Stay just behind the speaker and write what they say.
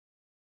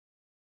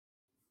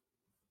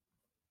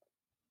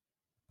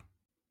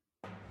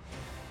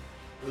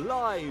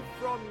Live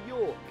from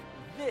York,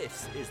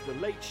 this is The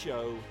Late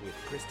Show with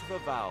Christopher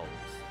Vowles.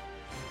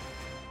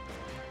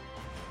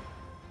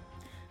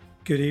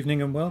 Good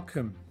evening and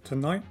welcome.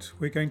 Tonight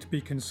we're going to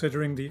be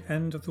considering the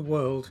end of the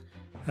world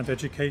and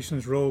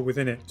education's role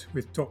within it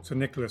with Dr.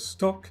 Nicholas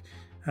Stock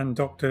and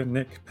Dr.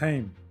 Nick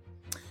Payne.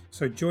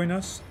 So join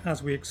us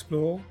as we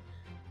explore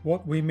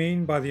what we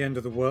mean by the end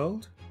of the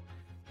world,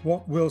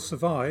 what will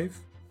survive,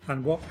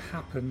 and what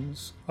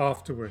happens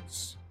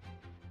afterwards.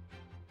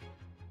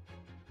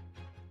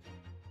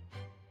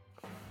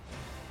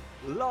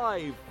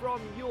 Live from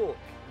York,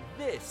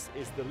 this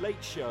is The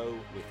Late Show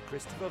with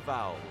Christopher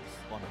Vowles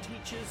on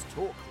Teachers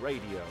Talk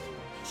Radio.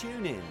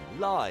 Tune in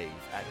live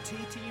at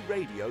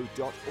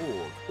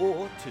ttradio.org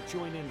or to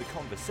join in the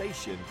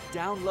conversation,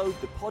 download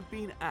the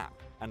Podbean app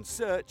and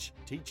search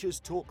Teachers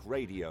Talk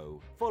Radio.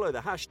 Follow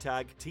the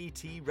hashtag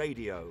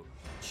TTRadio.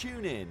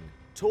 Tune in,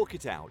 talk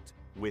it out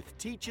with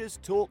Teachers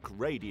Talk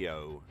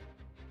Radio.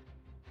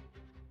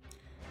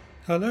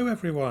 Hello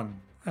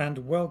everyone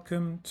and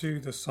welcome to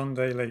the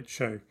Sunday Late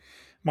Show,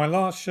 my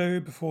last show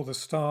before the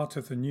start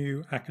of the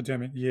new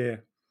academic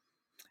year.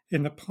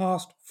 In the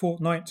past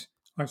fortnight,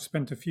 I've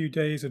spent a few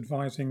days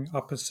advising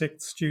upper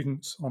sixth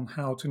students on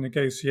how to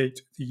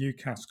negotiate the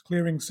UCAS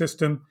clearing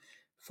system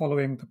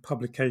following the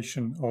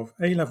publication of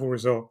A-level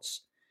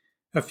results.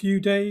 A few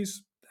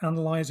days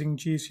analysing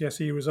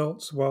GCSE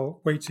results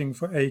while waiting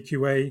for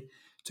AQA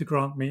to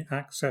grant me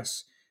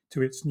access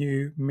to its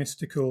new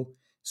mystical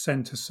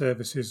Centre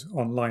Services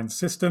online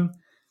system,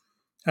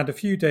 and a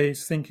few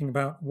days thinking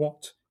about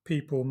what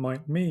people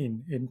might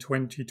mean in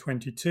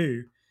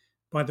 2022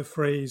 by the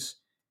phrase,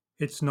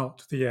 "It's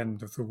not the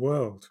end of the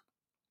world."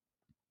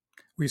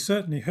 We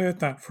certainly heard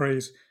that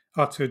phrase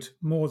uttered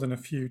more than a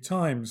few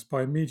times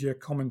by media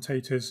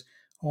commentators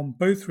on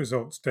both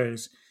results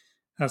days,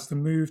 as the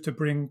move to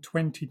bring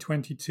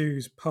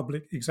 2022's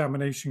public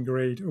examination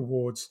grade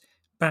awards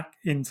back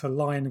into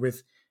line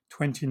with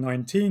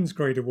 2019's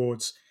grade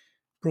awards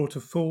brought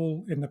a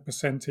fall in the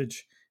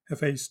percentage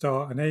of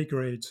A-star and A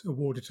grades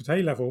awarded at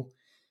A-level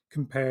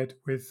compared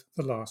with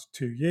the last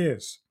 2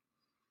 years.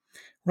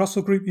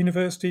 Russell Group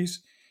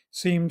universities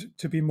seemed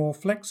to be more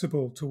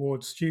flexible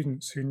towards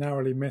students who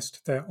narrowly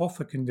missed their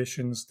offer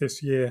conditions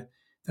this year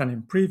than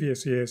in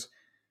previous years,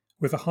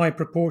 with a high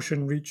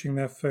proportion reaching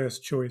their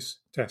first choice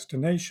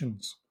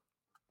destinations.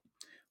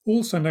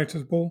 Also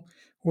notable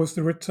was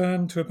the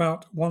return to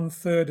about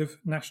 1/3 of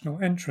national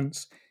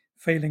entrants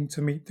failing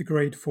to meet the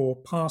grade 4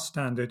 pass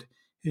standard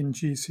in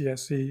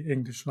GCSE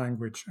English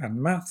Language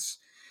and Maths,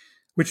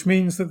 which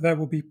means that there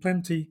will be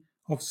plenty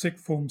of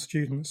sixth form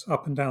students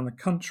up and down the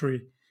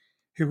country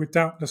who would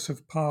doubtless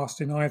have passed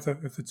in either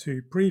of the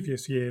 2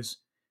 previous years,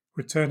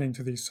 returning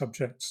to these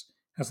subjects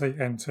as they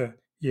enter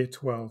Year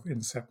 12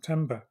 in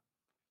September.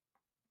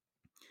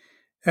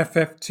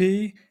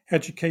 FFT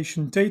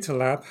Education Data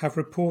Lab have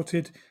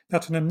reported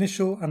that an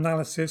initial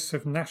analysis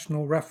of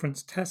national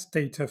reference test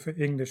data for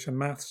English and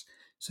Maths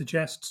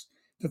suggests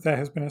that there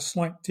has been a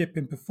slight dip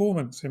in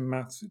performance in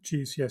Maths at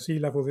GCSE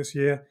level this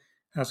year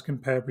as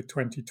compared with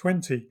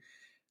 2020,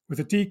 with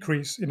a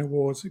decrease in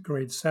awards at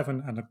grade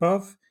 7 and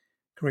above,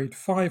 grade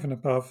 5 and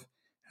above,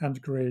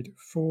 and grade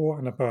 4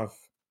 and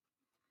above.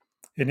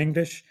 In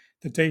English,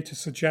 the data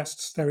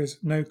suggests there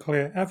is no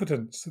clear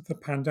evidence that the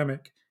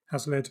pandemic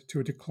has led to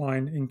a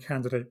decline in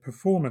candidate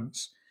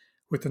performance,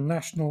 with the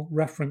national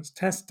reference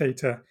test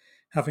data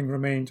having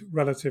remained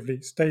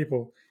relatively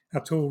stable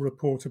at all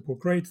reportable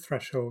grade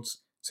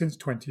thresholds since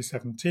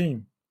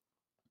 2017.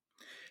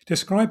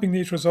 Describing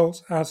these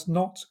results as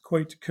not,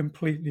 quote,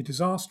 completely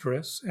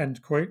disastrous,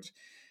 end quote,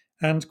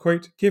 and,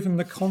 quote, given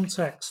the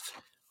context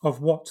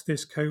of what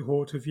this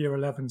cohort of Year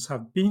 11s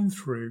have been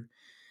through,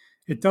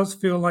 it does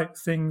feel like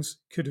things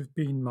could have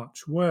been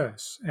much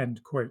worse,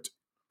 end quote.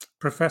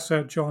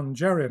 Professor John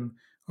Jerrim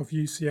of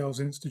UCL's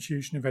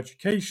Institution of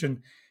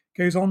Education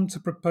goes on to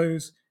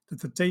propose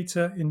that the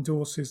data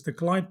endorses the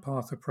glide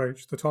path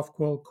approach that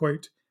Ofqual,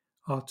 quote,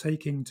 are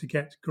taking to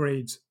get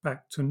grades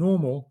back to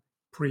normal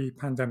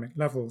pre-pandemic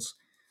levels.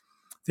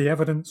 The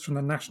evidence from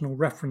the national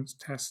reference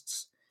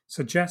tests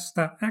suggests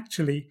that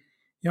actually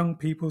young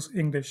people's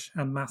English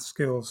and math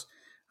skills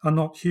are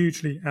not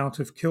hugely out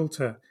of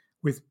kilter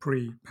with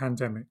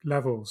pre-pandemic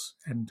levels,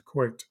 end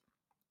quote.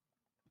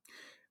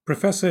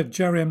 Professor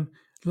Jerrim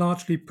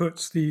largely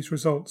puts these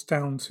results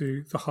down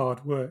to the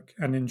hard work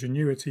and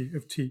ingenuity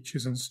of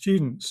teachers and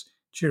students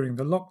during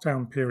the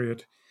lockdown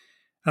period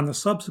and the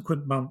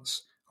subsequent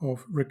months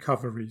of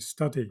recovery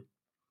study.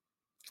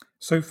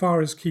 So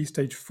far as Key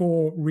Stage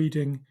 4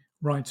 reading,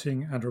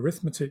 writing and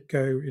arithmetic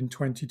go in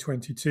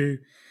 2022,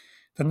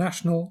 the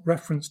National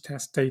Reference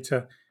Test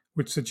data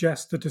would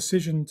suggest the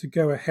decision to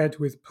go ahead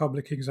with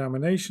public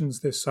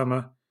examinations this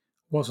summer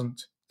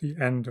wasn't the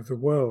end of the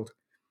world.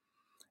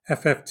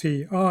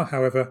 FFT are,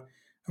 however,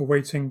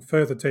 awaiting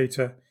further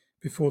data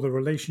before the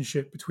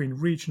relationship between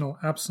regional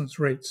absence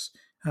rates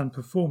and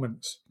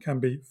performance can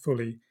be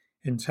fully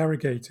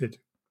interrogated.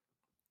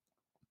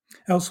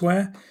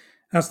 Elsewhere,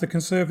 as the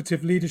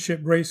Conservative leadership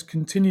race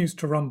continues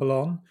to rumble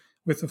on,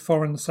 with the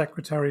Foreign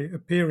Secretary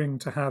appearing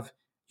to have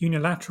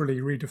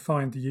unilaterally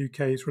redefined the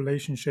UK's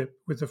relationship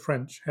with the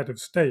French head of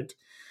state.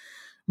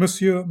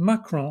 Monsieur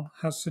Macron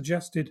has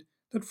suggested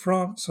that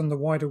France and the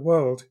wider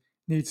world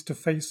needs to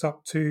face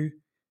up to,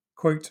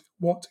 quote,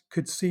 what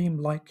could seem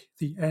like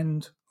the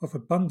end of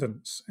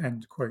abundance,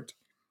 end quote,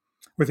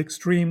 with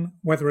extreme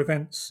weather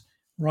events,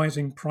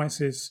 rising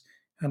prices,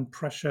 and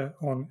pressure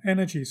on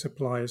energy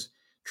supplies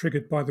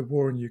triggered by the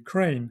war in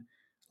Ukraine,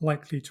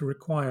 likely to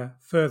require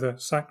further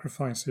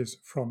sacrifices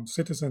from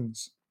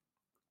citizens.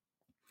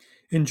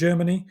 In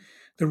Germany,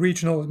 the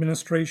regional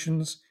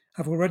administrations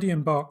have already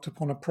embarked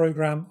upon a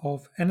programme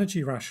of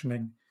energy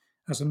rationing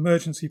as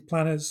emergency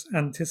planners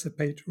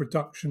anticipate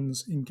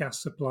reductions in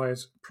gas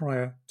supplies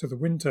prior to the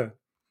winter.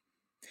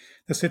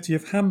 The city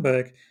of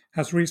Hamburg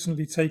has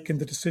recently taken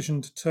the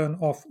decision to turn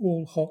off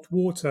all hot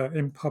water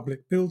in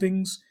public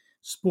buildings,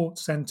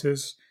 sports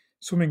centres,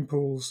 swimming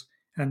pools,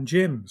 and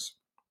gyms.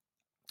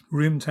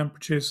 Room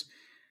temperatures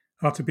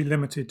are to be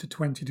limited to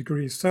 20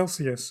 degrees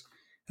Celsius,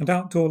 and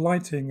outdoor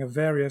lighting of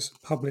various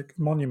public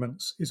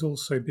monuments is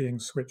also being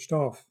switched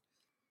off.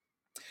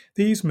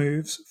 These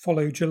moves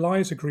follow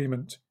July's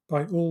agreement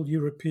by all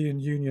European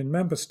Union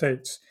member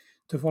states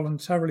to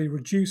voluntarily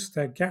reduce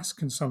their gas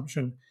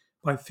consumption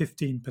by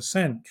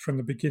 15% from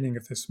the beginning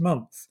of this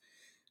month,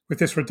 with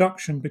this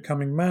reduction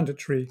becoming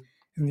mandatory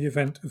in the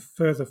event of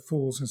further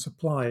falls in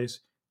supplies,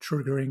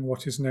 triggering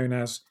what is known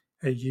as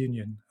a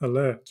union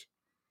alert.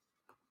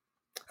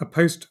 A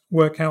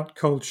post-workout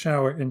cold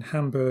shower in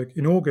Hamburg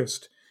in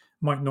August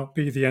might not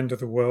be the end of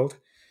the world,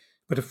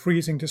 but a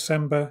freezing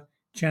December,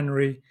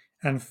 January,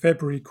 and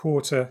February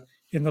quarter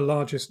in the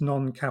largest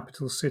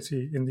non-capital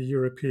city in the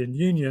European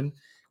Union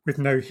with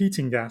no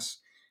heating gas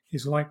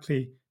is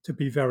likely to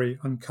be very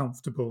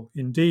uncomfortable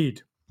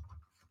indeed.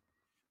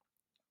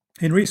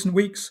 In recent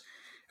weeks,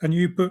 a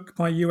new book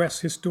by US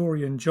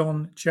historian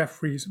John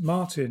Jeffreys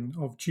Martin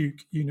of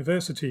Duke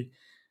University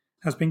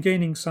has been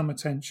gaining some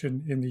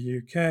attention in the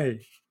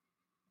UK,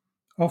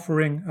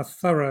 offering a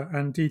thorough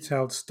and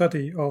detailed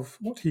study of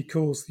what he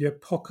calls the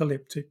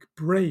apocalyptic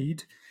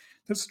braid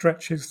that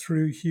stretches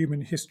through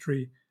human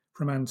history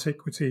from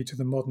antiquity to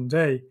the modern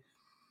day.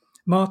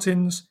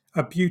 Martin's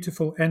A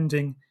Beautiful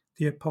Ending,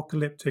 The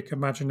Apocalyptic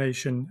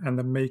Imagination and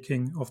the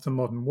Making of the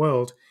Modern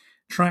World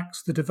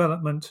tracks the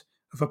development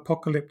of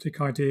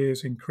apocalyptic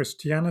ideas in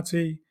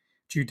Christianity,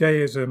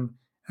 Judaism,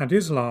 and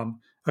Islam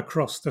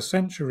across the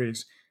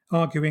centuries,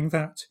 arguing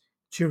that,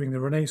 during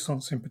the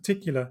Renaissance in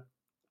particular,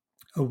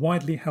 a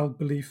widely held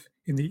belief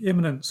in the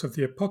imminence of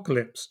the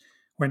apocalypse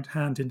went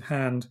hand in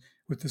hand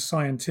with the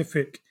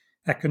scientific,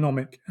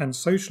 economic, and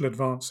social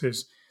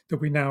advances that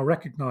we now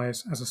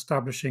recognize as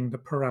establishing the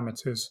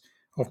parameters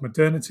of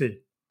modernity.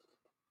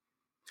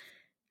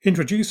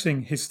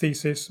 Introducing his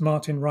thesis,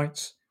 Martin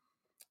writes,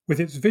 with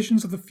its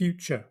visions of the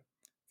future,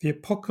 the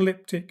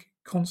apocalyptic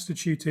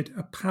constituted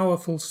a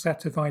powerful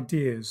set of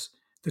ideas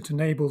that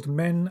enabled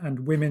men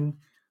and women,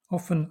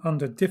 often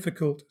under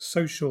difficult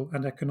social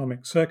and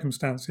economic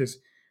circumstances,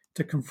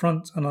 to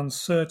confront an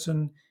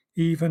uncertain,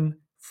 even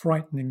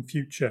frightening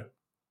future,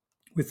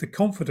 with the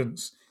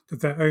confidence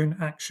that their own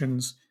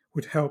actions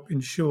would help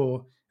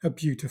ensure a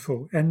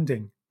beautiful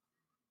ending.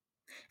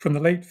 From the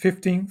late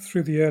 15th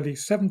through the early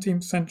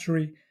 17th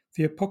century,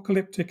 the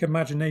apocalyptic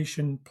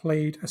imagination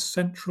played a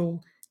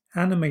central,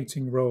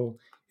 animating role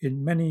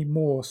in many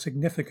more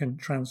significant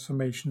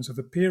transformations of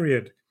the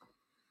period.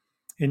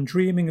 In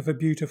dreaming of a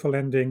beautiful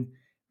ending,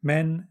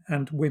 men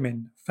and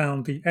women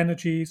found the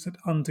energies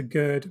that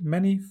undergird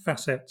many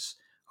facets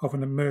of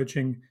an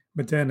emerging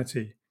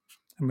modernity,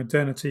 a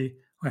modernity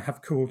I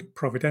have called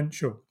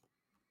providential.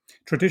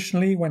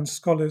 Traditionally, when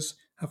scholars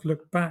have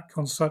looked back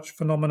on such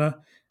phenomena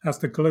as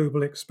the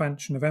global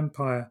expansion of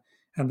empire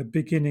and the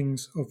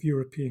beginnings of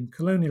European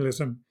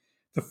colonialism,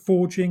 the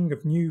forging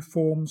of new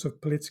forms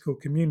of political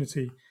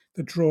community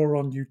that draw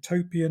on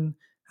utopian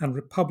and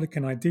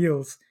republican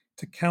ideals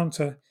to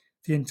counter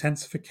the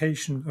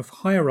intensification of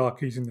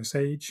hierarchies in this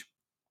age,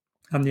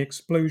 and the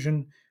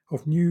explosion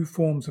of new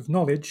forms of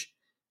knowledge,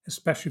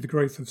 especially the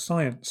growth of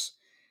science,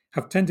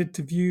 have tended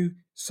to view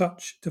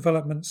such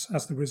developments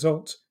as the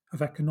result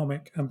of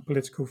economic and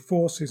political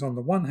forces on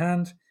the one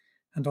hand,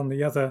 and on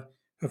the other,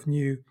 of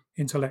new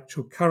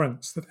intellectual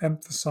currents that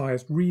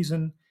emphasized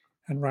reason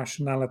and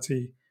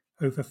rationality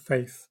over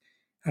faith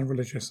and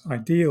religious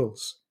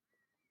ideals.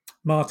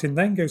 Martin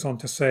then goes on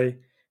to say,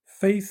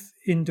 faith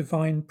in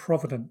divine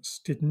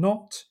providence did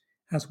not,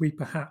 as we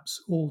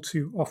perhaps all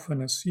too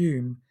often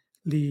assume,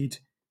 lead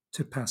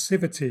to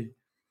passivity.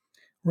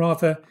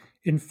 Rather,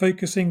 in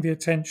focusing the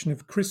attention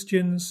of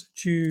Christians,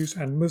 Jews,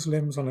 and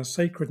Muslims on a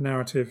sacred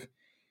narrative,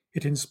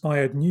 it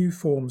inspired new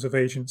forms of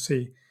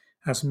agency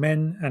as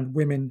men and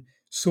women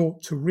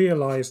sought to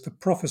realize the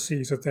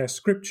prophecies of their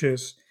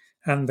scriptures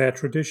and their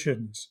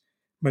traditions.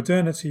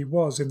 Modernity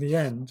was, in the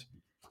end,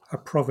 a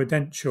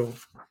providential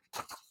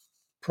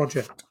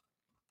project.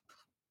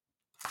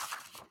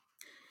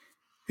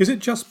 Is it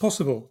just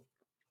possible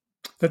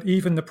that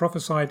even the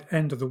prophesied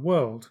end of the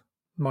world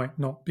might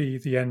not be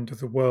the end of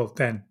the world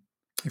then,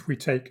 if we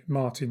take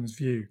Martin's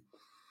view?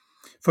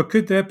 For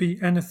could there be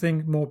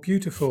anything more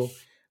beautiful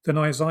than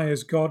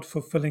Isaiah's God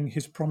fulfilling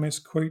his promise,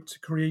 quote, to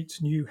create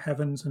new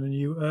heavens and a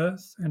new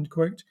earth, end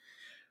quote?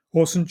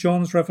 Or St.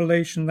 John's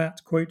revelation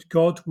that, quote,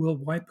 God will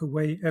wipe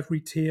away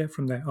every tear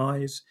from their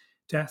eyes,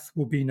 death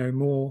will be no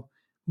more,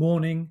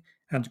 mourning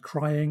and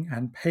crying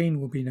and pain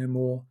will be no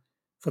more,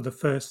 for the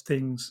first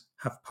things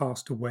have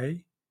passed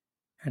away,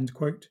 end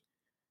quote.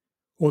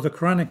 Or the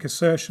Quranic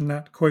assertion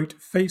that, quote,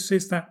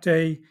 faces that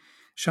day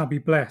shall be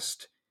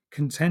blessed,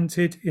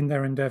 contented in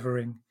their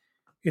endeavouring,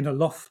 in a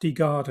lofty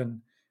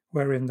garden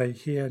wherein they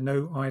hear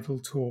no idle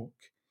talk.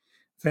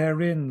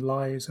 Therein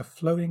lies a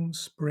flowing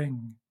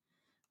spring.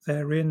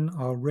 Therein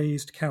are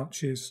raised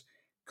couches,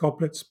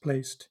 goblets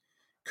placed,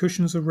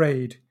 cushions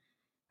arrayed,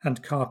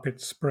 and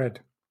carpets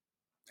spread.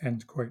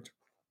 End quote.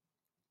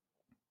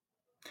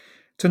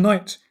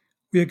 Tonight,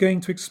 we are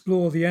going to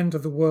explore the end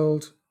of the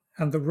world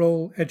and the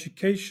role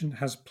education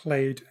has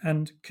played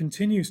and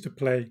continues to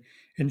play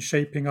in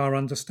shaping our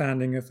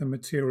understanding of the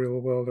material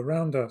world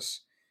around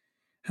us.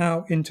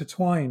 How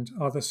intertwined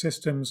are the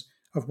systems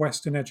of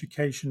Western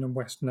education and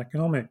Western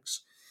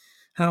economics?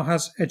 How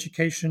has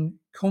education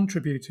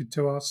contributed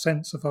to our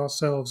sense of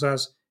ourselves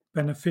as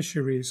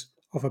beneficiaries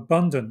of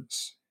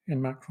abundance,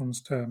 in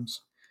Macron's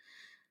terms?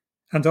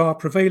 And are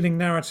prevailing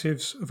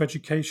narratives of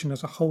education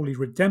as a wholly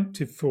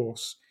redemptive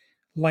force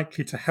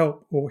likely to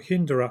help or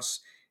hinder us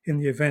in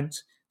the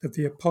event that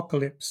the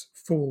apocalypse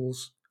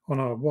falls on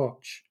our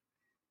watch?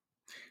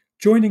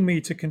 Joining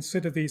me to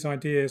consider these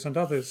ideas and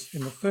others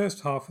in the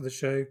first half of the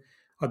show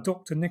are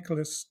Dr.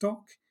 Nicholas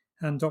Stock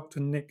and Dr.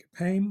 Nick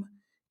Payme,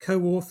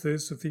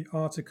 co-authors of the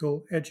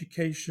article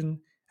Education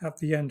at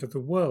the End of the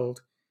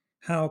World: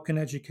 How Can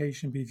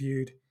Education Be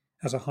Viewed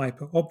as a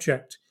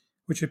Hyper-Object,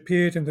 which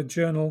appeared in the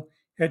journal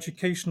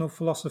Educational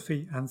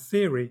Philosophy and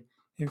Theory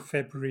in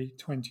February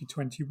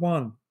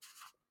 2021.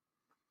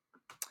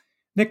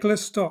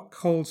 Nicholas Stock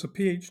holds a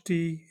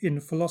PhD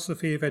in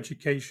Philosophy of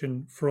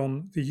Education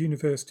from the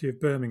University of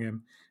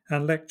Birmingham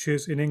and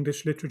lectures in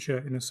English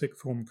literature in a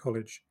sixth form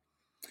college.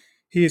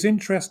 He is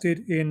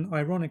interested in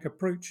ironic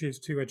approaches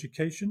to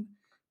education,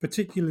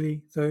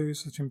 particularly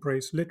those that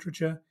embrace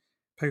literature,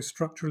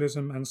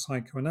 post-structuralism, and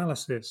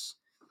psychoanalysis.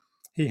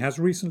 He has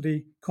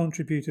recently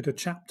contributed a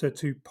chapter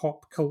to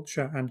Pop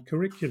Culture and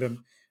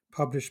Curriculum,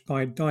 published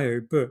by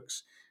Dio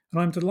Books.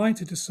 And I'm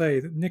delighted to say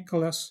that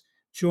Nicholas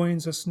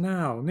joins us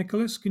now.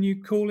 Nicholas, can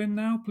you call in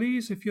now,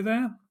 please, if you're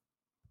there?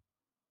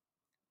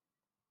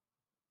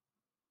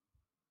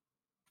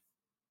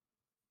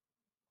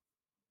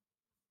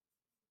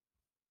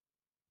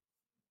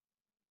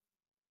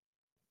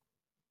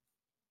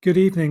 Good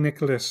evening,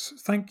 Nicholas.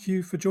 Thank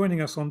you for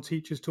joining us on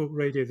Teachers Talk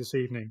Radio this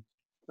evening.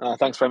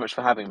 Thanks very much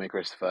for having me,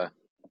 Christopher.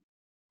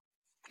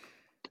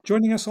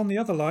 Joining us on the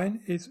other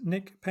line is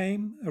Nick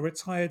Payme, a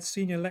retired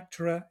senior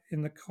lecturer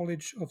in the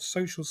College of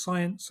Social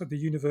Science at the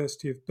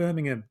University of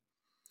Birmingham.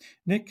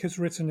 Nick has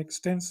written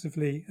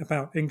extensively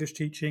about English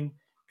teaching,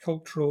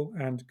 cultural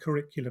and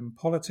curriculum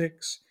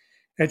politics,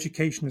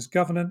 education as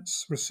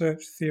governance,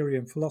 research theory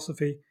and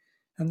philosophy,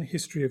 and the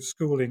history of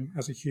schooling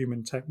as a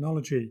human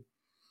technology.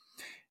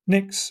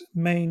 Nick's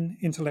main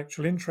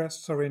intellectual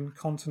interests are in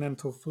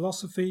continental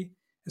philosophy,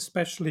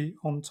 especially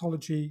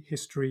ontology,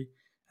 history,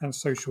 and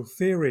social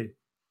theory.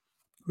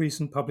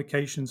 Recent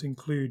publications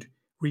include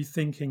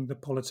Rethinking the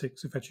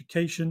Politics of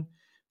Education,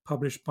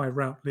 published by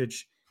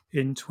Routledge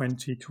in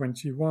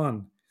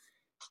 2021.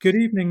 Good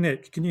evening,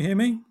 Nick. Can you hear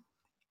me?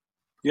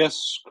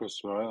 Yes,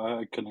 Christopher,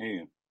 I can hear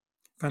you.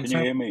 Fantastic.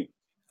 Can you hear me?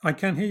 I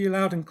can hear you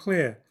loud and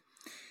clear.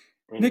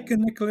 Brilliant. Nick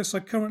and Nicholas are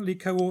currently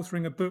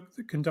co-authoring a book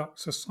that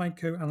conducts a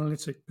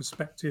psychoanalytic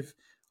perspective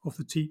of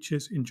the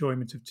teacher's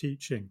enjoyment of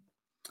teaching.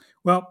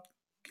 Well,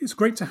 it's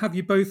great to have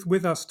you both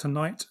with us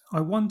tonight.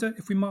 I wonder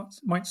if we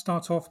might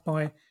start off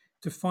by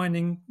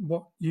defining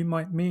what you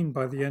might mean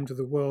by the end of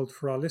the world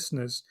for our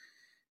listeners,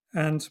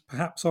 and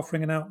perhaps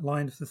offering an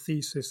outline of the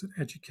thesis that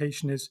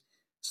education is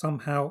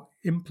somehow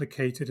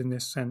implicated in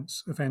this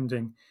sense of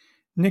ending.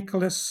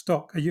 Nicholas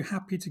Stock, are you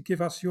happy to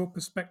give us your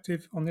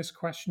perspective on this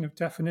question of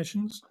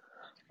definitions?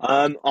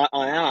 I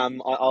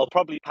am. I'll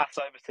probably pass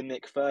over to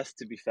Nick first,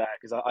 to be fair,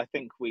 because I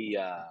think we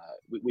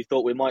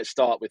thought we might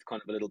start with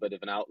kind of a little bit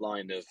of an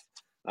outline of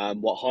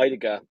what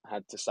Heidegger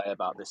had to say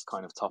about this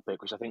kind of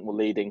topic, which I think will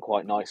lead in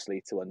quite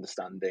nicely to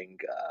understanding,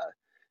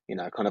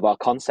 kind of our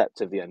concept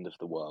of the end of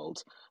the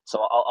world. So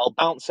I'll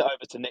bounce it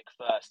over to Nick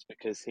first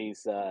because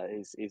he's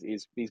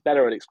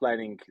better at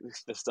explaining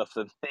this stuff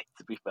than me,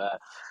 to be fair.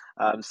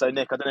 So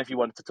Nick, I don't know if you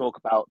wanted to talk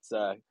about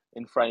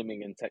in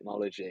framing and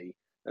technology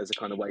as a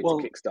kind of way to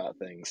kickstart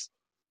things.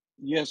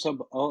 Yes,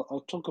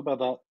 I'll talk about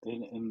that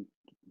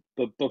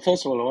but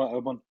first of all, I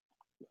want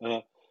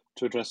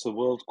to address the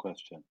world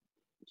question.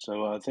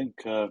 So I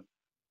think the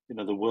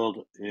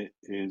world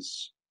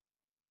is,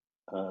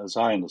 as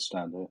I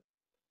understand it,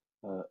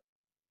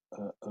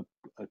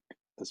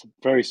 a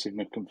very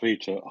significant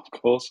feature, of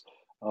course,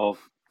 of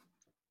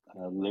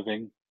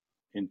living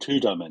in two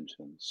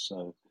dimensions.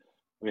 So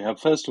we have,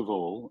 first of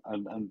all,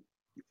 and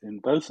in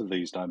both of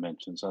these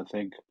dimensions, I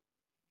think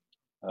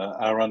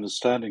our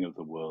understanding of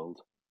the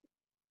world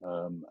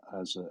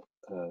as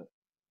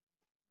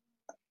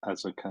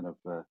a kind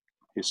of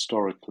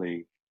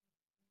historically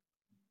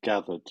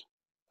gathered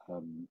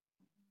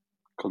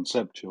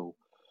conceptual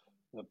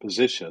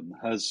position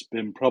has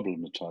been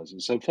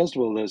problematizing. So first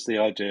of all, there's the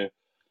idea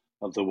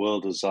of the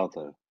world as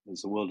other,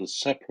 as the world as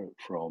separate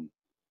from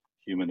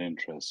human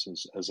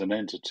interests, as an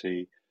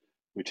entity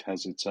which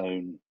has its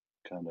own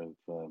kind of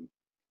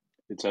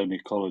its own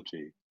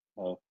ecology.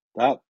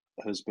 That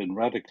has been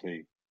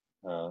radically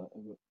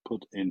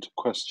put into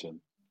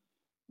question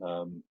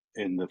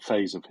in the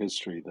phase of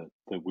history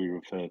that we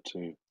refer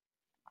to,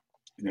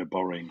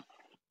 borrowing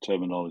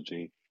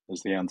terminology,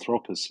 as the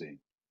Anthropocene.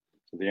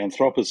 So the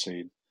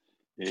Anthropocene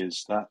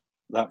is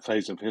that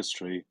phase of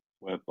history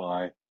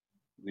whereby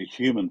the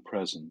human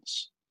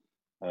presence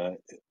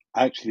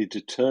actually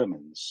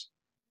determines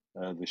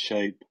the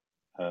shape,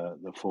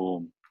 the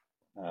form,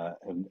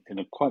 and in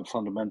a quite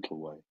fundamental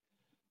way,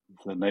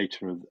 the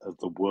nature of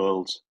the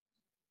world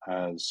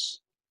as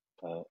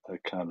a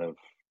kind of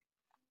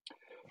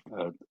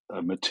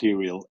a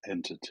material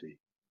entity.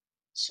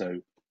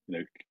 So,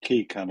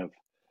 key kind of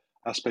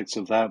aspects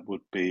of that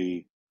would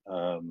be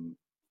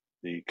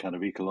the kind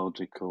of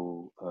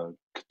ecological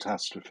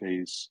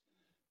catastrophes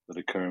that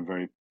occur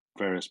in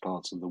various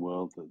parts of the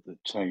world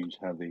that change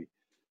how the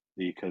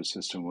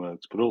ecosystem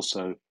works, but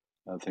also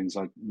things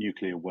like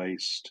nuclear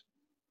waste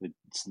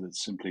that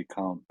simply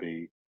can't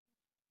be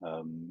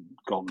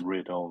gotten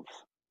rid of,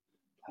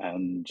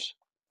 and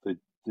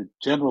the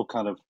general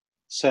kind of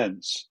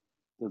sense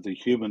that the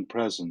human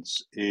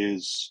presence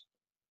is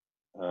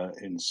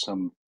in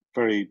some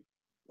very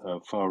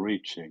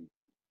far-reaching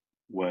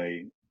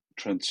way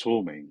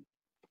transforming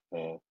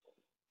the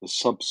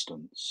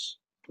substance,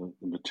 the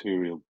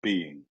material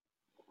being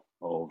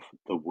of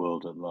the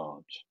world at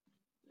large.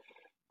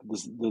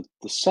 The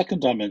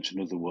second dimension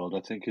of the world, I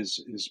think,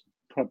 is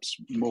perhaps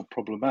more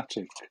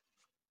problematic,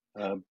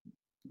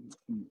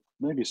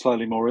 maybe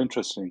slightly more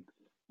interesting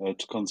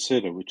to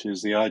consider, which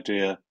is the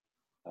idea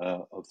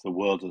of the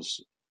world as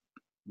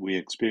we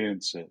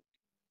experience it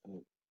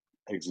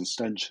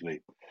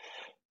existentially,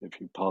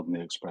 if you pardon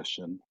the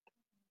expression.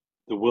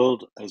 The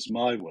world as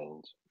my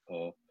world.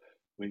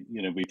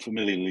 We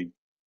familiarly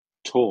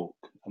talk,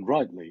 and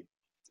rightly,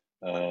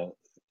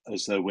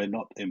 as though we're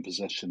not in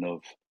possession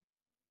of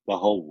the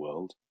whole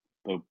world,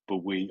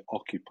 but we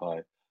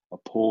occupy a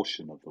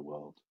portion of the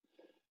world.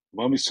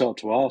 When we start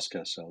to ask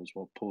ourselves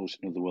what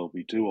portion of the world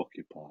we do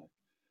occupy,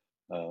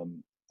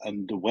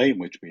 and the way in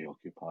which we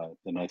occupy it,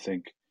 then I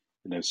think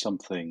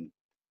something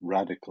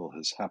radical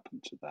has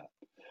happened to that.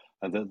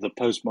 And the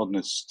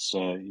postmodernists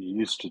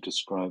used to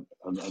describe,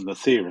 and the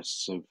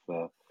theorists of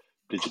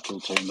digital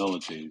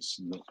technologies,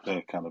 and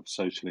their kind of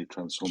socially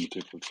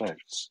transformative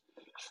effects,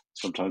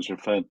 sometimes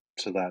referred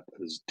to that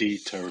as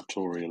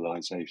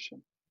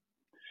deterritorialization.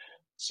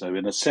 So,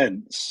 in a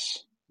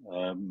sense,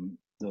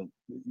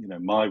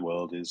 my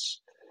world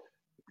is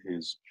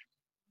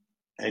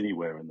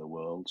anywhere in the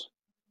world.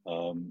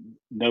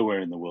 Nowhere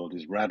in the world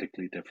is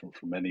radically different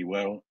from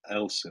anywhere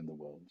else in the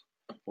world,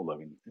 although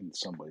in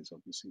some ways,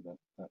 obviously,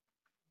 that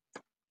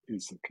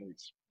is the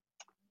case.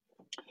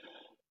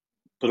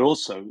 But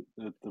also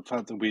the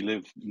fact that we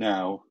live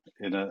now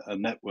in a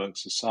network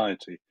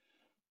society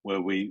where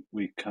we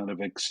kind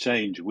of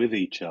exchange with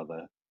each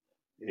other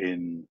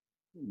in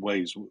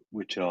ways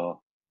which are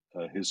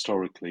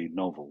historically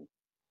novel.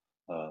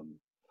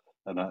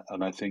 And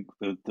I think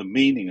the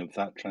meaning of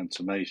that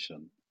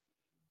transformation,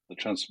 the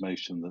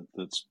transformation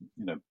that's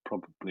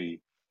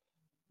probably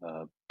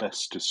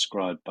best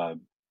described by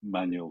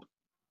Manuel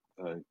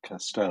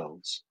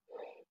Castells,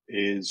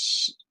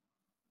 is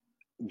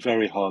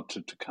very hard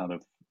to kind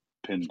of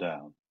pin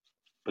down,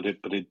 but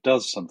it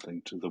does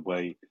something to the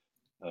way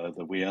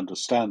that we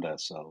understand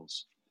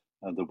ourselves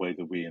and the way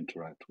that we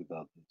interact with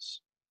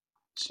others.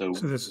 So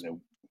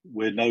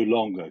we're no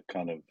longer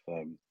kind of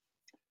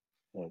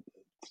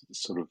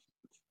sort of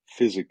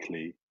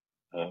physically,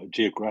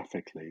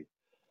 geographically,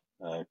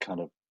 kind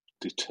of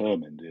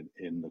determined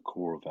in the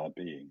core of our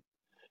being.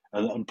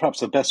 And perhaps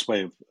the best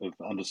way of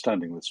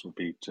understanding this would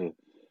be to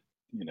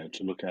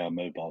look at our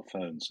mobile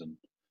phones and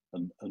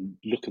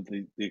look at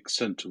the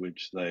extent to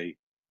which they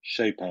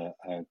shape our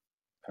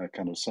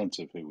kind of sense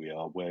of who we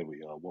are, where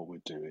we are, what we're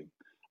doing,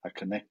 our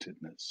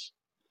connectedness.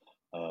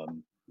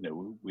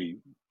 We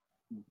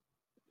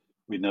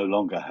no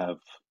longer have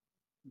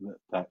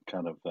that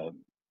kind of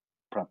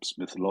perhaps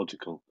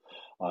mythological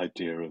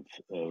idea of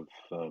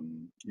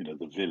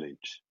the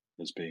village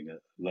as being a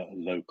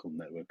local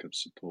network of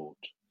support.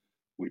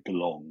 We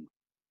belong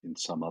in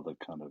some other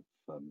kind of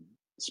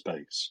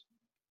space.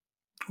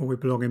 Or we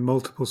belong in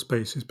multiple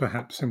spaces,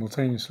 perhaps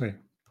simultaneously.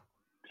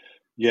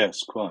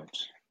 Yes, quite.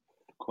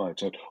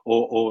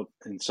 Or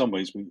in some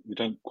ways, we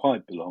don't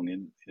quite belong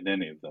in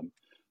any of them,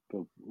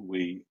 but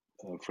we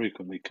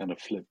frequently kind of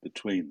flip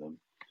between them,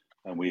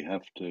 and we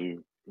have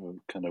to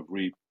kind of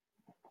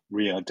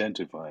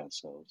re-identify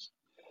ourselves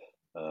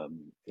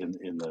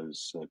in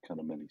those kind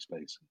of many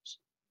spaces.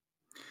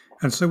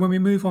 And so when we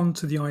move on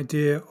to the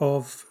idea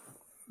of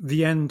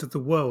the end of the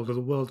world or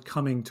the world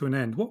coming to an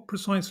end. What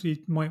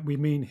precisely might we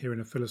mean here in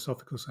a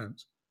philosophical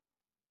sense?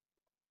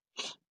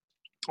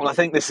 Well, I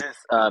think this is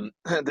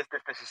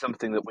this is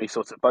something that we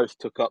sort of both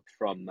took up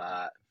from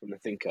the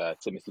thinker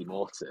Timothy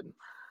Morton,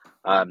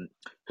 um,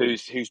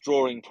 who's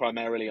drawing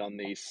primarily on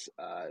these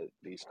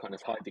kind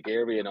of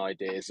Heideggerian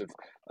ideas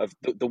of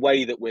the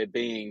way that we're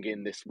being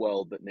in this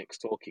world that Nick's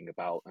talking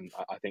about, and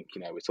I think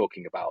we're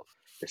talking about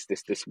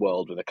this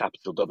world with a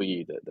capital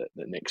W that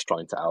Nick's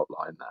trying to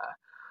outline there,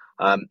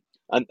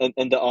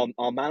 and that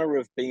our manner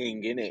of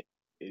being in it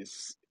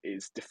is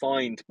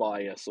defined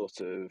by a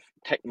sort of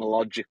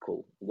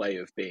technological way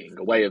of being,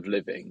 a way of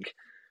living,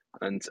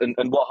 and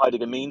what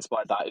Heidegger means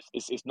by that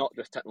is not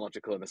just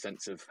technological in the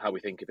sense of how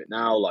we think of it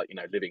now, like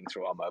living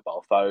through our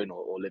mobile phone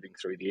or living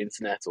through the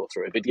internet or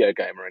through a video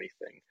game or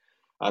anything.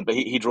 But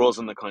he draws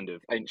on the kind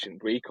of ancient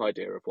Greek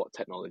idea of what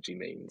technology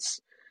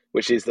means,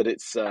 which is that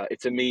it's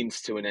a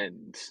means to an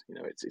end.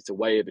 It's a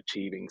way of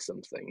achieving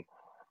something.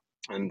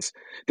 And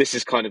this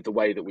is kind of the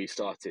way that we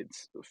started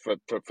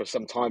for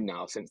some time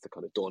now, since the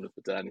kind of dawn of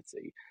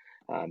modernity,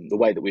 the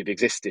way that we've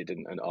existed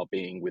and are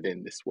being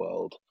within this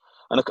world.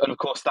 And of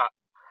course, that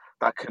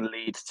can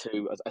lead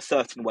to a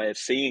certain way of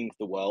seeing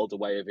the world, a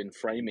way of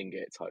inframing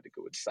it,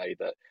 Heidegger would say,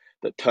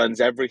 that turns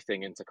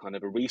everything into kind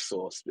of a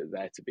resource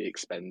there to be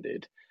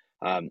expended.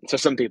 So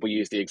some people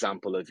use the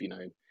example of, you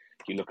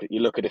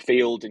look at a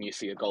field and you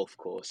see a golf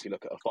course, you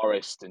look at a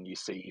forest and you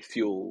see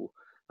fuel.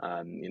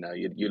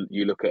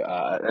 You look at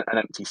an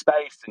empty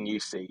space and you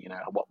see,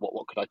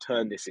 what could I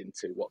turn this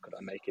into? What could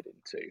I make it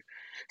into?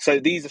 So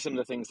these are some of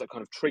the things that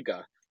kind of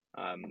trigger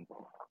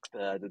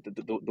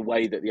the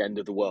way that the end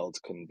of the world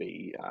can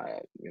be,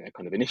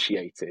 kind of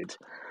initiated.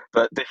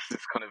 But this is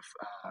kind of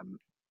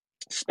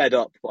sped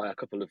up by a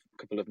couple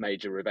of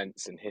major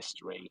events in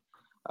history.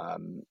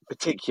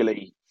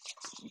 Particularly,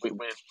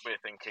 we're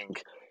thinking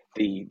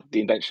the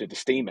invention of the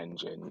steam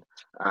engine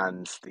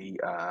and the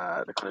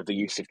kind of the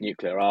use of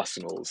nuclear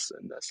arsenals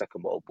in the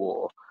Second World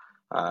War.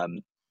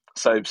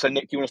 So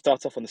Nick, do you want to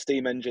start off on the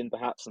steam engine,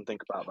 perhaps, and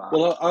think about that?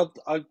 Well,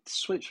 I'd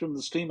switch from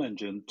the steam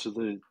engine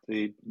to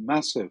the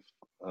massive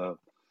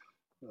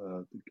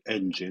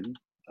engine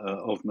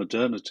of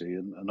modernity,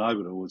 and I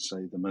would always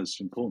say the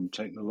most important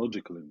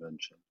technological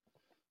invention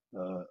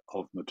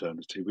of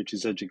modernity, which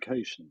is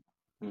education.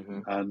 Mm-hmm.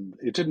 And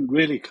it didn't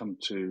really come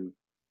to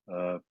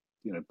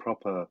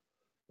proper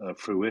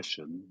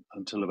fruition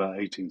until about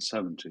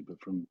 1870.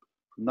 But from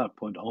that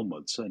point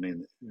onwards,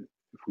 certainly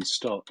if we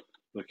start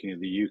looking at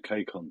the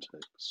UK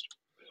context,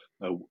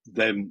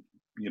 then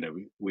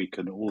we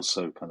can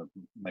also kind of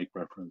make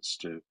reference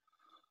to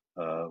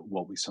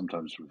what we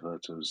sometimes refer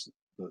to as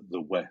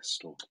the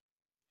West, or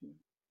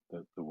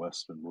the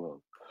Western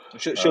world.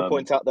 She'll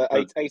point out that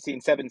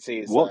 1870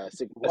 is what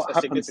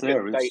happens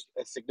there is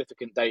a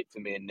significant date for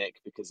me and Nick,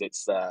 because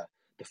it's the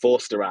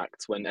Forster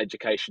Act, when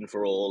education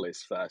for all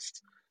is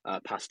first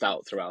passed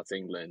out throughout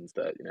England.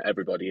 That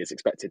everybody is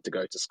expected to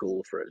go to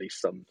school for at least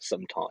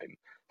some time.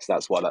 So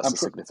that's why that's a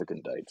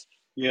significant date.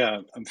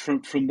 Yeah, and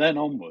from then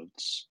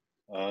onwards,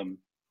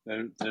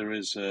 there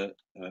is a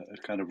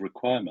kind of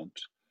requirement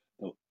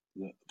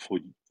for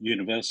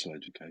universal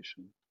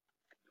education,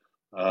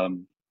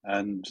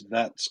 and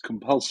that's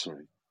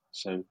compulsory.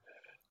 So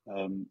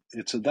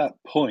it's at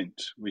that point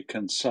we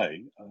can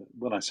say,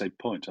 when I say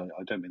point,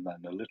 I don't mean that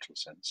in a literal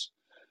sense,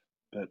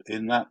 but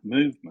in that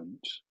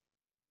movement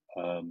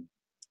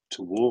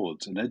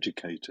towards an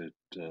educated,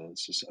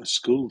 a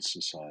schooled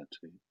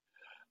society,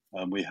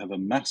 we have a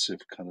massive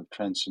kind of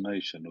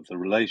transformation of the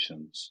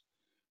relations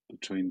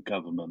between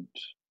government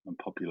and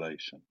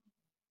population.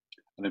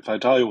 And in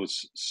fact, I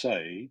always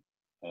say,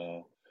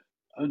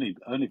 only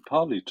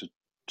partly to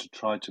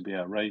try to be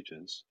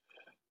outrageous,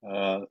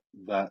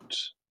 that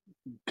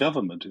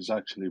government is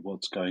actually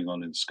what's going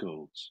on in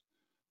schools,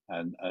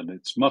 and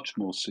it's much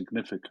more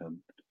significant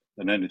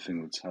than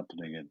anything that's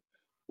happening in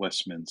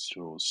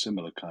Westminster or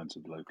similar kinds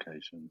of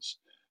locations,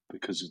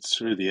 because it's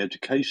through the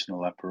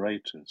educational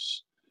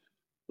apparatus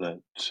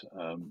that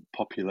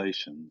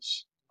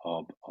populations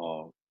are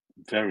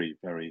very,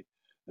 very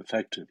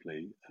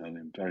effectively and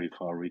in very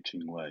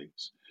far-reaching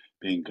ways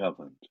being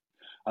governed.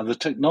 And the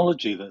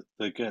technology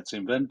that gets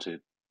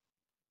invented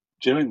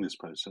during this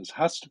process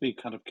has to be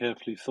kind of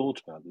carefully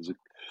thought about.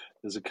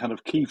 There's a kind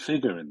of key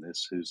figure in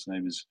this whose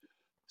name is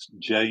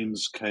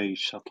James K.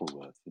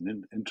 Shuttleworth,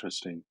 an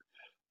interesting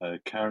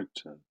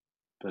character,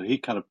 but he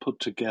kind of put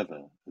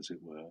together, as it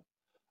were,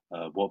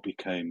 what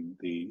became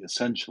the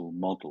essential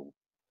model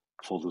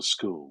for the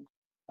school,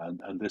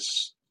 and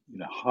this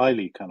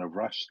highly kind of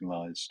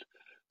rationalized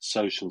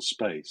social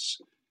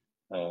space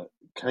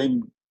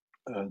came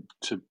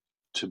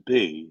to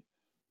be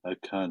a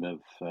kind of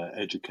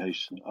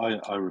education.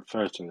 I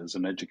refer to it as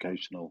an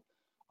educational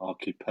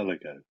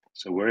archipelago.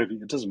 So wherever,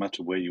 it doesn't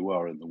matter where you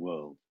are in the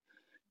world,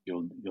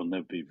 you'll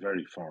never be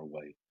very far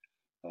away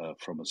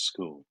from a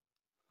school.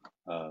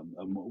 And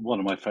one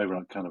of my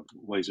favorite kind of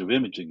ways of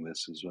imaging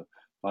this is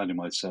finding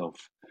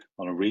myself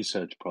on a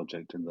research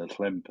project in the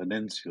Llŷn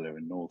Peninsula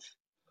in North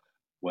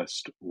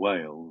West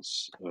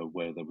Wales,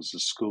 where there was a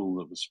school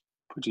that was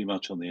pretty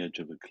much on the edge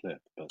of a cliff.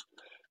 But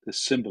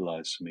this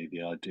symbolized for me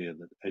the idea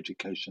that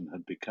education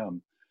had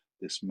become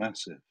this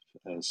massive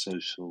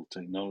social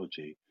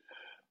technology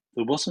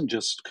that wasn't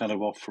just kind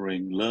of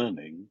offering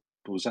learning,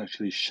 but was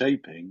actually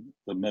shaping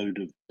the mode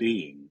of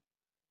being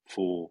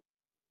for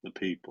the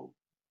people.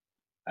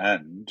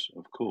 And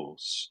of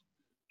course,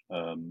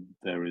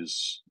 there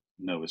is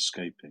no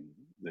escaping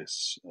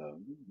this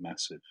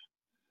massive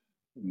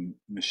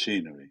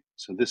machinery.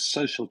 So this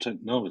social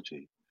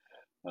technology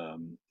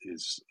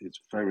is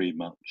very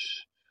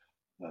much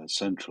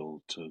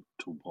central to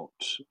what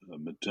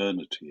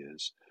modernity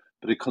is,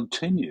 but it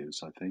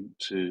continues, I think,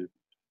 to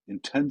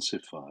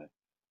intensify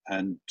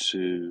and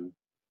to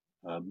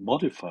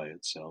modify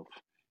itself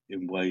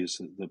in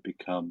ways that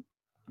become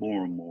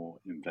more and more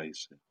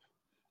invasive.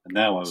 And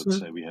now I would So,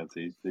 say we have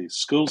the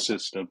school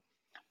system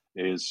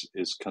is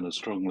kind of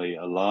strongly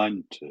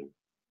aligned to,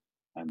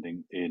 and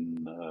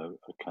in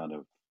a kind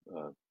of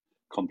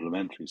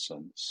complementary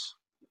sense,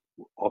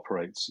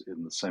 operates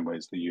in the same way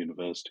as the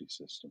university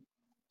system.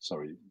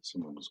 Sorry,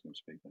 someone was going to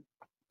speak then.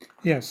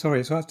 yeah,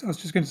 sorry. So I was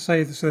just going to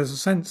say, so there's a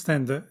sense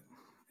then that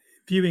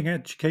viewing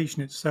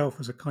education itself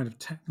as a kind of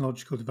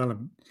technological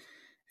development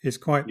is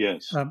quite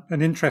Yes.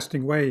 an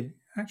interesting way,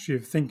 actually,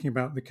 of thinking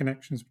about the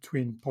connections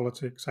between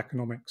politics,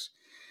 economics,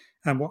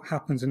 and what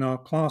happens in our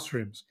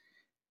classrooms.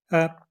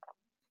 Uh,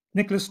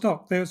 Nicholas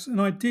Stock, there's an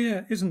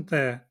idea, isn't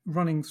there,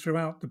 running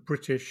throughout the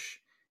British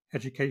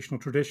educational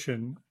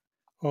tradition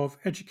of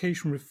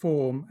education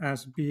reform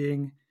as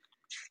being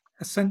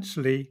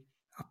essentially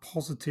a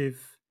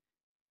positive,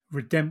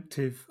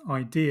 redemptive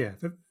idea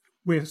that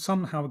we're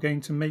somehow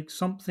going to make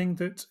something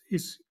that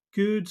is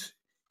good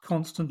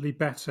constantly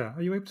better.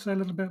 Are you able to say a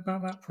little bit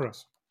about that for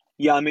us?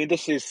 Yeah, I mean,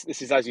 this is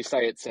as you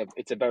say,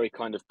 it's a very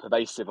kind of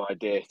pervasive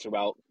idea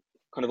throughout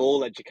kind of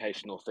all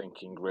educational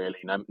thinking, really.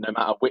 No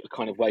matter which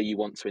kind of way you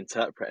want to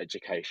interpret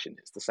education,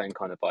 it's the same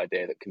kind of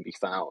idea that can be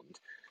found.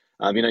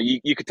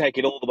 You could take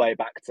it all the way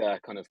back to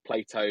kind of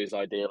Plato's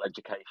ideal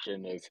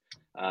education of,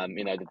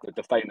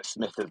 the famous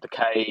myth of the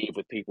cave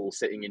with people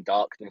sitting in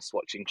darkness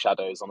watching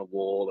shadows on a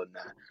wall, and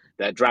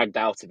they're dragged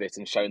out of it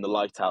and shown the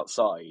light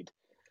outside.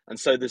 And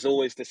so there's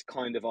always this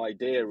kind of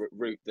idea at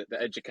root that the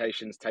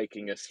education's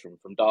taking us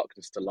from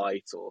darkness to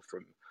light, or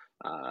from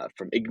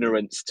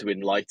ignorance to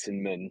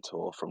enlightenment,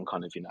 or from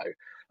kind of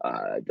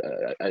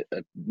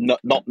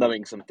not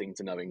knowing something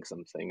to knowing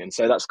something. And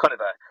so that's kind of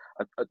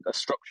a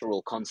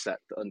structural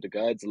concept that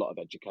undergirds a lot of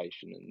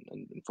education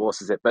and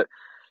enforces it. But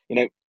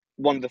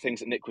one of the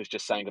things that Nick was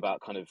just saying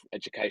about kind of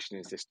education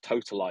is this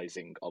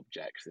totalizing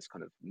object, this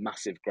kind of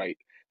massive, great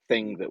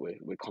thing that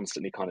we're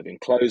constantly kind of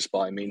enclosed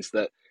by, means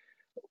that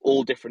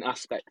all different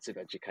aspects of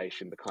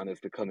education kind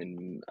of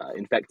becoming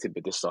infected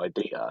with this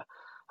idea.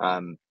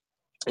 Um,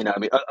 I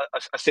mean,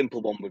 a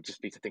simple one would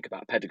just be to think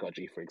about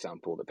pedagogy, for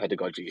example. That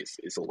pedagogy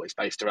is always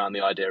based around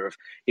the idea of,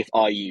 if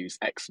I use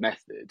X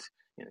method,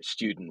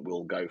 student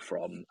will go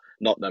from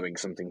not knowing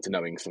something to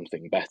knowing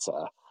something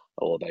better,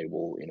 or they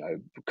will,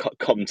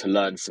 come to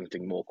learn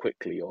something more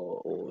quickly,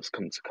 or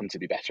come to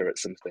be better at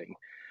something.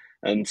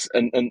 And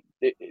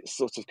it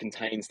sort of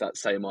contains that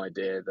same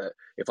idea that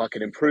if I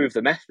can improve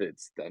the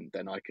methods,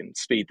 then I can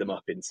speed them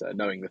up into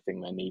knowing the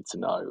thing they need to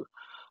know.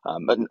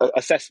 And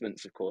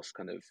assessments, of course,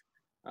 kind of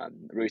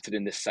rooted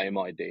in this same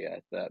idea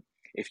that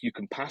if you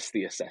can pass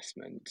the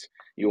assessment,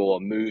 you're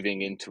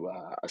moving into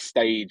a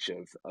stage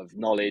of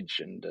knowledge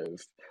and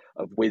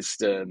of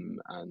wisdom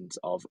and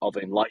of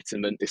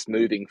enlightenment, this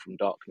moving from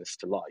darkness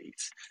to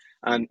light,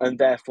 and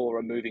therefore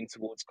are moving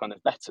towards kind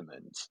of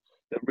betterment.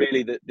 That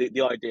really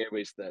the idea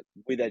is that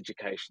with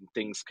education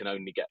things can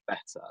only get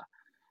better.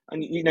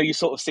 And you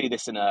sort of see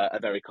this in a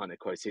very kind of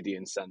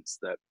quotidian sense,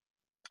 that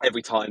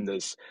every time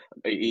there's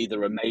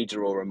either a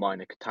major or a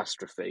minor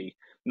catastrophe,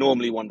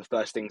 normally one of the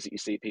first things that you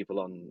see people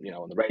on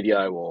the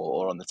radio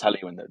or on the telly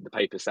when the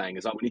paper saying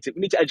is, oh, we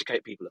need to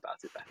educate people about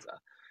it better.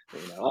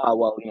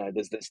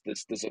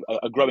 There's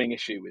a growing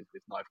issue with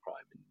knife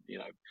crime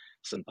in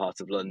some parts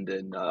of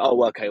London.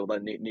 Okay, well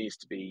then it needs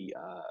to be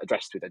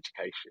addressed with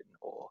education.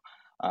 Or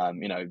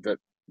the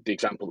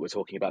example that we're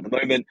talking about at the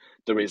moment,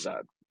 there is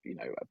a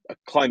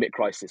climate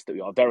crisis that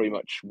we are very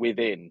much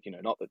within,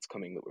 not that's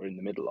coming, that we're in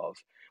the middle of.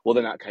 Well,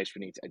 in that case,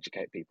 we need to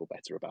educate people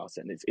better about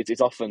it. And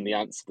it's often the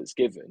answer that's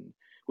given,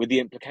 with the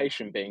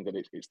implication being that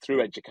it's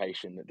through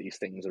education that these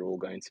things are all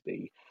going to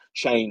be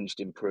changed,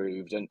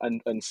 improved,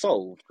 and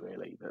solved,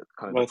 really, the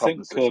kind of Well, the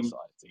problems of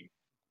society.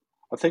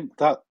 I think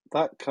that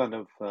kind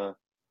of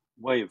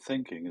way of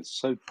thinking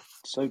is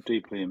so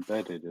deeply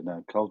embedded in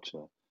our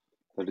culture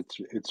that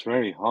it's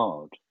very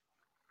hard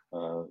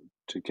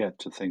to get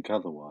to think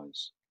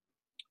otherwise.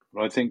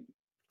 But I think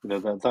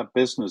that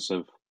business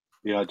of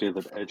the idea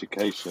that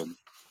education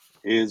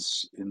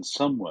is in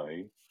some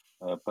way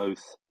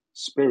both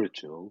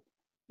spiritual.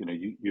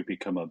 You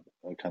become a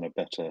kind of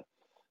better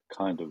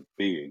kind of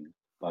being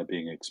by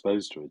being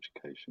exposed to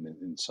education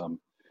in some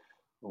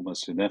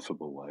almost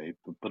ineffable way,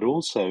 but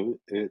also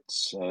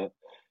it's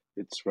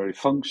very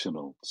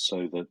functional,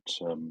 so that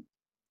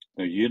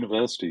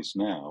universities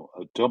now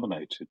are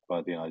dominated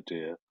by the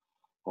idea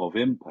of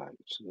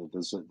impact.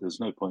 There's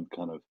no point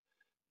kind of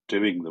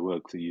doing the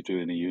work that you do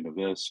in a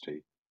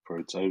university for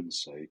its own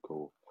sake,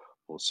 or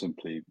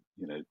simply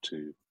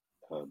to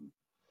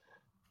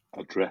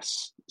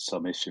address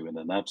some issue in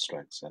an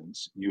abstract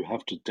sense. You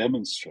have to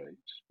demonstrate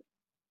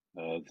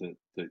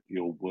that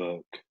your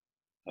work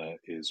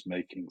is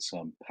making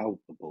some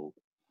palpable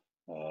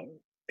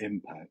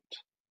impact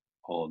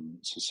on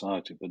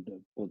society, but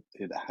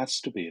it has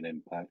to be an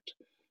impact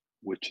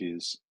which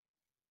is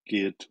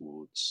geared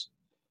towards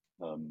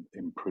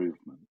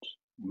improvement,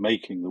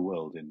 making the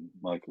world, in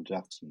Michael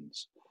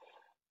Jackson's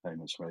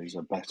famous phrase,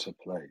 a better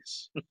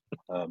place.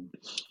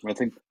 I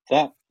think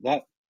that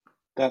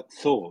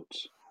thought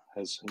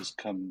has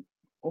come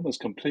almost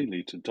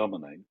completely to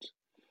dominate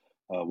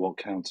what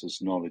counts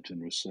as knowledge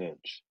and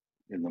research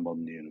in the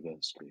modern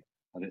university.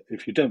 And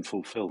if you don't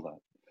fulfil that,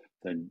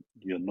 then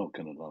you're not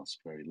going to last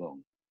very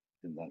long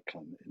in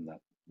that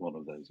one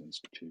of those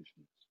institutions.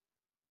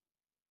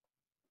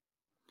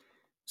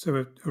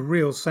 So a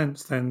real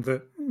sense then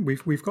that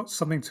we've got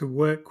something to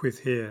work with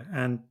here,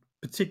 and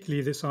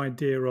particularly this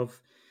idea of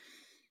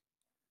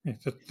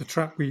the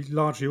trap we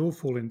largely all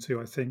fall into,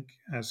 I think,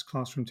 as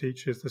classroom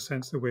teachers, the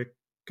sense that we're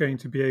going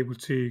to be able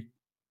to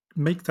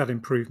make that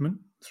improvement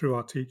through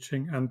our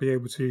teaching and be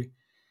able to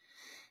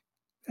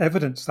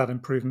evidence that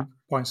improvement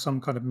by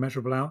some kind of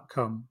measurable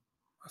outcome,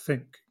 I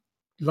think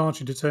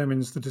largely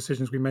determines the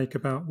decisions we make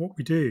about what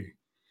we do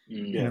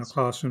in our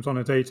classrooms on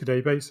a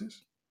day-to-day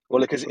basis.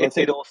 Well, because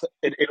it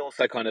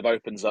also kind of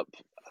opens up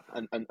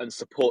and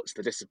supports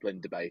the discipline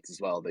debate as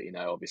well. That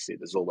obviously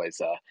there's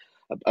always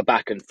a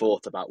back and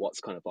forth about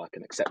what's kind of like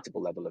an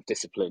acceptable level of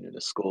discipline in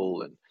a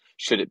school, and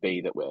should it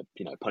be that we're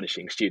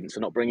punishing students for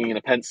not bringing in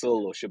a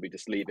pencil, or should we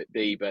just leave it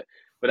be? But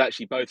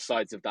actually, both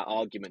sides of that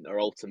argument are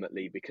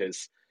ultimately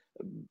because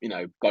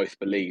both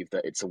believe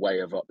that it's a way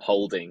of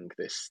upholding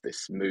this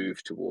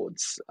move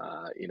towards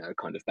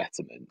kind of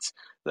betterment,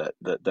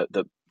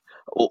 that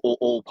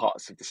all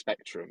parts of the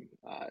spectrum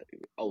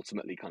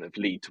ultimately kind of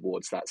lead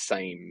towards that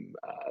same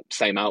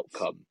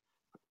outcome.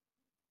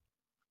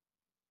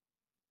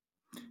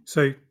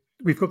 So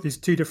we've got these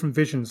two different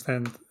visions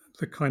then,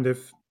 the kind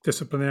of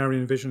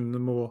disciplinarian vision and the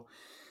more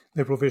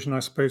liberal vision. I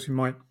suppose we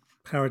might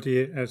parody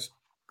it as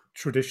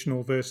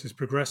traditional versus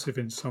progressive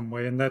in some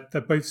way, and that they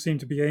both seem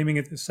to be aiming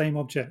at the same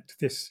object,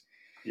 this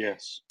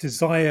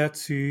desire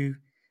to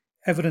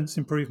evidence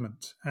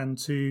improvement and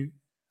to,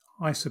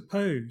 I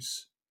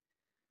suppose,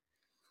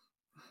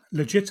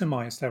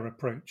 legitimize their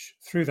approach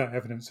through that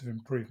evidence of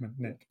improvement,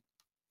 Nick.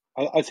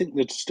 I think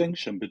the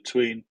distinction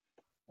between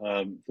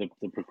the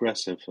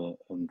progressive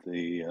and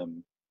the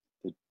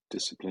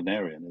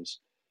disciplinarian is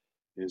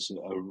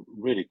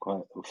really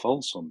quite a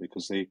false one,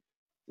 because the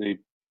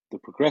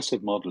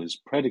progressive model is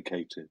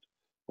predicated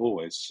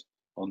always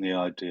on the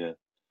idea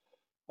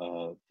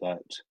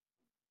that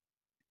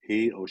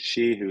he or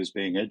she who is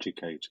being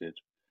educated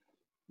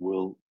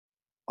will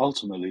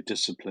ultimately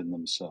discipline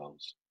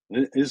themselves.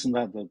 Isn't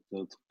that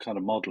the kind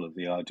of model of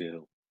the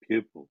ideal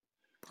pupil?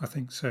 I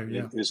think so,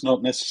 yeah. It's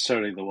not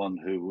necessarily the one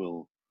who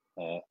will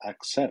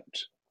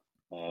accept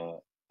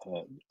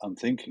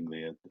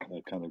unthinkingly a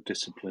kind of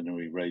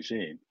disciplinary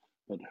regime,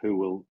 but who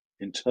will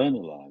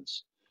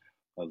internalize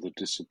the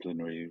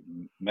disciplinary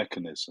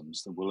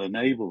mechanisms that will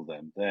enable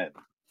them then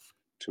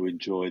to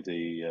enjoy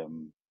the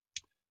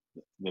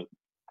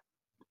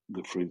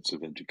fruits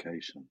of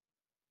education.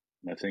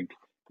 And I think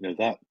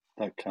that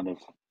kind of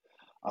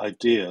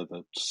idea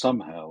that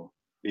somehow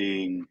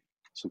being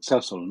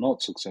successful or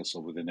not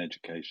successful within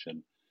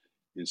education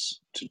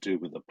is to do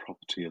with the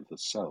property of the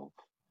self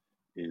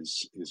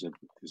is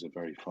a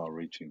very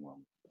far-reaching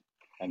one.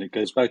 And it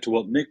goes back to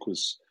what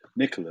Nicholas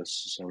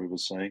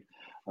was saying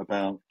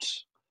about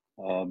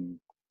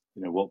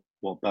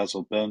what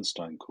Basil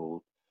Bernstein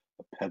called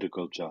a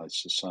pedagogized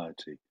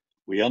society.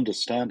 We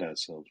understand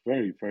ourselves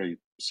very, very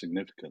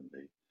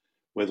significantly,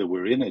 whether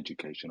we're in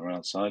education or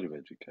outside of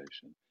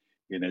education,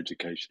 in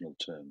educational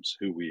terms,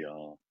 who we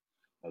are,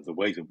 the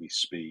way that we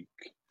speak,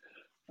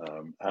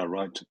 our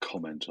right to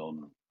comment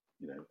on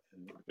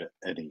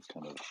any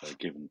kind of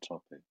given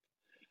topic.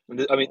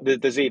 I mean,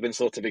 there's even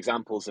sort of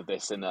examples of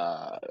this in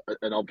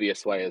an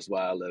obvious way as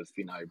well,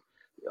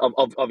 of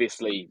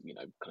obviously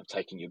kind of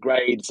taking your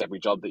grades, every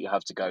job that you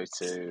have to go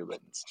to, and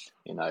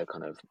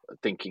kind of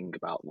thinking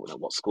about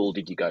what school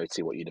did you go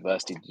to, what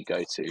university did you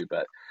go to,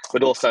 but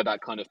also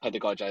that kind of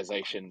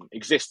pedagogization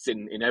exists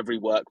in every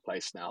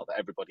workplace now, that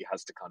everybody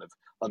has to kind of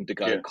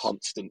undergo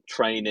constant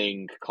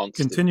training,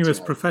 continuous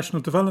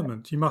professional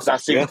development. You must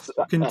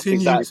continue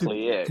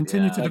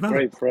to develop.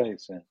 Great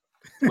phrase. Yeah.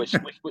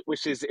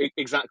 which is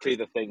exactly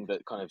the thing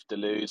that kind of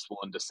Deleuze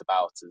warned us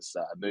about, as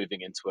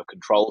moving into a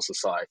control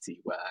society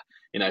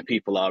where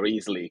people are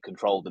easily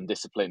controlled and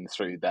disciplined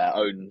through their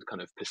own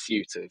kind of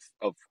pursuit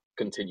of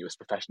continuous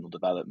professional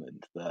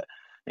development, that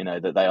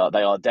that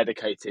they are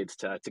dedicated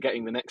to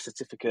getting the next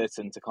certificate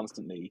and to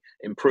constantly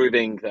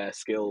improving their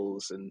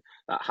skills, and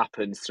that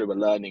happens through a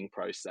learning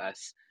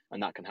process,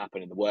 and that can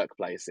happen in the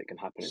workplace, it can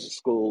happen in the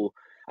school.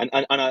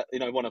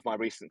 One of my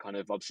recent kind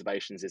of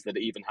observations is that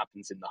it even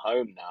happens in the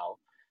home now,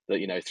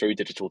 that through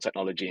digital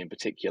technology in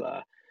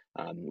particular,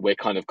 we're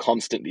kind of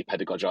constantly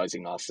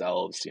pedagogizing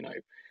ourselves,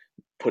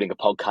 putting a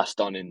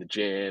podcast on in the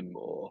gym,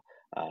 or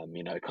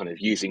kind of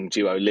using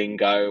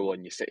Duolingo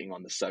when you're sitting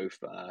on the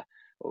sofa,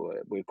 or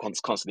we're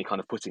constantly kind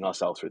of putting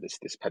ourselves through this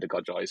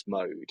pedagogized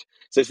mode.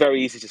 So it's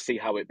very easy to see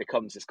how it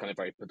becomes this kind of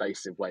very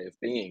pervasive way of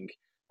being,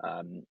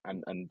 and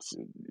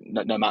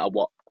no matter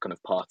what kind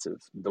of part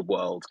of the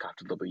world,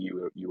 capital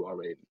W, you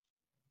are in.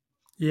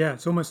 Yeah,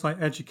 it's almost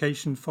like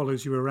education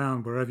follows you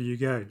around wherever you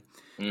go,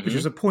 which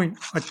is Mm-hmm. a point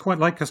I'd quite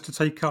like us to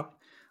take up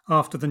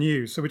after the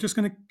news. So we're just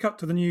going to cut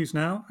to the news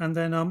now, and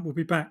then we'll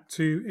be back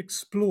to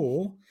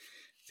explore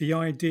the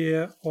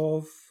idea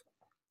of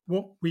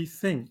what we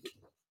think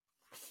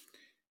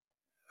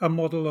a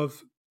model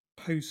of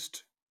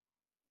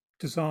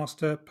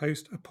post-disaster,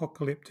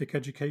 post-apocalyptic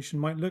education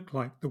might look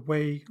like, the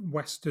way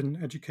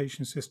Western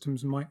education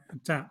systems might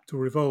adapt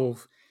or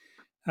evolve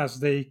as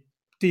they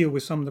deal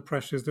with some of the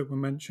pressures that were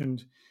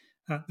mentioned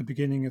at the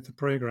beginning of the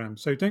program.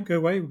 So don't go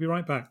away, we'll be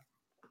right back.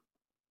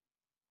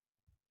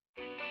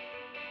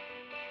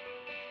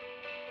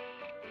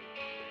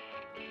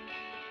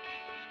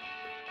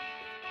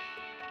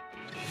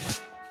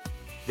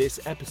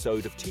 This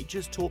episode of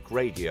Teachers Talk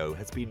Radio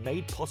has been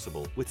made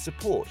possible with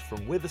support from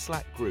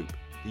Witherslack Group,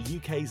 the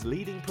UK's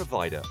leading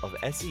provider of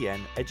SEN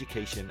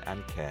education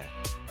and care.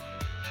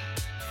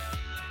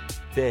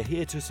 They're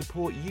here to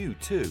support you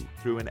too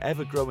through an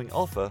ever-growing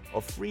offer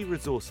of free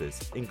resources,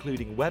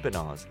 including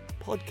webinars,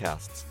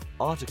 podcasts,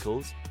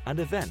 articles, and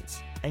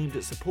events aimed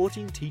at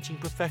supporting teaching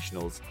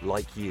professionals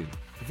like you.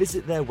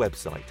 Visit their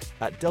website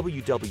at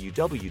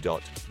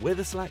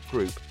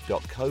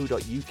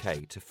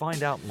www.witherslackgroup.co.uk to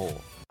find out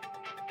more.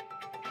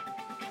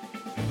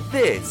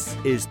 This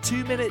is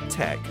 2 Minute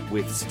Tech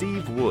with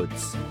Steve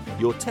Woods,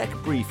 your tech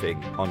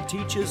briefing on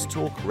Teachers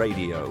Talk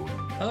Radio.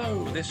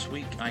 Hello, this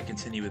week I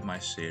continue with my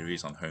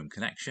series on home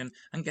connection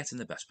and getting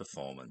the best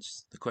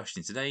performance. The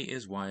question today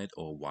is wired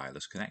or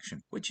wireless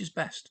connection. Which is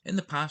best? In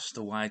the past,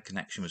 a wired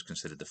connection was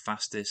considered the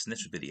fastest and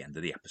this would be the end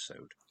of the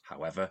episode.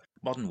 However,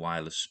 modern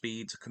wireless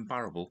speeds are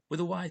comparable with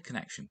a wired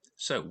connection.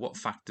 So, what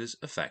factors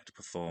affect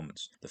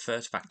performance? The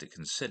first factor to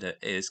consider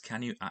is,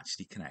 can you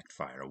actually connect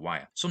via a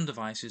wire? Some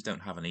devices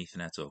don't have an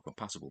Ethernet or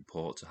compatible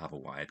port to have a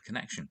wired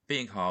connection.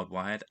 Being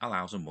hardwired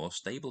allows a more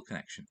stable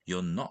connection.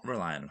 You're not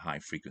relying on high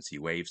frequency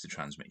waves to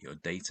transmit your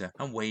data,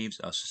 and waves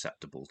are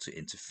susceptible to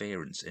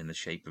interference in the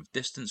shape of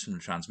distance from the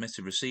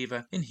transmitter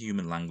receiver, in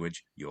human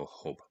language, your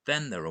hub.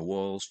 Then there are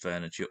walls,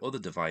 furniture, other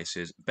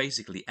devices,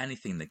 basically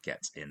anything that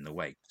gets in the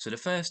way. So the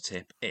first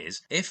tip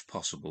is, if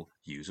possible,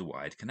 use a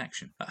wired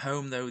connection. At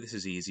home though, this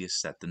is easier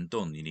said than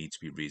done. You need to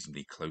be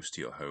reasonably close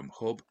to your home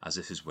hub, as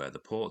this is where the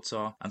ports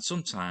are, and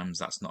sometimes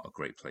that's not a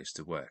great place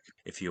to work.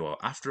 If you are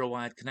after a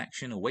wired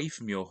connection away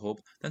from your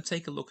hub, then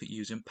take a look at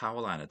using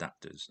power line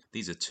adapters.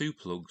 These are two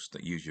plugs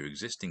that use your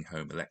existing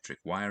home electric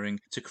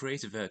wiring to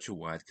create a virtual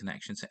wired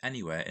connection to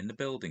anywhere in the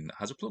building that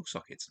has a plug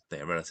socket.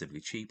 They are relatively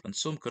cheap, and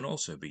some can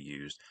also be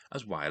used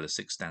as wireless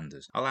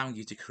extenders, allowing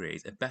you to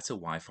create a better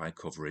Wi-Fi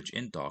coverage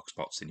in dark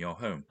spots in your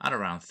home. At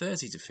around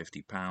 £30 to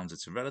 £50,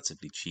 it's a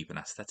relatively cheap and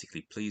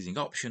aesthetically pleasing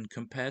option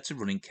compared to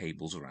running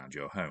cables around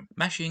your home.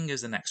 Meshing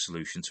is the next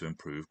solution to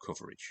improve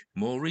coverage.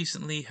 More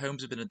recently,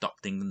 homes have been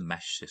adopting the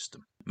mesh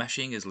system.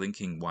 Meshing is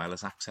linking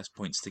wireless access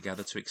points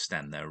together to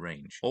extend their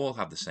range. All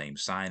have the same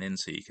sign-in,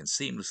 so you can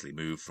seamlessly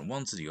move from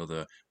one to the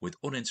other with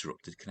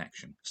uninterrupted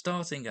connection.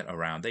 Starting at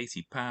around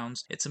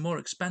 £80, it's a more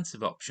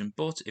expensive option,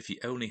 but if you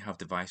only have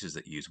devices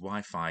that use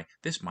Wi-Fi,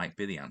 this might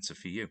be the answer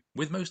for you.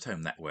 With most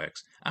home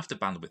networks, after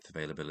bandwidth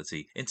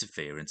availability,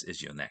 interference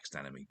is your next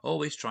enemy.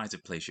 Always try to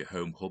place your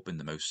home hub in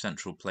the most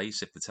central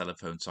place if the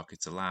telephone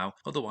sockets allow,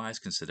 otherwise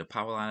consider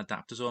power line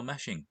adapters or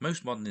meshing.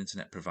 Most modern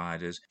internet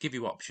providers give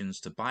you options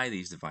to buy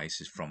these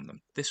devices from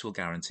them. This will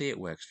guarantee it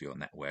works for your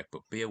network,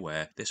 but be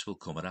aware this will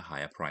come at a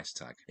higher price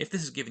tag. If this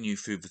has given you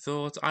food for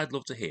thought, I'd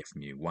love to hear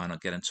from you. Why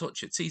not get in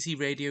touch at TT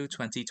Radio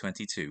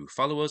 2022?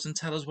 Follow us and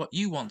tell us what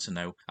you want to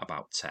know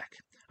about tech.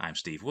 I'm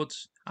Steve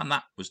Woods, and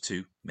that was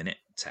 2 Minute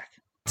Tech.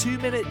 2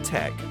 Minute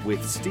Tech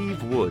with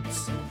Steve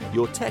Woods,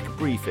 your tech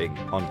briefing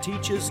on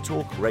Teachers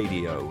Talk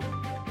Radio.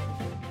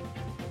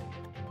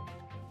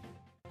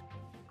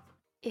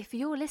 If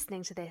you're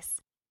listening to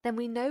this, then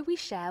we know we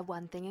share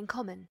one thing in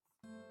common: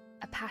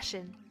 a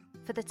passion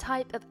for the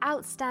type of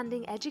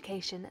outstanding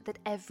education that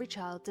every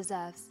child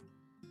deserves.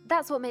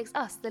 That's what makes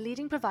us the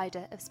leading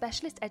provider of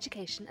specialist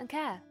education and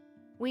care.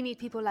 We need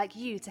people like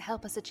you to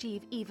help us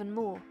achieve even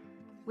more.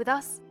 With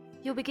us,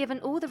 you'll be given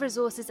all the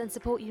resources and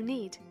support you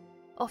need,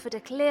 offered a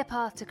clear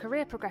path to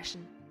career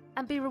progression,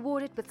 and be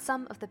rewarded with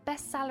some of the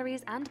best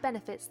salaries and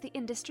benefits the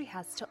industry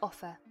has to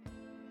offer.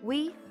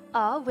 We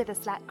are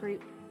Witherslack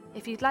Group.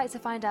 If you'd like to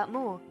find out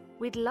more,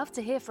 we'd love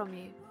to hear from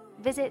you.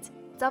 Visit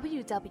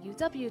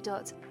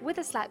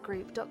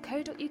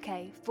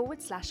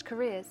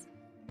www.witherslackgroup.co.uk/careers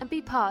and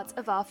be part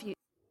of our future.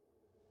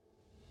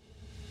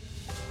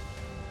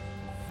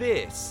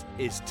 This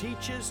is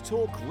Teachers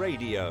Talk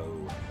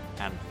Radio,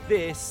 and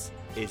this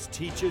is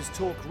Teachers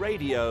Talk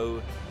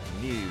Radio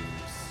News.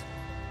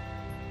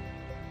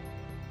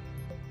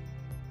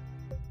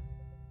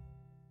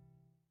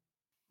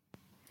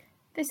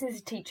 This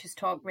is Teachers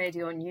Talk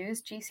Radio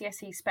News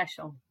GCSE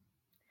Special.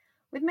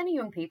 With many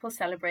young people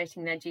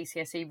celebrating their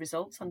GCSE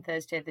results on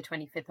Thursday the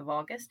 25th of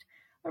August,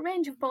 a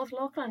range of both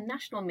local and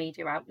national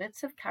media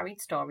outlets have carried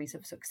stories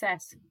of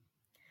success.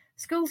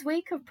 Schools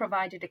Week have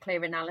provided a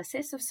clear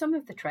analysis of some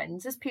of the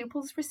trends as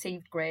pupils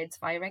received grades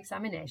via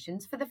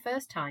examinations for the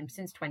first time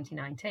since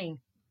 2019.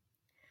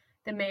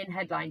 The main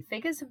headline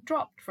figures have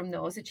dropped from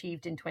those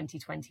achieved in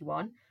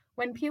 2021,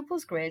 when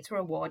pupils' grades were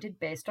awarded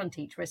based on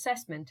teacher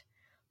assessment,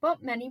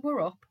 but many were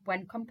up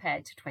when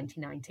compared to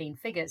 2019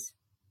 figures.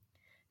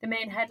 The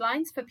main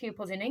headlines for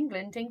pupils in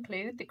England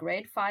include the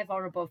grade 5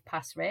 or above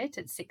pass rate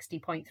at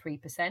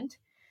 60.3%,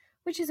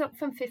 which is up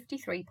from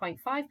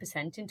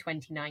 53.5% in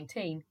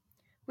 2019,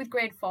 with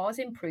grade 4s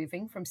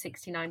improving from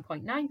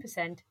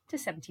 69.9% to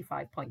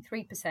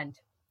 75.3%.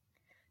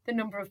 The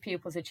number of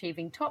pupils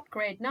achieving top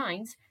grade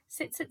 9s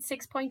sits at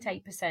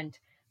 6.8%,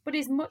 but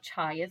is much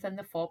higher than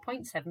the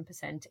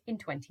 4.7% in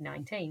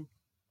 2019.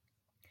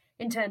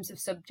 In terms of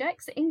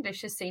subjects,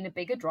 English has seen a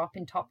bigger drop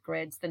in top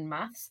grades than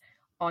maths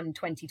on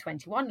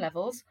 2021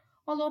 levels,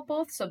 although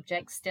both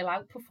subjects still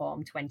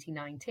outperform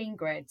 2019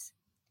 grades.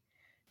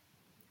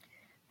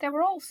 There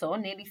were also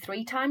nearly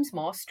 3 times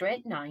more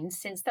straight 9s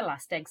since the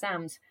last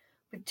exams,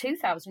 with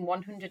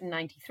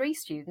 2,193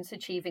 students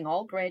achieving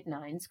all grade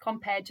 9s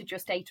compared to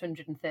just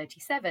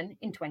 837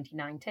 in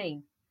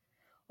 2019.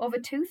 Over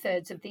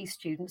 2/3 of these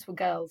students were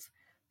girls,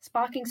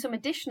 sparking some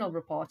additional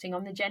reporting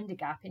on the gender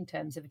gap in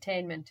terms of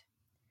attainment.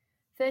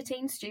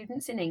 13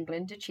 students in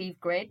England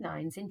achieved grade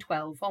 9s in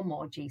 12 or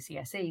more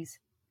GCSEs.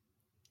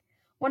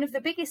 One of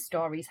the biggest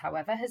stories,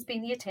 however, has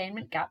been the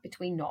attainment gap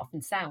between North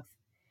and South.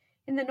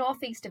 In the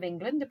northeast of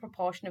England, the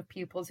proportion of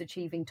pupils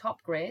achieving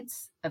top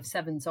grades of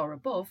 7s or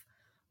above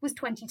was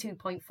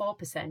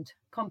 22.4%,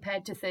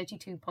 compared to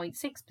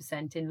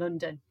 32.6% in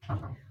London,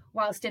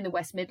 whilst in the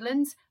West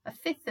Midlands,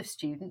 1/5 of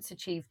students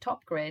achieved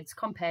top grades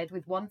compared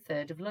with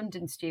 1/3 of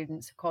London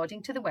students,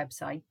 according to the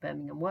website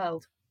Birmingham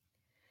World.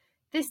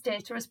 This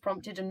data has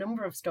prompted a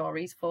number of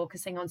stories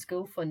focusing on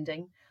school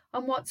funding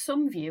and what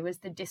some view as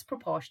the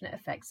disproportionate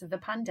effects of the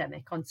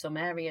pandemic on some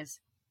areas.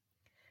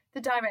 The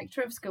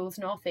Director of Schools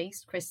North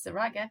East, Chris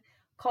Zaraga,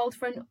 called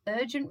for an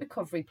urgent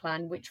recovery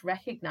plan which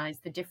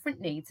recognised the different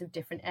needs of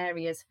different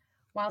areas,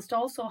 whilst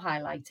also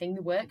highlighting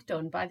the work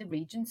done by the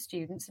region's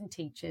students and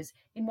teachers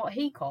in what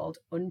he called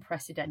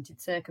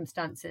unprecedented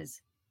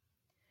circumstances.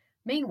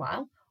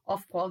 Meanwhile,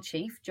 Ofqual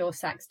Chief Jo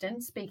Saxton,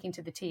 speaking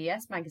to the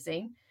TES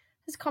magazine,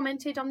 has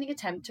commented on the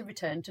attempt to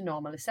return to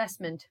normal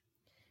assessment.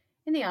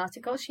 In the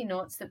article, she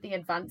notes that the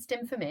advanced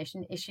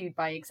information issued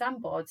by exam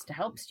boards to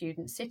help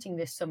students sitting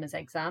this summer's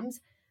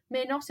exams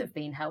may not have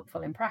been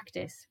helpful in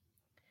practice.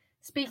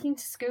 Speaking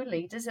to school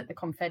leaders at the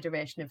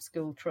Confederation of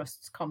School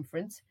Trusts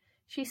conference,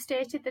 she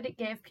stated that it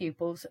gave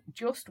pupils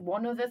just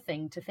one other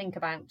thing to think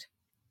about.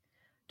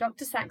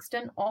 Dr.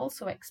 Saxton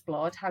also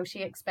explored how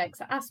she expects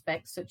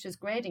aspects such as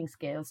grading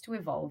scales to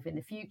evolve in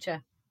the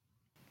future.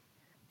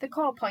 The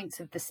core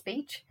points of the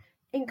speech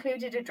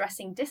included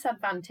addressing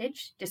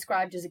disadvantage,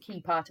 described as a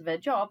key part of her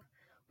job,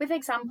 with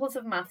examples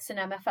of maths and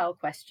MFL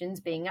questions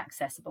being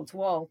accessible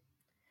to all.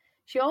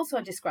 She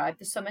also described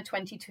the summer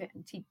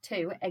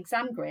 2022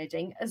 exam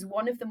grading as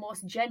one of the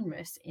most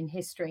generous in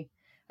history,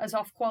 as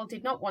Ofqual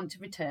did not want to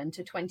return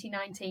to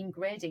 2019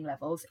 grading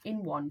levels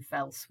in one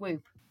fell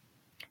swoop.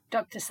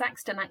 Dr.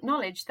 Saxton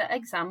acknowledged that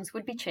exams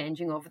would be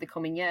changing over the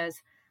coming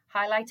years,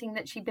 highlighting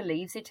that she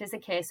believes it is a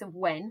case of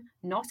when,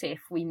 not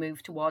if, we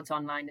move towards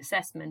online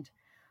assessment,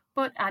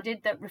 but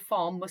added that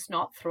reform must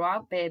not throw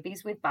out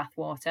babies with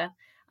bathwater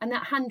and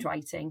that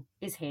handwriting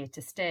is here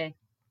to stay.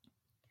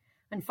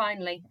 And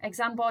finally,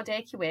 Exam Board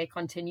AQA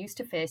continues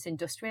to face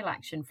industrial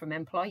action from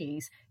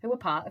employees who are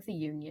part of the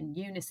union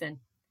Unison.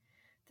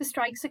 The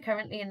strikes are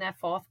currently in their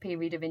 4th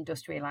period of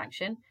industrial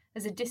action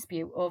as a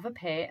dispute over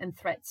pay and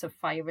threats of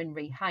fire and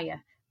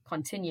rehire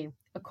continue,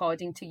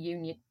 according to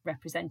union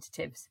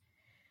representatives.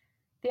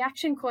 The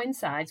action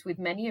coincides with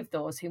many of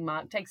those who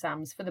marked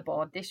exams for the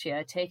board this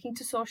year taking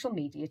to social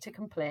media to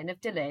complain of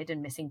delayed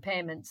and missing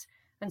payments,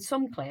 and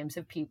some claims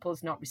of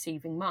pupils not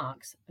receiving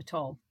marks at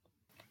all.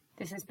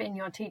 This has been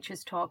your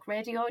Teachers Talk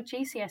Radio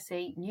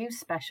GCSE News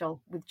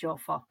Special with Jo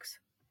Fox.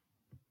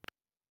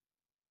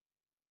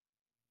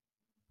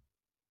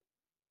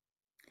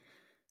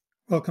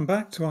 Welcome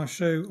back to our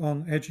show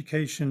on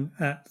education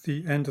at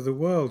the end of the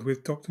world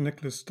with Dr.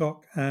 Nicholas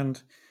Stock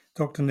and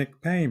Dr.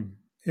 Nick Payne.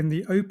 In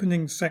the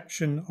opening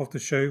section of the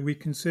show, we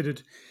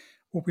considered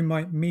what we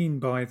might mean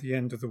by the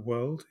end of the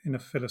world in a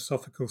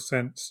philosophical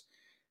sense,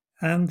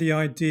 and the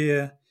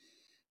idea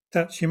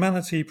that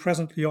humanity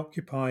presently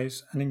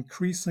occupies an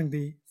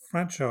increasingly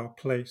fragile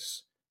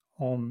place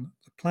on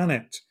the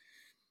planet.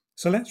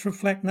 So let's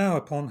reflect now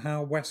upon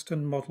how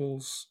Western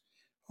models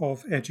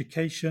of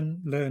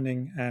education,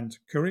 learning, and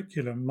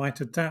curriculum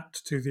might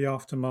adapt to the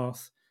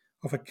aftermath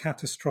of a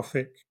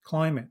catastrophic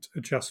climate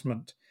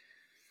adjustment.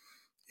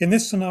 In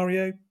this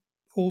scenario,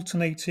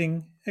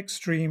 alternating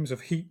extremes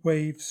of heat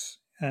waves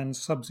and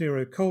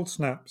sub-zero cold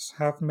snaps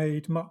have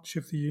made much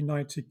of the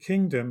United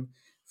Kingdom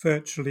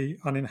virtually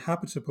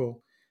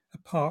uninhabitable,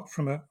 apart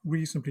from a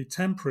reasonably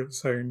temperate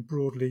zone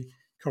broadly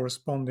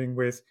corresponding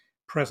with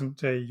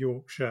present-day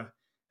Yorkshire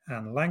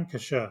and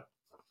Lancashire.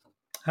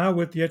 How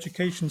would the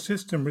education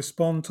system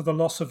respond to the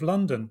loss of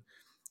London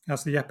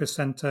as the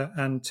epicentre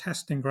and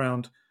testing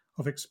ground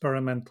of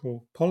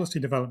experimental policy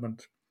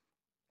development?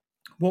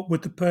 What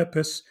would the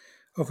purpose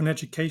of an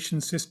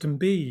education system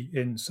be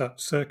in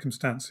such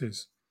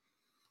circumstances?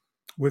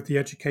 Would the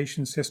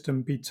education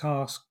system be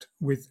tasked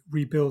with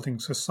rebuilding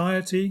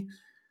society,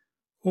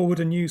 or would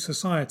a new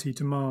society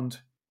demand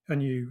a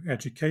new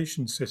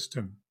education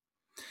system?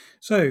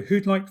 So,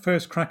 who'd like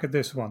first crack at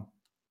this one?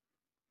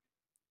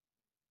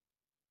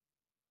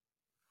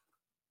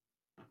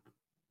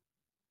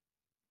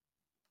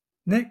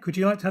 Nick, would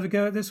you like to have a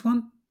go at this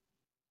one?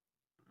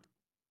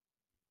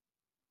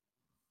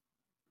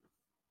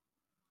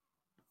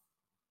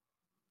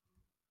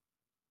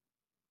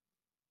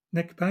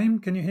 Nick Payne,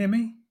 can you hear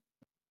me?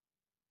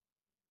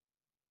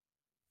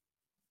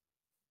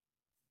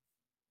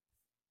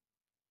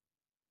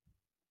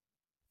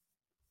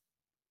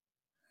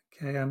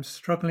 Okay, I'm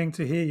struggling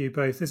to hear you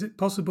both. Is it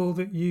possible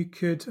that you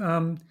could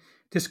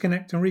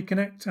disconnect and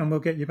reconnect, and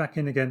we'll get you back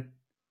in again?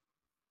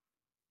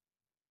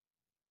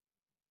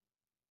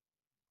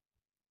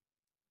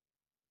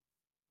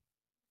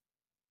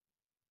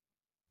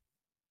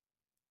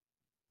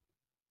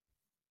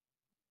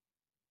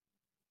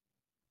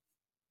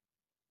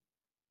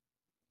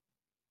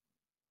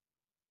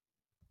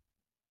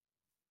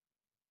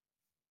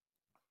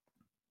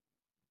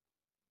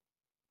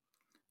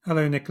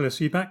 Hello,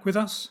 Nicholas. Are you back with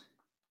us?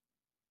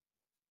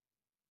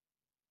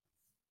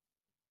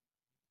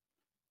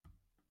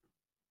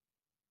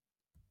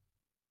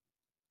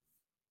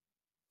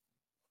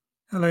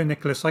 Hello,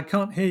 Nicholas. I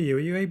can't hear you. Are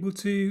you able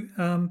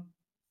to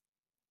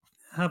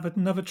have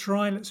another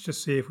try? Let's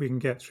just see if we can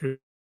get through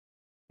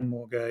one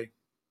more go.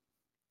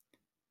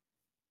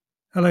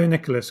 Hello,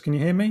 Nicholas. Can you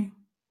hear me?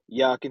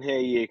 Yeah, I can hear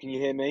you. Can you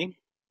hear me?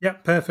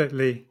 Yep,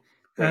 perfectly.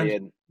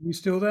 Brilliant. And you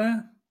still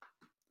there?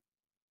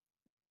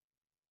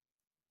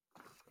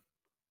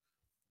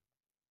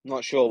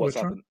 Not sure what's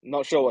happened.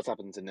 Not sure what's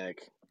happened to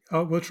Nick.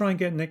 Oh, we'll try and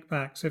get Nick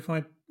back. So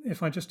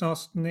if I just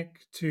ask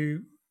Nick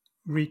to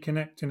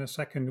reconnect in a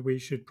second, we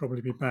should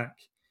probably be back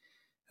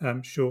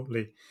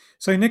shortly.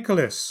 So,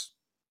 Nicholas,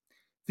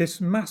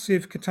 this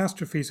massive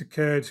catastrophe has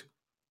occurred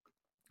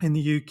in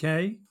the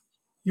UK.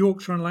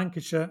 Yorkshire and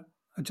Lancashire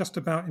are just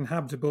about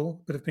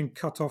inhabitable, but have been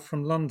cut off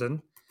from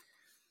London.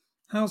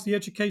 How's the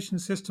education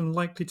system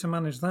likely to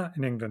manage that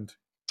in England?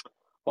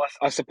 Well,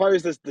 I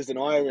suppose there's an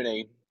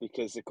irony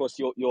because, of course,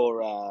 your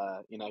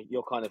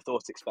kind of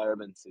thought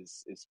experiment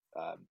is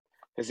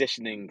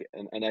positioning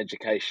an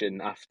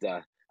education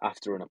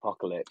after an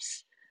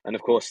apocalypse, and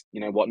of course,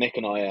 what Nick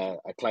and I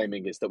are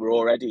claiming is that we're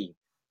already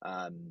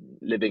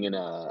living in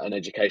an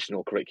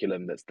educational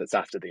curriculum that's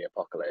after the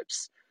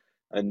apocalypse,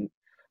 and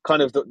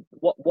kind of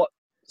what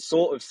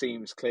sort of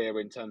seems clear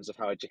in terms of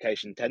how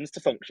education tends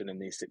to function in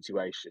these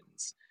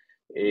situations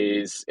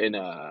is in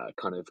a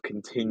kind of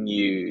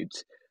continued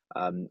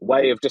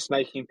way of just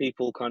making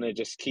people kind of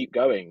just keep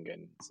going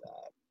and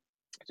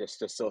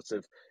just sort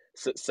of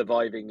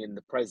surviving in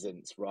the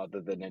present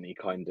rather than any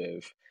kind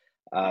of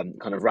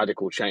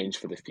radical change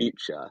for the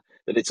future.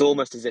 That it's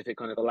almost as if it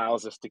kind of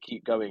allows us to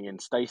keep going in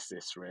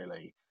stasis,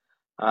 really.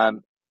 I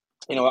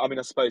mean,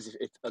 I suppose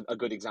if a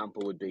good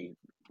example would be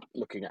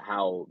looking at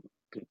how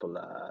people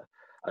are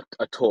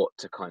taught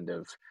to kind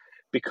of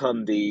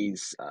become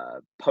these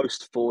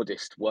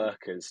post-Fordist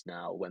workers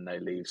now when they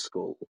leave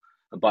school.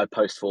 And by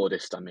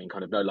post-Fordist, I mean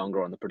kind of no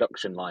longer on the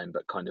production line,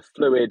 but kind of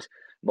fluid,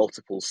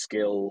 multiple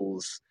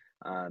skills,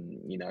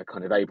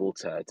 kind of able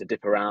to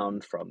dip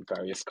around from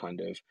various kind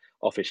of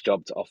office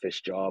job to office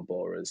job,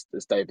 or as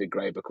David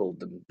Graeber called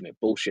them,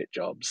 bullshit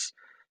jobs.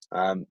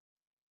 And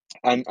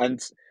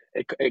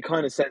it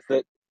kind of says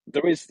that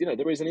there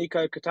is an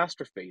eco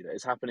catastrophe that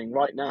is happening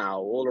right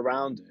now all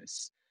around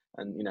us,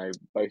 and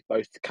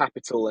both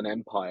capital and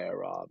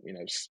empire are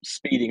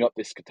speeding up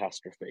this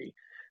catastrophe,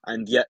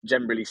 and yet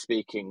generally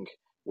speaking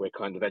we're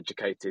kind of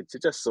educated to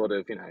just sort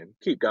of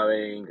keep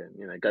going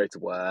and go to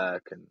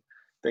work, and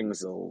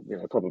things will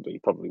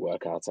probably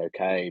work out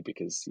okay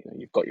because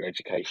you've got your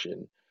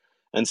education.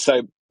 And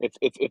so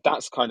if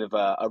that's kind of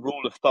a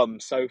rule of thumb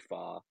so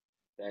far,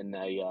 then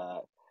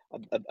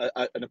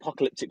an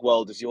apocalyptic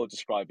world as you're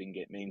describing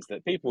it means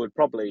that people would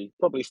probably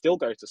still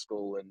go to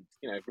school and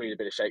read a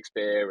bit of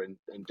Shakespeare and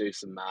do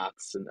some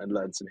maths and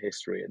learn some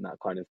history and that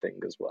kind of thing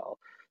as well.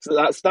 So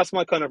that's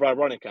my kind of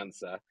ironic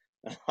answer.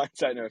 I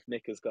don't know if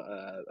Nick has got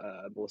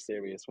a more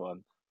serious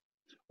one.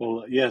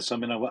 Well, yes. I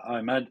mean,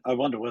 I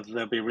wonder whether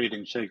they'll be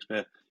reading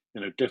Shakespeare,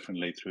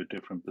 differently through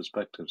different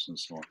perspectives and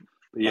so on.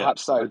 But yeah,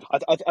 perhaps so.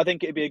 I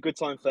think it'd be a good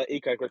time for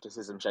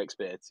eco-criticism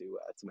Shakespeare to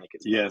make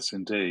its. Yes,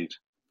 indeed.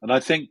 And I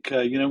think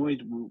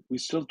we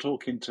still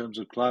talk in terms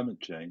of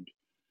climate change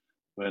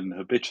when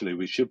habitually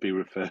we should be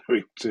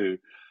referring to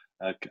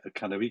a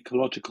kind of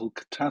ecological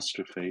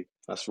catastrophe.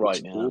 That's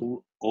right. That's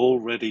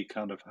already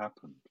kind of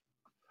happened,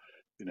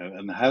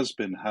 and has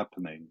been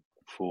happening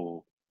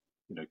for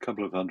a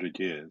couple of 100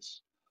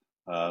 years,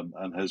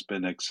 and has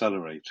been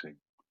accelerating,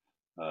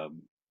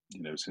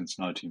 since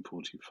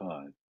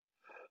 1945.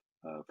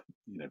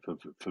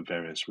 For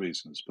various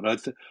reasons. But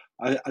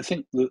I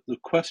think the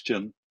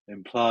question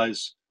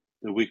implies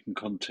that we can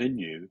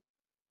continue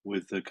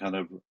with the kind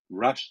of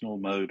rational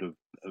mode of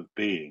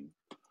being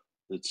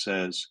that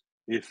says,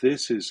 if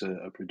this is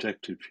a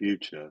projected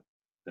future,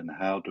 then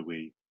how do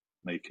we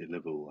make it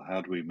livable?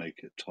 How do we make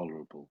it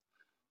tolerable?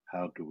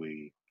 How do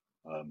we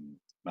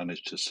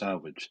manage to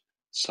salvage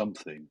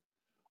something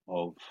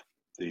of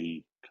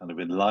the kind of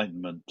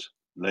Enlightenment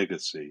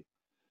legacy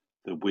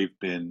that we've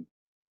been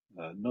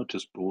not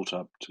just brought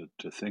up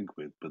to think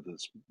with, but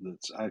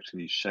that's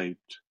actually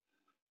shaped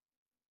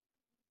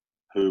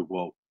who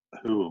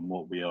and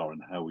what we are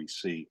and how we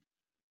see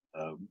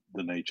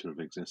the nature of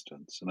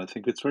existence. And I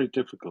think it's very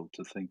difficult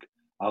to think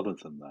other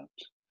than that.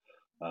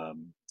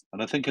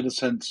 And I think, in a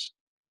sense,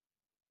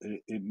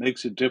 it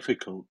makes it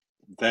difficult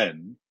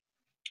then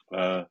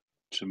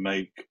to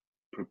make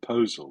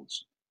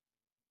proposals.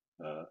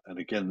 And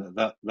again,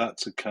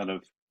 that's a kind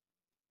of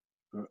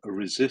a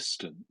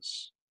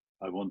resistance.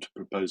 I want to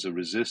propose a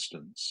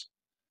resistance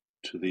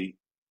to the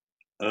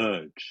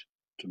urge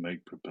to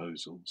make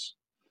proposals,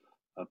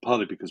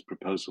 partly because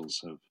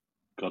proposals have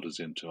got us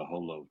into a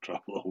whole lot of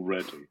trouble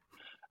already,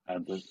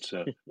 and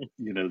that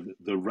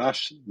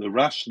the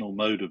rational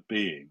mode of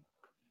being,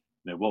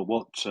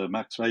 what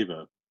Max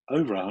Weber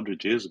over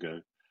 100 years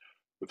ago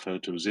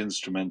referred to as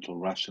instrumental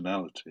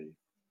rationality,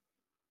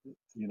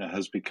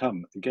 has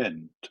become,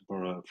 again, to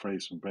borrow a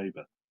phrase from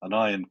Weber, an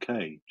iron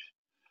cage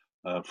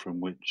from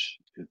which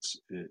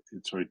it's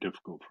very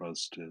difficult for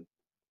us to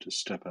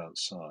step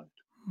outside.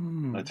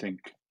 I think,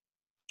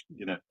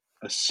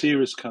 a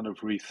serious kind of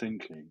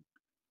rethinking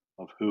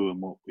of who and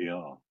what we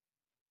are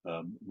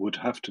would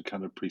have to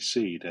kind of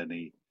precede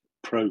any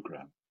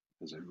program,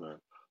 as it were,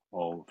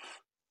 of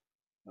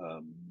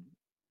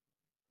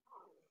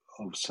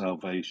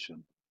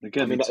salvation.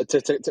 Again, we're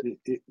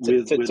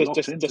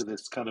locked into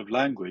this kind of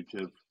language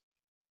of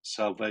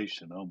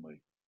salvation, aren't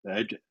we?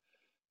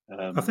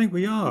 I think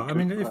we are. I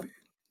mean,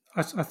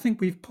 I think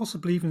we've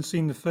possibly even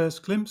seen the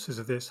first glimpses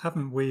of this,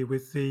 haven't we,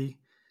 with the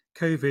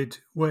COVID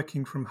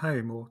working from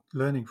home or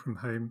learning from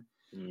home,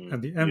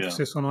 and the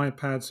emphasis on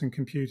iPads and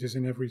computers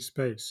in every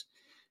space.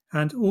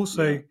 And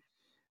also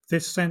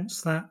this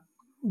sense that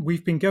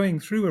we've been going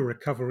through a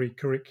recovery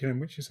curriculum,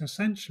 which is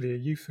essentially a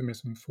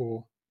euphemism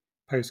for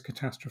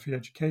post-catastrophe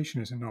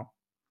education, is it not?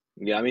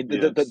 Yeah, I mean,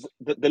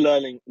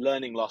 the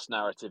learning loss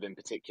narrative in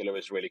particular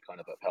has really kind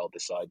of upheld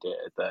this idea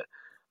that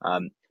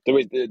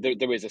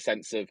there is a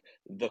sense of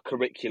the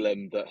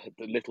curriculum, the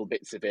little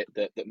bits of it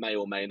that may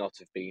or may not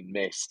have been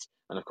missed,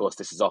 and of course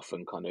this is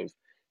often kind of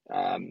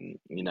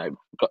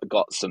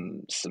got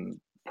some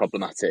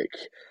problematic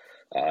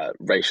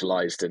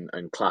racialized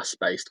and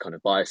class-based kind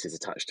of biases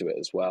attached to it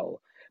as well.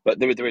 But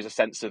there is a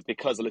sense of,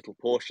 because a little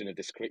portion of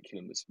this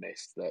curriculum was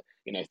missed, that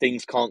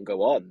things can't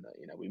go on.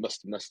 We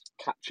must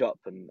catch up,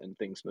 and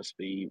things must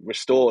be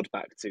restored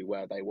back to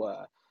where they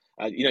were.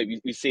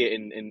 You see it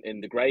in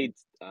the grade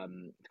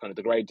kind of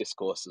the grade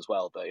discourse as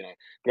well. That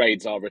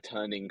grades are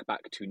returning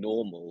back to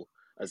normal,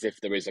 as if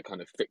there is a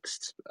kind of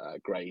fixed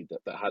grade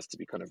that has to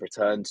be kind of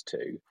returned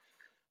to.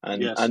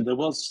 And there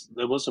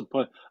was a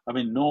point. I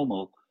mean,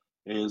 normal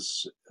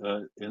is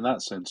in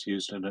that sense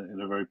used in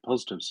a very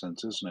positive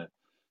sense, isn't it?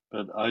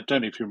 But I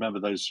don't know if you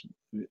remember those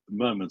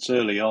moments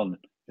early on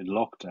in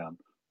lockdown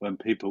when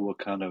people were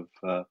kind of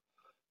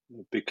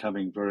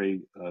becoming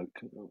very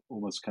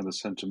almost kind of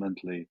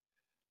sentimentally,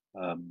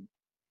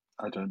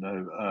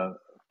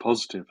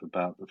 positive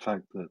about the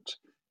fact that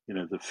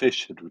the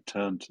fish had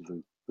returned to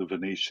the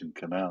Venetian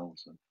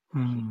canals,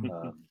 and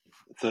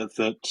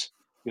that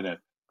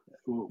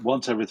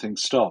once everything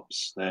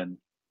stops, then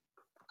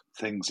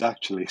things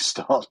actually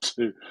start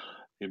to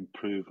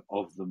improve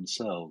of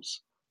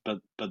themselves, but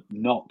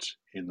not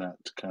in that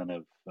kind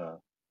of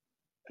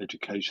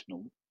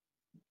educational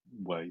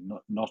way,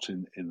 not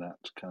in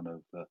that kind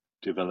of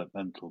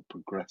developmental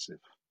progressive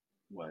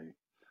way.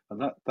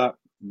 And that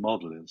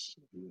model is,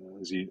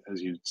 as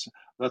you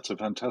that's a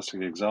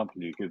fantastic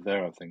example you give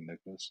there, I think,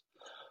 Nicholas,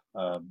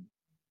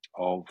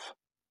 of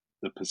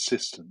the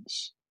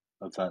persistence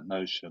of that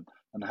notion,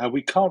 and how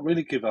we can't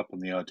really give up on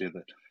the idea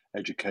that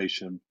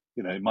education,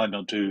 it might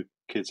not do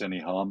kids any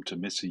harm to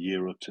miss a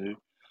year or two,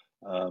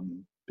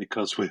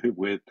 because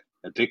we're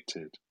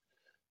addicted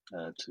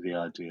to the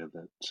idea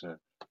that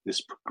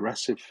this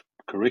progressive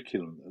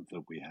curriculum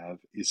that we have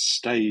is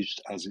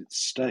staged as it's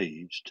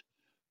staged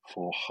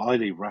for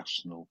highly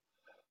rational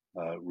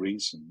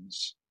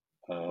reasons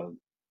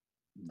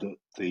that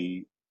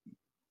the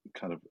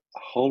kind of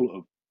whole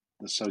of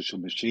the social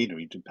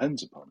machinery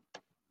depends upon.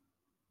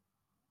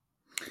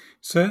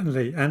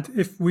 Certainly. And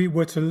if we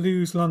were to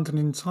lose London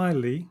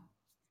entirely,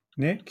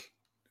 Nick,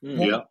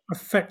 what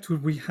effect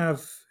would we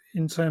have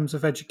in terms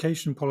of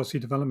education policy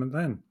development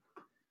then?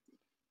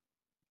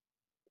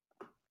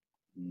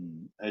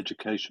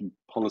 education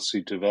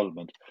policy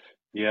development.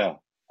 Yeah,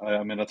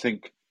 I mean, I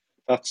think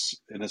that's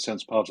in a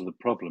sense part of the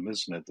problem,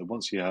 isn't it? That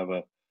once you have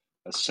a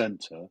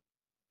centre,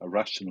 a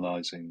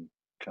rationalising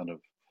kind of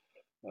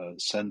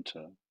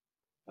centre,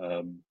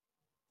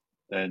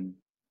 then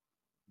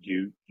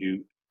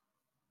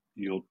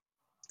you're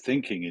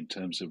thinking in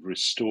terms of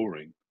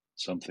restoring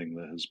something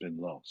that has been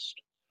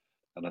lost.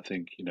 And I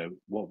think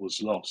what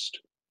was lost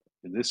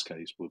in this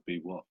case would be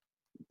what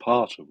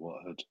part of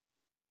what had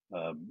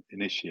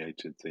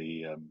initiated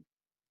the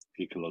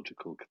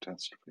ecological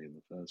catastrophe in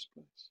the first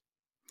place.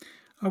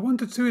 I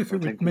wonder too if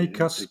it would make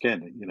us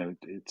again.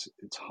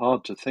 It's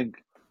hard to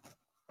think.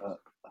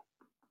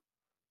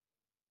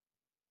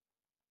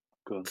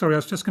 Sorry, I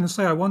was just going to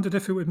say, I wondered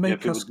if it would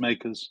make us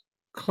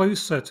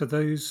closer to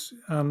those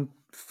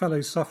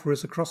fellow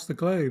sufferers across the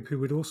globe who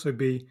would also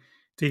be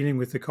dealing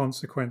with the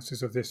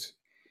consequences of this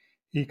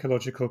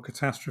ecological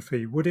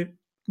catastrophe. Would it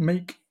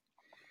make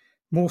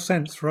more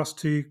sense for us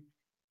to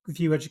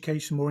view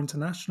education more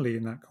internationally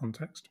in that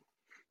context?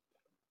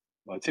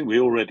 I think we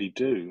already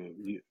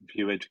do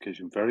view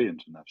education very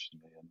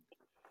internationally,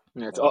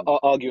 and it's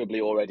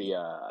arguably already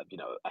a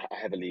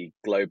heavily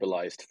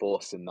globalized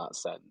force in that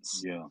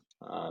sense. Yeah,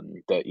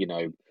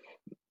 that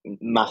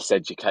mass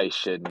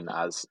education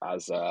as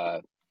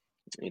a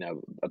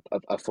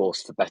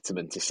force for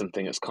betterment is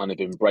something that's kind of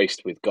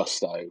embraced with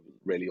gusto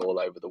really all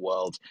over the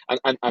world,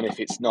 and if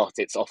it's not,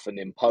 it's often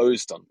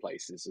imposed on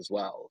places as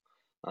well.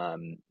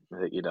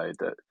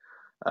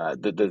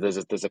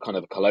 There's a kind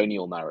of a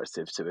colonial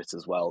narrative to it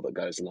as well that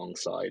goes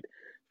alongside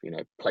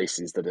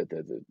places that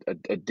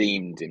are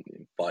deemed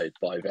by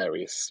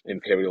various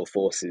imperial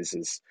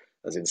forces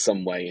as in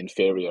some way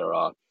inferior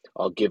are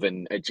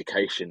given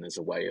education as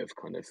a way of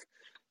kind of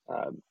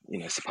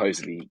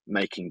supposedly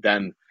making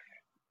them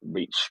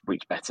reach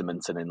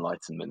betterment and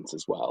enlightenment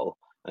as well.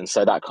 And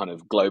so that kind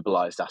of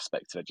globalized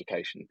aspect of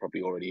education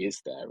probably already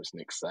is there, as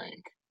Nick's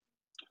saying.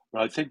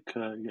 But I think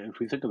if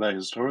we think of that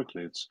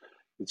historically,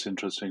 it's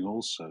interesting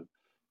also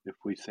if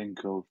we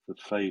think of the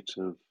fate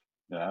of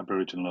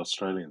Aboriginal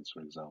Australians,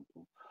 for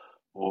example,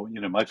 or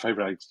my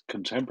favourite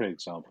contemporary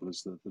example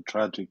is the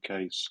tragic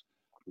case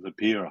of the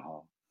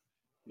Piraha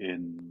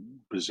in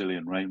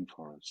Brazilian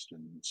rainforest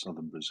in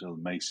southern Brazil,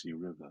 Macy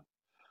River,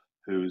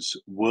 whose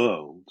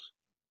world,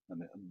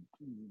 and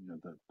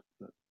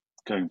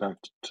going back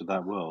to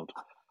that world,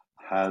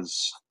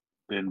 has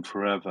been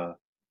forever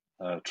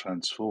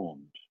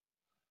transformed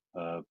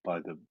by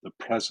the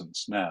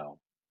presence now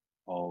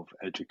of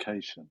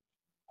education.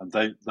 And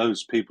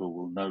those people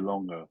will no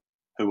longer,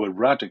 who were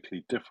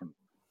radically different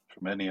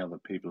from any other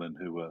people and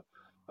who were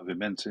of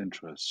immense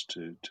interest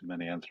to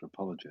many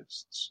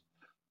anthropologists,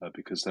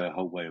 because their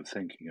whole way of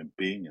thinking and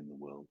being in the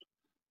world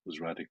was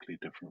radically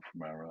different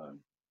from our own.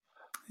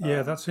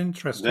 Yeah, that's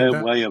interesting.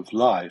 Their way of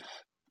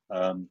life,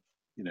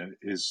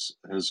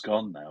 has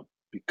gone now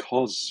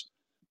because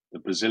the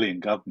Brazilian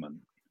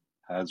government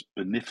has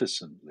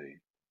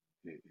beneficently,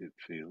 it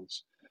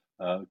feels,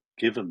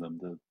 given them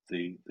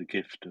the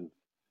gift of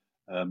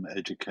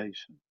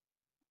education.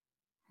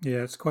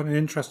 Yeah, it's quite an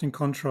interesting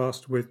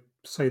contrast with,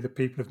 say, the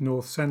people of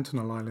North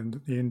Sentinel Island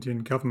that the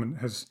Indian government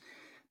has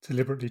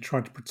deliberately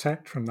tried to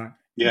protect from that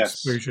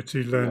exposure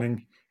to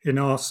learning in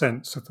our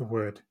sense of the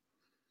word.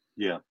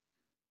 Yeah.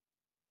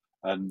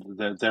 And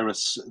there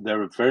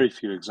are very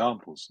few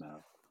examples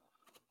now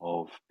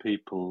of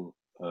people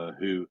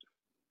who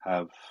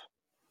have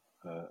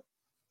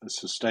a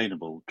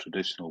sustainable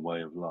traditional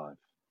way of life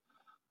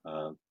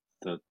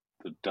that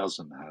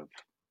doesn't have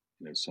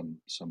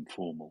some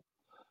formal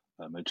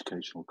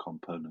educational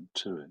component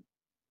to it,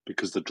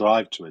 because the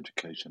drive to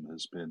education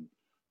has been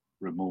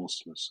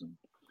remorseless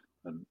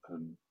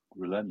and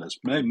relentless.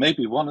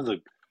 Maybe one of the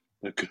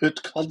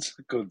good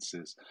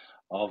consequences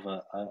of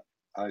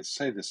I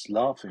say this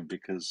laughing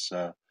because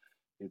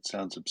it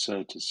sounds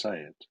absurd to say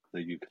it,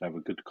 that you could have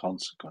a good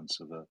consequence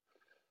of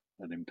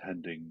an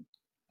impending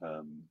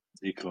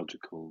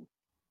ecological,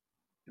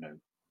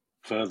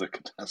 further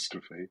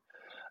catastrophe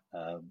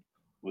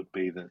would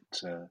be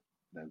that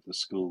the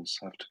schools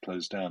have to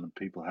close down and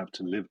people have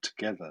to live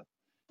together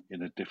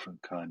in a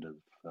different kind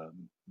of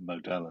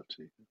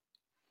modality.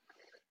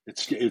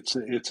 It's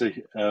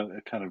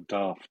a kind of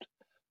daft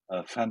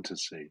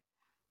fantasy,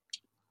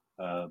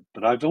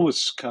 but I've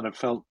always kind of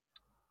felt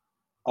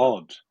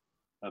odd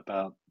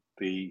about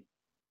the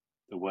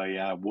way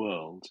our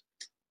world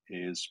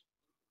is,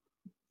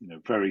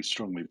 very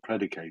strongly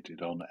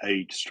predicated on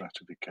age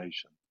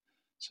stratification.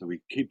 So we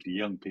keep the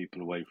young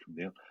people away from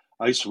the.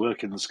 I used to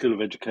work in the School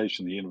of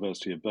Education at the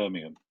University of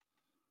Birmingham,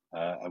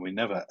 and we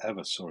never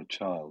ever saw a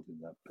child in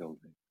that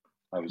building.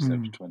 I was there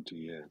for 20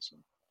 years.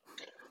 And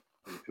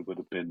it would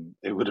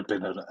have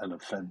been an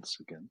offence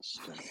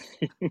against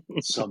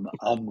some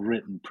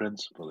unwritten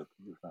principle if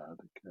that had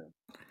occurred.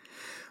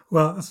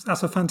 Well,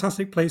 that's a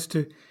fantastic place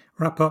to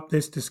wrap up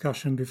this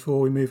discussion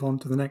before we move on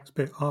to the next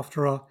bit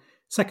after our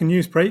second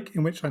news break,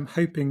 in which I'm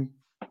hoping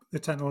the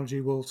technology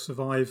will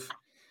survive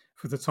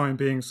for the time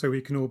being so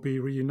we can all be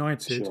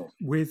reunited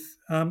with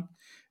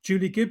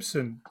Julie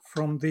Gibson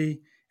from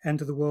the End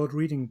of the World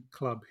Reading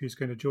Club, who's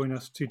going to join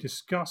us to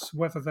discuss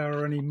whether there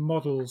are any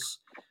models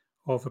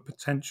of a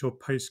potential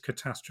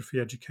post-catastrophe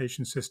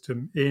education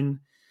system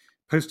in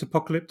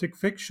post-apocalyptic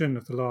fiction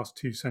of the last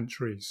 2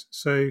 centuries.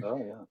 So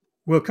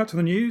we'll cut to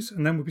the news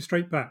and then we'll be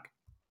straight back.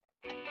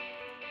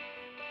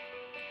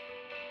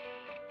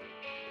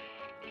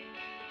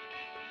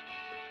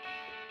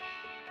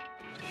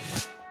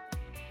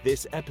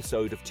 This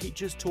episode of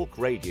Teachers Talk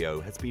Radio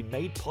has been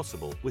made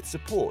possible with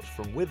support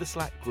from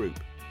Witherslack Group,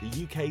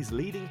 the UK's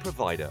leading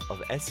provider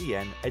of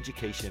SEN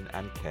education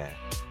and care.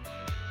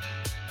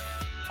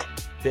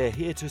 They're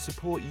here to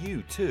support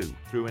you too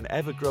through an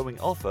ever-growing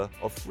offer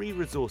of free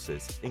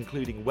resources,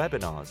 including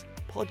webinars,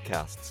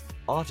 podcasts,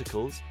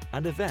 articles,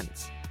 and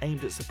events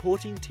aimed at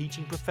supporting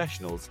teaching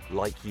professionals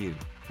like you.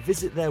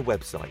 Visit their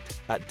website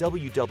at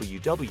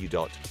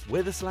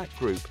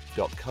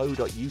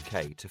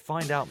www.witherslackgroup.co.uk to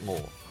find out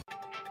more.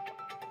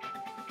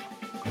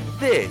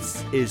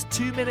 This is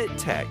 2 Minute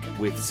Tech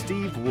with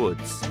Steve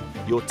Woods,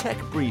 your tech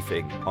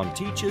briefing on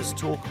Teachers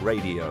Talk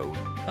Radio.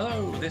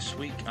 Hello, this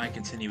week I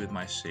continue with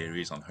my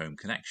series on home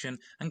connection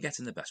and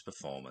getting the best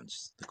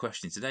performance. The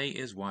question today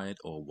is wired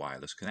or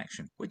wireless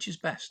connection, which is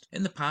best?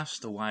 In the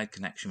past, a wired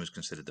connection was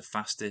considered the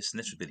fastest and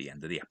this would be the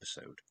end of the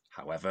episode.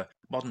 However,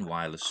 modern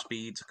wireless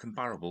speeds are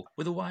comparable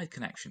with a wired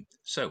connection.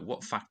 So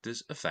what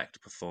factors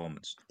affect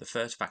performance? The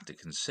first factor to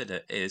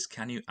consider is,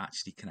 can you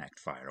actually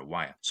connect via a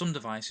wire? Some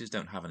devices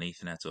don't have an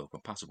Ethernet or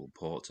compatible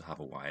port to have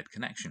a wired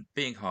connection.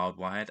 Being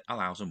hardwired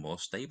allows a more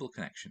stable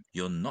connection.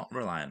 You're not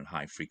relying on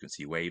high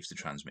frequency waves to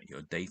transmit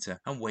your data,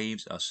 and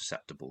waves are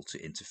susceptible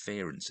to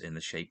interference in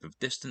the shape of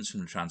distance from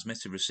the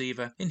transmitter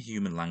receiver, in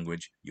human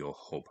language, your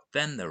hub.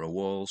 Then there are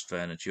walls,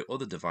 furniture,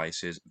 other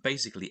devices,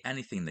 basically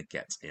anything that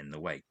gets in the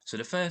way. So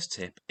the first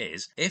tip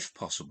is, if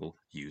possible,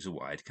 use a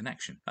wired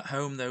connection. At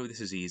home though, this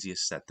is easier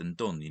said than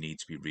done. You need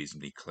to be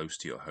reasonably close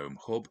to your home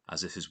hub,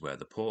 as this is where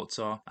the ports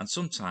are, and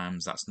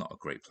sometimes that's not a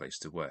great place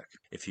to work.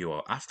 If you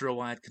are after a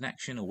wired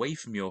connection away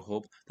from your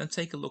hub, then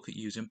take a look at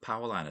using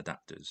power line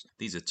adapters.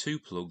 These are 2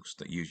 plugs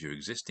that use your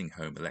existing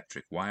home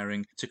electric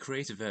wiring to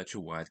create a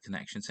virtual wired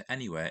connection to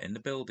anywhere in the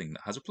building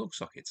that has a plug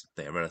socket.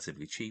 They are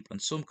relatively cheap,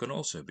 and some can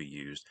also be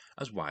used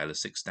as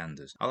wireless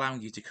extenders,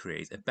 allowing you to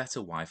create a better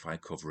Wi-Fi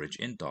coverage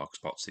in dark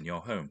spots in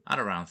your home. At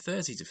around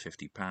 £30 to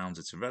 £50,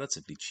 it's a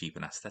relatively cheap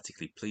and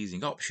aesthetically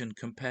pleasing option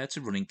compared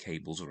to running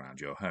cables around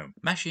your home.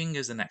 Meshing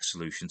is the next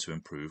solution to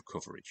improve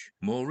coverage.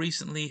 More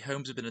recently,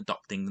 homes have been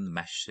adopting the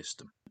mesh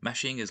system.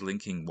 Meshing is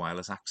linking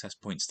wireless access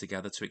points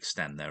together to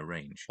extend their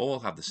range. All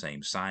have the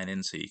same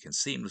sign-in, so you can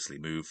seamlessly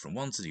move from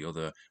one to the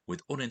other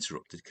with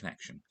uninterrupted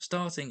connection.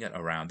 Starting at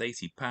around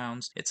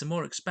 £80, it's a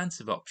more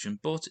expensive option,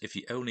 but if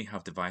you only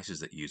have devices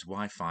that use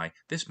Wi-Fi,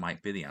 this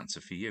might be the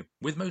answer for you.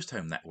 With most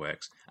home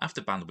networks,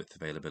 after bandwidth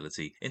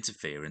availability,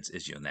 interference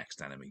is your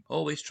next enemy.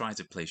 Always try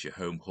to place your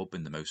home hub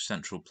in the most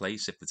central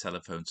place if the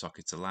telephone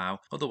sockets allow,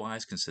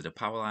 otherwise consider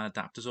power line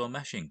adapters or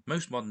meshing.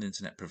 Most modern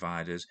internet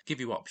providers give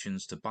you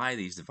options to buy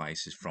these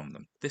devices from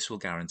them. This will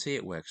guarantee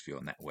it works for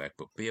your network,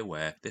 but be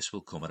aware this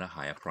will come at a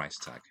higher price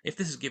tag. If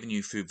this has given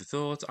you food for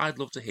thought, I'd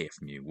love to hear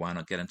from you. Why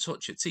not get in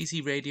touch at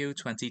TT Radio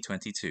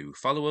 2022?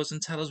 Follow us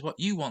and tell us what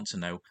you want to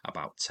know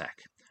about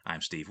tech.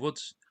 I'm Steve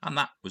Woods, and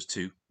that was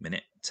 2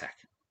 Minute Tech.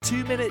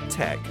 2 Minute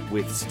Tech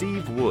with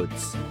Steve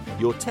Woods,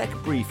 your tech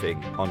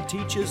briefing on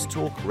Teachers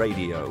Talk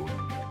Radio.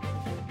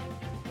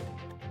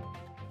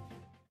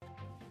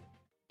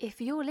 If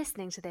you're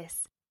listening to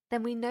this,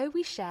 then we know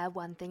we share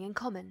one thing in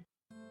common: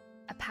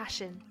 a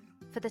passion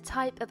for the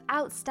type of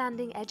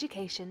outstanding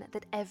education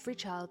that every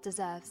child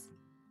deserves.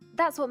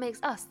 That's what makes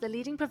us the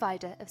leading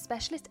provider of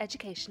specialist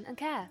education and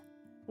care.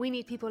 We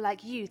need people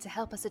like you to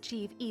help us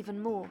achieve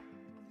even more.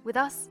 With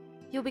us,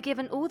 you'll be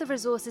given all the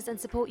resources and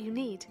support you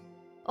need,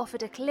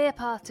 offered a clear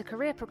path to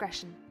career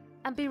progression,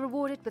 and be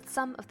rewarded with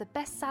some of the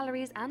best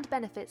salaries and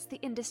benefits the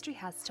industry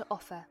has to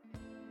offer.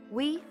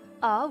 We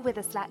are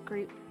Witherslack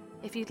Group.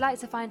 If you'd like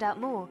to find out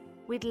more,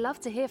 we'd love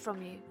to hear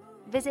from you.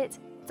 Visit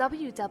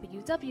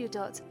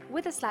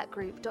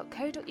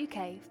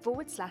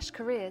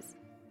www.witherslackgroup.co.uk/careers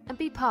and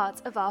be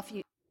part of our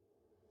future.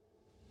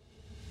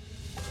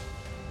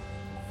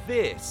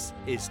 This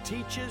is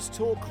Teachers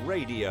Talk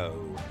Radio,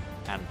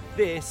 and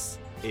this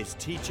is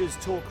Teachers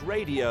Talk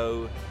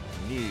Radio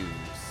News.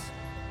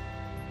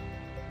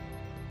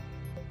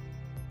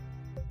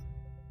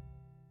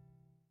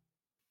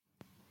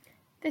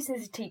 This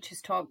is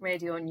Teachers Talk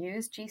Radio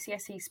News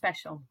GCSE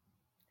Special.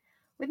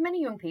 With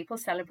many young people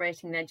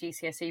celebrating their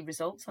GCSE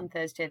results on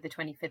Thursday the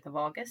 25th of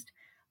August,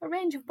 a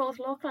range of both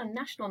local and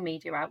national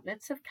media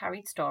outlets have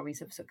carried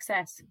stories of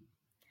success.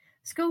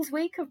 Schools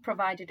Week have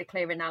provided a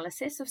clear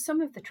analysis of some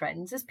of the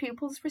trends as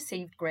pupils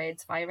received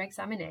grades via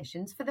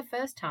examinations for the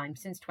first time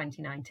since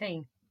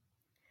 2019.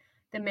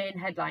 The main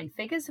headline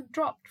figures have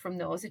dropped from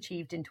those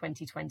achieved in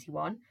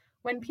 2021,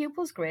 when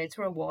pupils' grades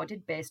were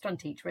awarded based on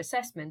teacher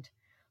assessment,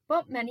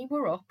 but many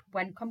were up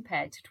when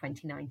compared to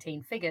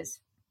 2019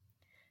 figures.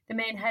 The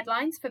main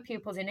headlines for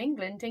pupils in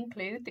England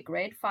include the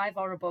grade 5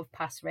 or above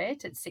pass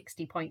rate at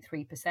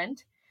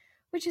 60.3%,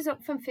 which is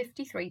up from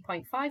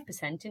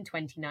 53.5% in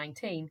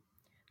 2019,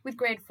 with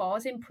grade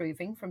 4s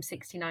improving from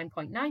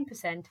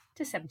 69.9%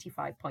 to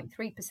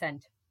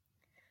 75.3%.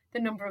 The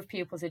number of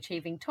pupils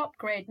achieving top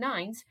grade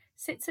 9s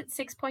sits at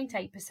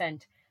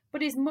 6.8%,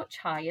 but is much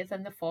higher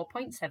than the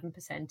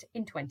 4.7%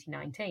 in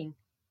 2019.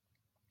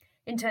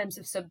 In terms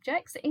of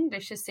subjects,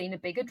 English has seen a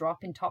bigger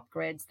drop in top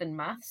grades than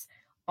maths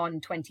on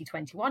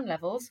 2021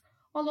 levels,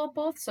 although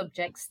both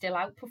subjects still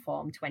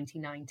outperform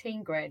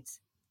 2019 grades.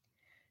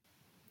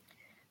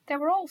 There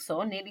were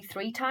also nearly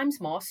 3 times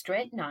more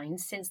straight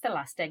 9s since the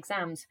last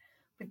exams,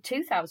 with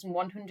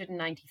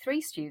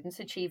 2,193 students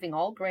achieving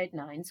all grade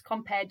 9s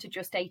compared to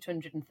just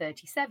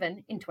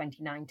 837 in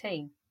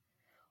 2019.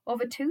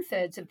 Over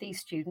 2/3 of these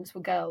students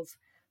were girls,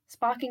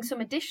 sparking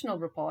some additional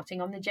reporting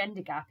on the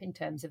gender gap in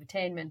terms of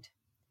attainment.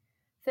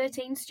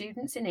 13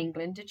 students in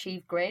England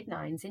achieved grade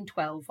 9s in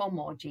 12 or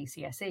more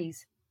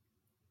GCSEs.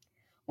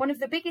 One of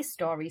the biggest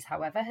stories,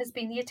 however, has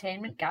been the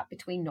attainment gap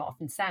between North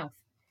and South.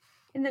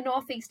 In the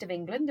northeast of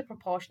England, the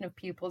proportion of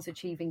pupils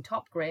achieving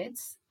top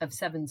grades of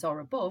 7s or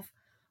above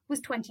was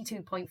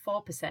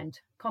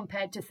 22.4%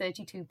 compared to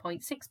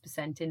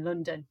 32.6% in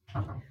London,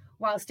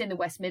 whilst in the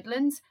West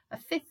Midlands,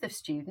 1/5 of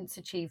students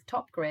achieved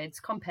top grades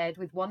compared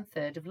with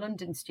 1/3 of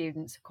London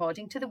students,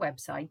 according to the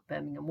website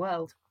Birmingham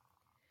World.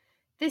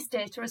 This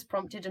data has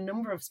prompted a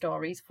number of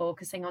stories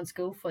focusing on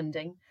school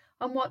funding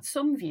and what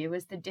some view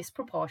as the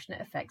disproportionate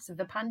effects of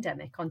the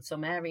pandemic on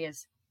some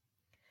areas.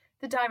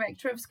 The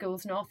Director of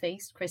Schools North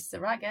East, Chris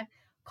Zaraga,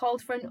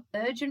 called for an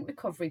urgent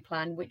recovery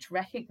plan which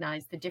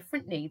recognised the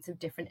different needs of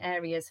different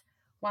areas,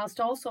 whilst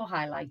also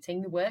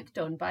highlighting the work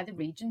done by the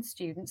region's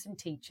students and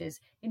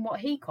teachers in what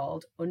he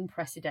called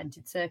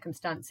unprecedented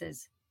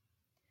circumstances.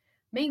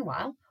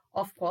 Meanwhile,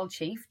 Ofqual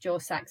Chief Joe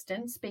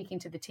Saxton, speaking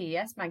to the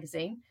TES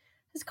magazine,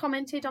 has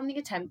commented on the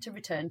attempt to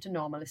return to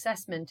normal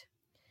assessment.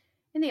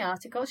 In the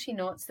article, she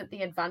notes that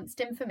the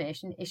advanced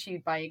information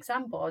issued by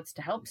exam boards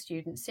to help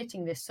students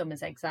sitting this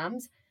summer's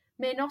exams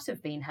may not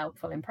have been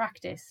helpful in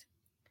practice.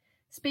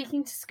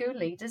 Speaking to school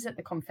leaders at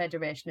the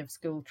Confederation of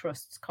School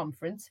Trusts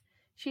conference,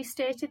 she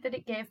stated that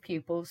it gave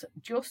pupils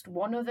just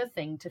one other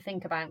thing to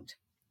think about.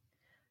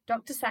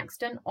 Dr.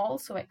 Saxton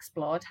also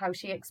explored how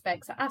she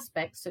expects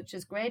aspects such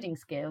as grading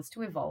scales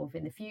to evolve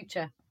in the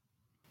future.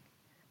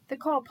 The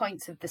core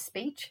points of the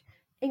speech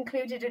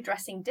included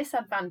addressing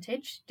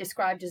disadvantage,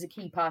 described as a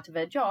key part of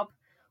her job,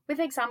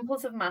 with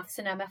examples of maths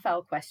and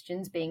MFL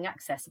questions being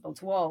accessible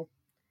to all.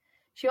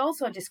 She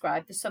also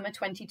described the summer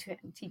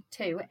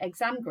 2022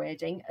 exam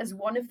grading as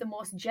one of the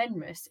most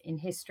generous in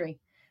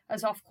history,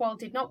 as Ofqual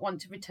did not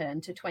want to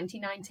return to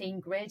 2019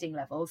 grading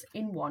levels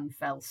in one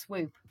fell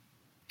swoop.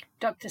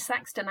 Dr.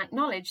 Saxton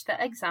acknowledged that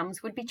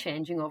exams would be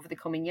changing over the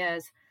coming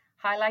years,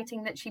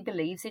 highlighting that she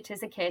believes it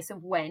is a case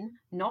of when,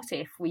 not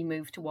if, we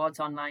move towards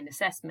online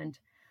assessment,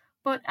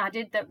 but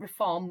added that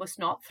reform must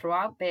not throw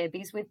out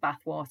babies with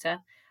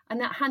bathwater and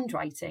that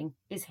handwriting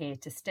is here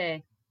to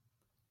stay.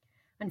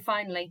 And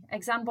finally,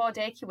 Exam Board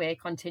AQA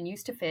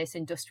continues to face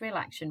industrial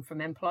action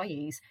from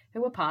employees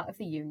who are part of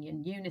the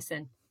union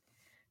Unison.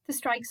 The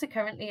strikes are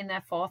currently in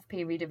their 4th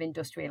period of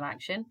industrial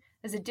action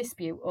as a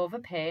dispute over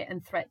pay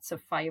and threats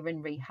of fire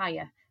and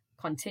rehire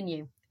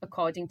continue,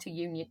 according to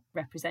union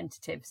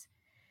representatives.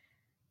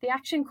 The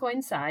action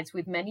coincides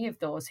with many of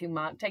those who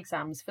marked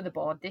exams for the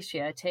board this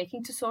year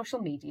taking to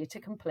social media to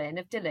complain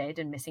of delayed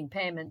and missing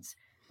payments,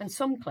 and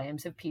some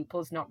claims of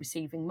pupils not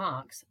receiving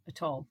marks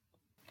at all.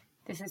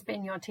 This has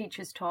been your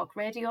Teachers Talk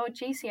Radio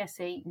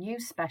GCSE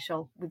News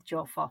Special with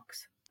Joe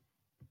Fox.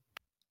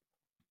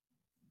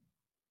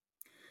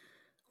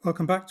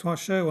 Welcome back to our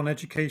show on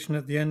education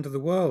at the end of the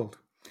world.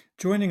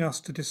 Joining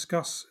us to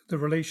discuss the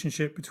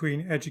relationship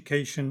between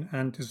education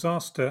and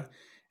disaster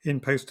in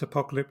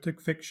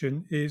post-apocalyptic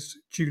fiction is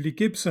Julie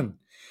Gibson.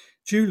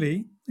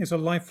 Julie is a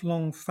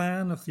lifelong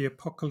fan of the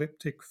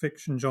apocalyptic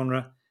fiction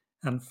genre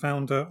and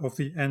founder of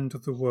the End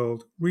of the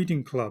World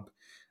Reading Club,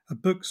 a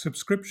book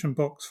subscription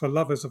box for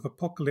lovers of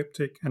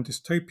apocalyptic and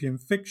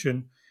dystopian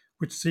fiction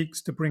which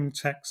seeks to bring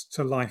text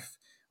to life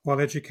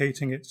while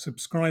educating its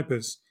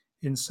subscribers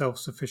in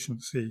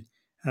self-sufficiency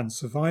and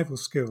survival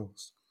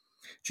skills.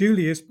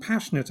 Julie is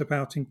passionate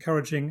about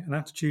encouraging an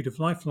attitude of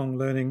lifelong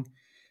learning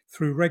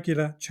through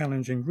regular,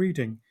 challenging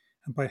reading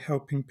and by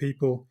helping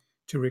people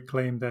to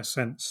reclaim their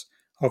sense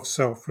of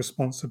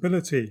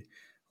self-responsibility.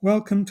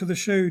 Welcome to the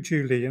show,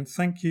 Julie, and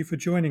thank you for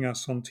joining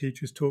us on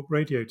Teachers Talk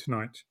Radio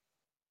tonight.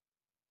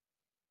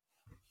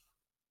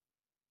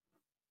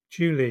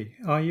 Julie,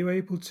 are you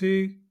able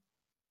to?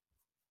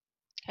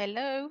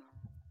 Hello.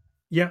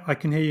 Yeah, I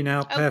can hear you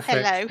now.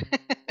 Perfect. Hello.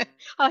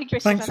 Hi, Christopher.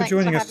 Thanks for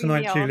joining us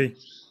tonight, having me Julie.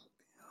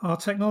 Our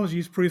technology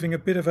is proving a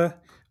bit of a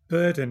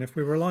burden. If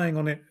we're relying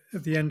on it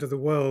at the end of the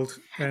world,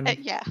 then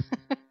yeah.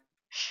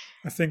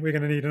 I think we're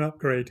going to need an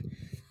upgrade.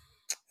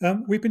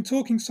 We've been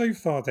talking so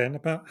far then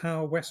about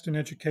how Western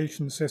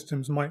education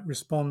systems might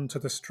respond to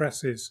the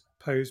stresses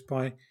posed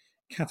by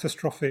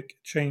catastrophic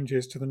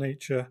changes to the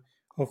nature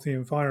of the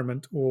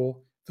environment or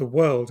the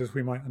world as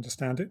we might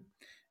understand it,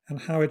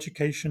 and how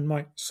education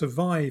might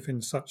survive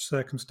in such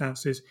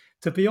circumstances.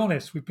 To be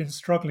honest, we've been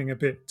struggling a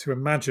bit to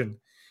imagine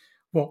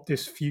what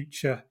this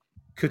future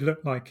could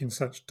look like in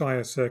such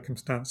dire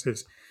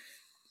circumstances.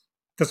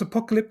 Does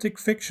apocalyptic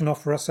fiction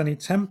offer us any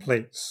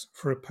templates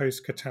for a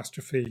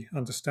post-catastrophe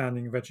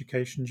understanding of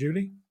education,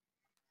 Julie?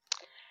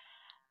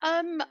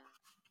 Um,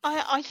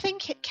 I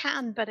think it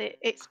can, but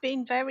it's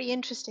been very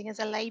interesting as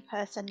a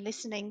layperson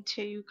listening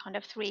to kind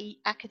of three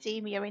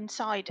academia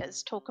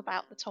insiders talk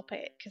about the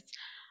topic.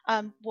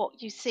 'Cause,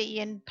 what you see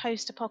in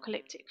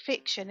post-apocalyptic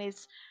fiction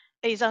is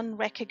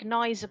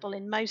unrecognizable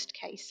in most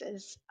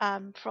cases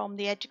from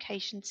the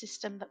education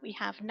system that we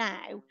have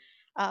now.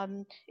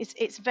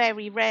 It's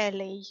very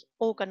rarely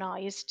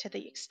organized to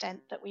the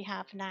extent that we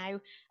have now,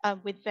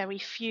 with very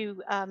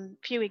few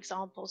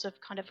examples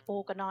of kind of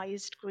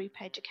organized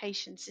group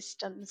education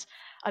systems.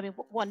 I mean,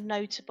 one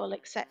notable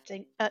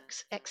exception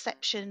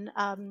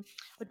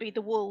would be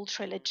the Wool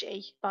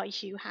trilogy by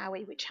Hugh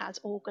Howey, which has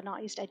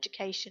organised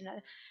education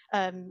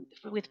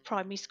with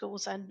primary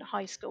schools and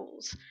high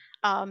schools.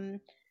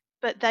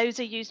 But those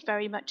are used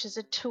very much as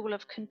a tool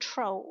of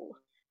control.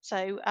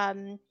 So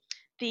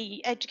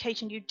the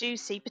education you do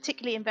see,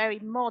 particularly in very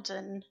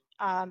modern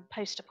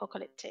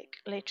post-apocalyptic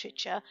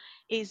literature,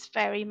 is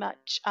very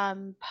much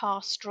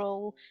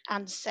pastoral,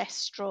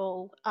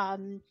 ancestral,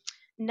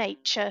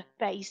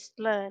 nature-based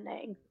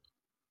learning.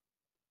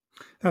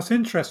 That's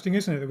interesting,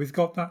 isn't it, that we've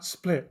got that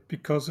split?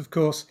 Because, of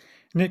course,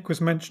 Nick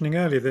was mentioning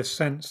earlier this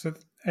sense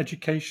that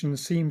education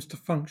seems to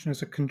function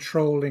as a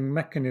controlling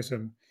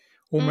mechanism,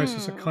 almost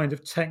as a kind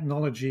of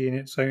technology in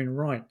its own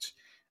right.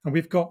 And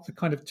we've got the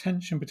kind of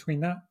tension between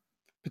that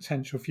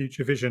potential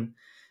future vision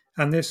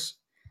and this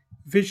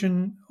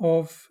vision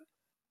of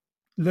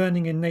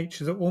learning in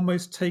nature that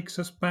almost takes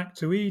us back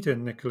to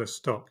Eden, Nicholas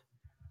Stock.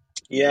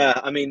 Yeah,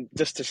 I mean,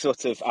 just to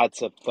sort of add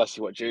to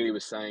firstly what Julie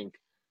was saying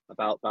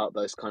about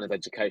those kind of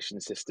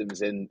education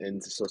systems in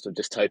the sort of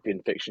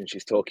dystopian fiction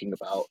she's talking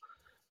about,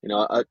 you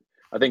know,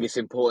 I think it's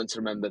important to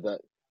remember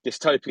that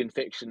dystopian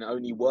fiction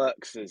only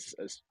works as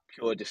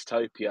pure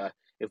dystopia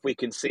if we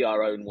can see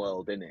our own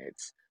world in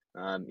it,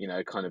 you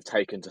know, kind of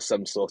taken to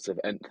some sort of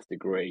nth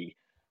degree.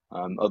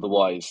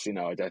 Otherwise, you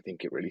know, I don't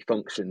think it really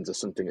functions as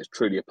something that's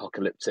truly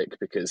apocalyptic,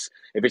 because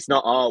if it's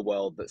not our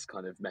world that's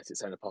kind of met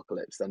its own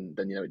apocalypse, then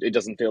you know it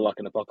doesn't feel like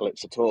an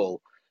apocalypse at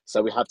all.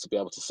 So we have to be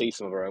able to see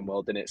some of our own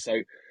world in it.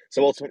 So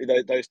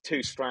ultimately, those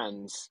two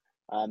strands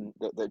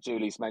that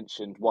Julie's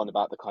mentioned, one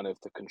about the kind of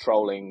the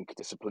controlling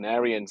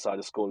disciplinarian side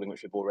of schooling,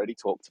 which we've already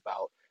talked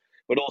about,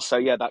 but also,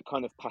 yeah, that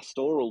kind of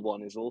pastoral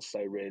one is also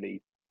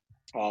really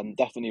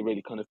definitely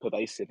really kind of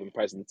pervasive and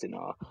present in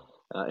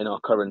our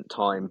current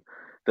time.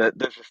 That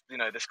there's you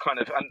know this kind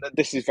of, and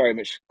this is very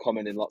much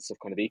common in lots of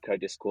kind of eco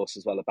discourse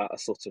as well, about a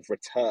sort of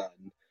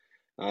return.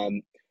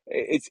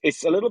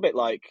 It's a little bit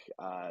like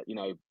you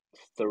know,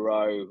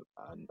 Thoreau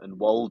and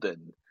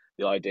Walden,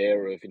 the idea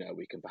of, you know,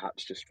 we can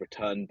perhaps just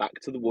return back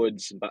to the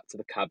woods and back to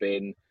the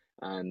cabin,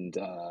 and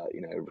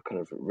you know,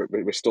 kind of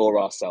restore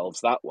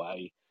ourselves that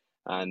way.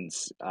 And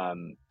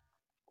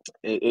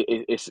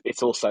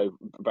it's also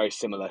very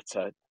similar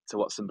to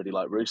what somebody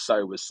like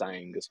Rousseau was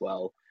saying as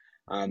well,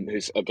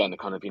 who's again a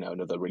kind of, you know,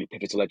 another really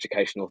pivotal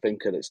educational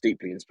thinker that's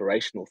deeply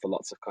inspirational for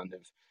lots of kind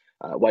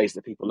of ways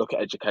that people look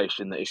at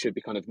education, that it should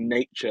be kind of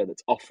nature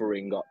that's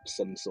offering up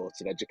some sort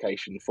of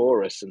education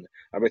for us, and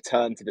a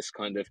return to this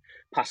kind of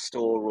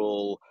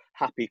pastoral,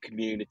 happy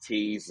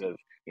communities of,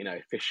 you know,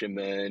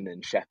 fishermen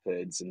and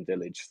shepherds and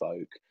village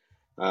folk.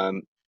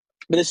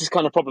 But this is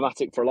kind of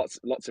problematic for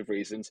lots of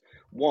reasons.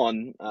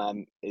 One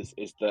is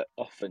that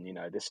often, you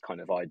know, this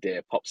kind of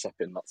idea pops up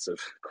in lots of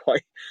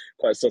quite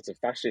sort of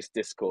fascist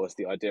discourse.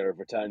 The idea of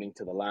returning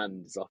to the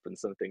land is often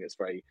something that's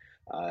very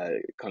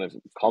kind of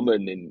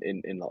common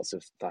in lots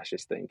of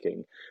fascist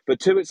thinking. But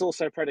two, it's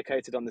also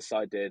predicated on this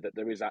idea that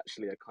there is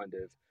actually a kind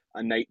of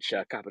a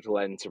nature, capital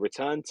N, to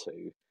return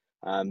to.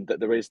 That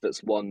there is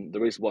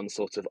one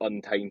sort of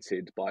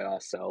untainted by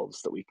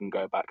ourselves that we can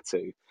go back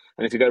to.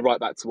 And if you go right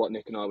back to what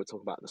Nick and I were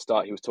talking about at the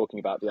start, he was talking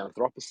about the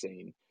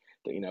Anthropocene,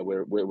 that, you know,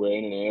 we're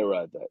in an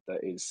era that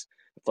is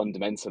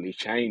fundamentally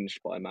changed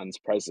by man's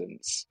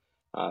presence.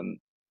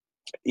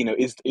 You know,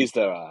 is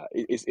there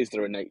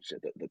a nature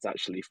that's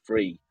actually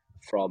free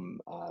from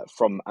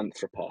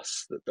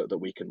anthropos that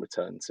we can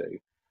return to?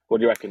 What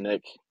do you reckon,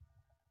 Nick?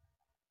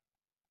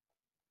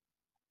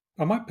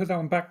 I might put that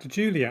one back to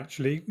Julie,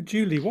 actually.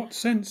 Julie, what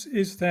sense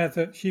is there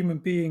that human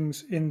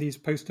beings in these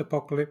post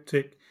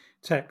apocalyptic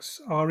texts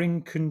are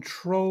in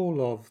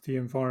control of the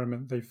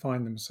environment they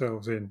find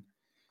themselves in?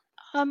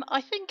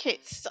 I think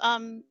it's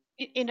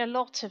in a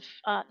lot of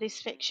this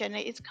fiction,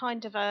 it is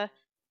kind of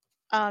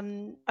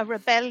a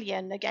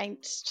rebellion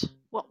against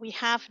what we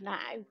have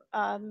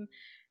now.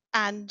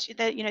 And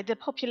the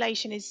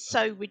population is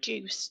so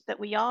reduced that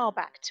we are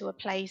back to a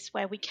place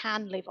where we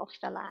can live off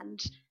the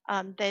land.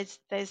 There's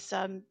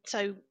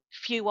so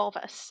few of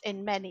us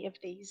in many of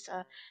these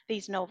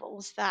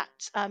novels that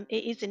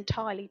it is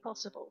entirely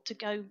possible to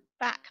go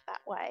back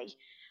that way.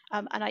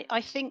 And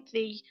I think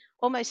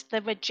almost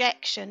the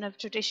rejection of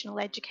traditional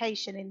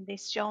education in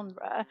this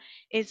genre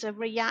is a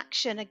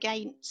reaction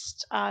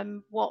against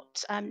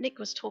what Nick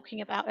was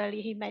talking about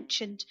earlier. He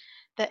mentioned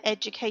that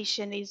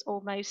education is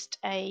almost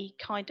a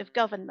kind of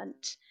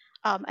government,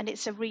 and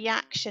it's a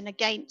reaction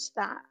against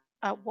that,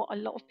 what a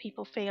lot of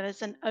people feel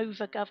as an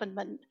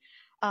over-government,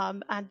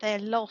 and their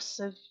loss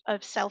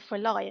of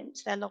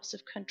self-reliance, their loss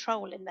of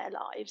control in their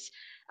lives.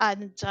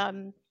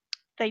 And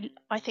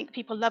I think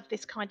people love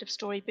this kind of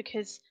story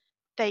because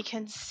they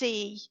can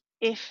see,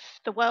 if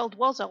the world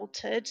was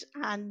altered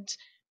and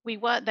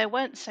there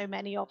weren't so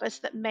many of us,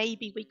 that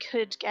maybe we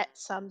could get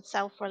some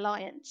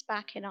self-reliance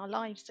back in our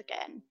lives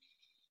again.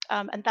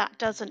 And that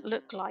doesn't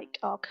look like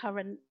our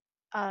current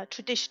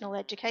traditional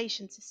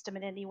education system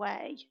in any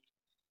way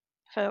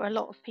for a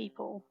lot of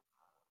people.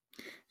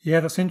 Yeah,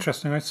 that's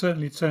interesting. I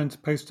certainly turn to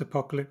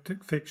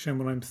post-apocalyptic fiction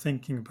when I'm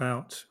thinking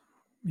about,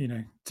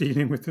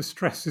 dealing with the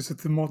stresses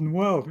of the modern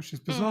world, which is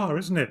bizarre,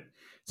 isn't it?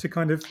 To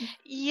kind of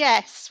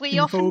Yes, we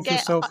often involve get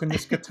yourself in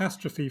this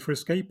catastrophe for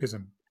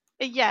escapism.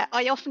 Yeah,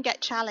 I often get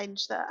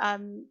challenged that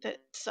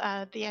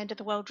the End of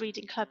the World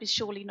Reading Club is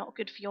surely not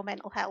good for your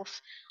mental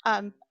health.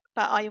 But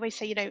I always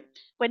say,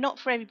 we're not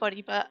for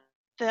everybody, but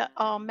that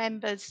our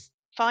members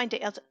find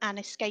it as an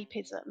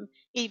escapism,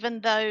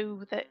 even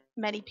though that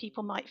many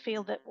people might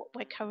feel that what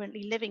we're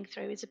currently living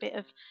through is a bit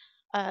of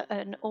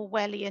an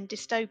Orwellian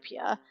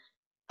dystopia.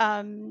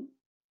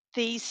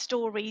 These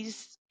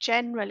stories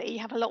generally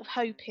have a lot of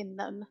hope in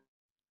them,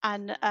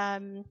 and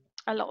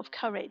a lot of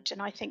courage,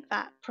 and I think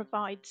that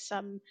provides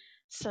some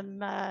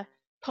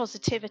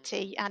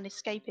positivity and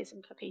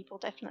escapism for people,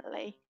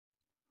 definitely.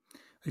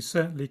 They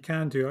certainly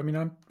can do. I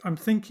mean, I'm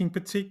thinking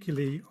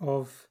particularly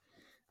of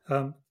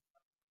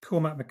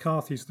Cormac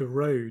McCarthy's The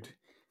Road.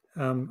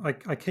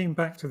 I came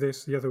back to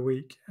this the other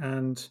week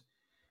and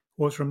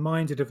was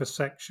reminded of a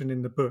section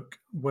in the book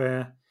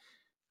where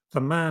the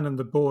man and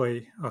the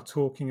boy are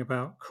talking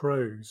about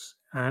crows,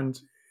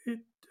 and it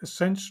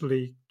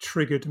essentially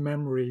triggered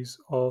memories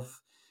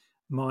of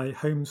my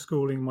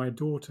homeschooling my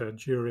daughter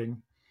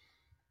during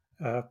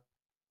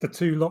the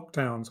two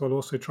lockdowns, while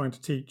also trying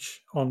to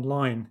teach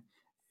online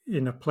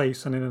in a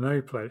place and in a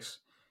no place,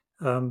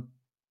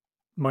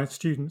 my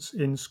students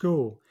in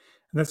school.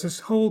 And there's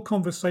this whole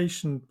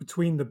conversation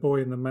between the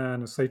boy and the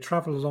man as they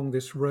travel along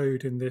this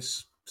road in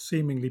this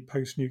seemingly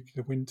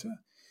post-nuclear winter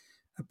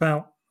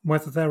about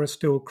whether there are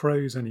still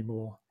crows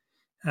anymore,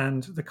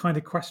 and the kind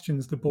of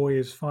questions the boy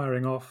is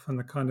firing off and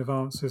the kind of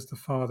answers the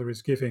father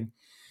is giving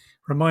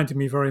reminded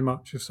me very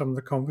much of some of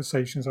the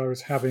conversations I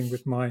was having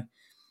with my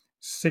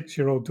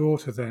 6-year-old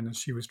daughter then, as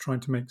she was trying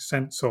to make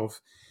sense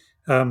of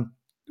um,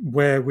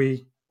 where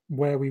we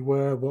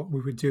were, what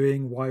we were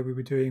doing, why we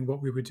were doing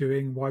what we were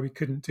doing, why we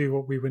couldn't do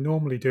what we were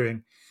normally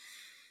doing.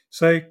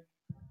 So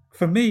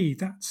for me,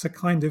 that's a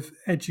kind of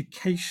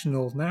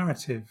educational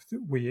narrative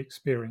that we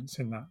experience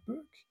in that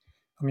book.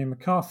 I mean,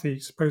 McCarthy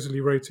supposedly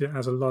wrote it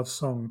as a love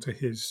song to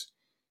his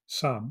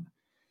son.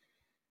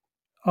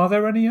 Are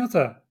there any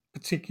other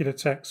particular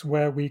texts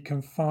where we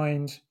can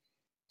find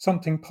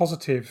something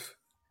positive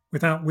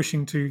without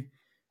wishing to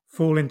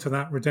fall into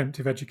that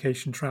redemptive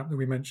education trap that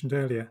we mentioned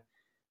earlier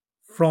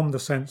from the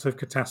sense of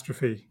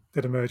catastrophe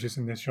that emerges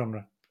in this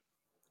genre?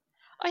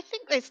 I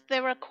think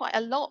there are quite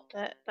a lot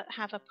that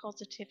have a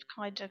positive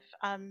kind of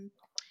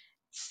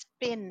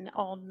spin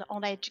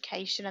on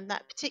education, and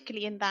that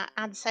particularly in that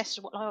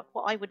ancestral,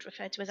 what I would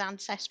refer to as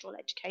ancestral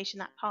education,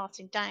 that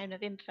passing down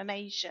of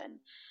information.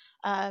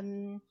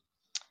 Um,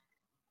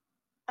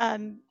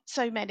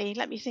 so many.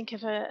 Let me think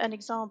of an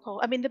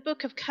example. I mean, the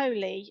Book of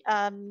Coley.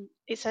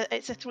 It's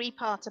a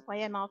three-parter by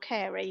M.R.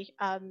 Carey,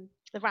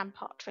 the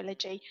Rampart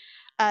trilogy.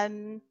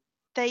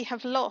 They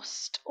have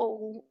lost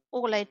all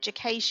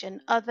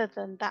education other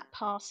than that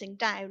passing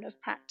down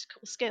of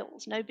practical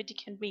skills. Nobody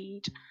can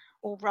read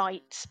or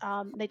write.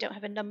 They don't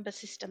have a number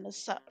system as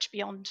such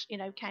beyond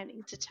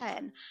counting to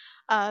 10.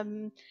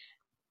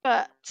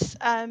 But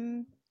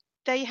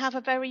they have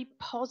a very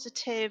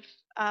positive,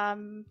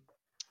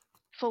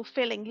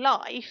 fulfilling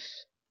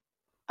life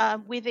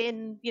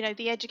within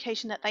the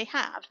education that they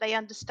have. They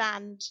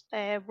understand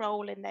their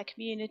role in their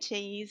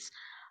communities,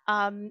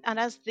 and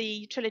as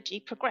the trilogy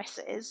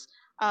progresses,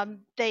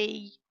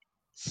 they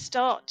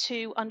start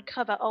to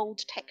uncover old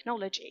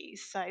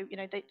technologies. So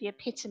the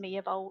epitome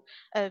of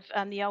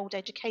the old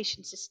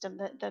education system,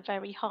 the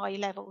very high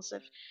levels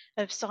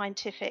of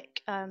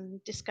scientific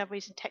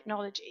discoveries and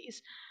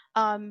technologies,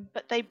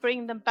 but they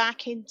bring them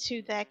back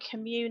into their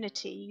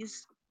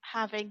communities,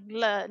 having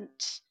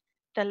learnt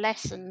the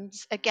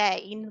lessons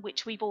again,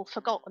 which we've all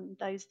forgotten,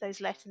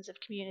 those lessons of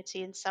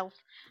community and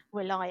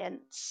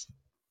self-reliance.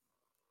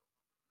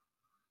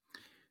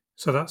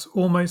 So that's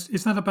almost,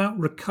 is that about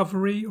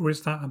recovery or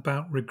is that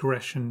about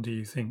regression, do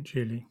you think,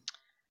 Julie?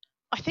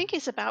 I think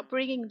it's about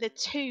bringing the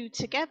two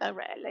together,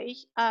 really.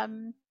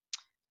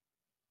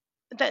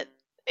 That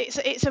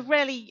it's a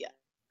really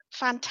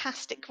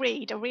fantastic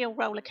read, a real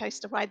roller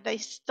coaster ride.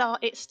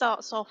 It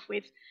starts off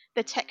with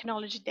the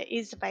technology that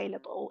is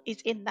available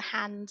is in the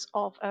hands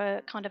of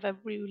a kind of a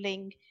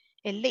ruling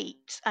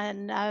elite,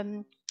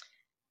 and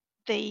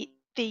the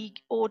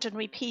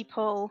ordinary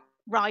people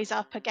rise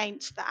up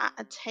against that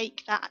and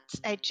take that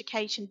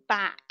education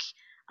back,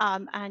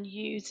 and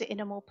use it in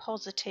a more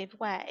positive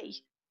way.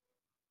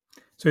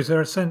 So is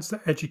there a sense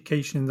that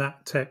education in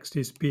that text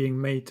is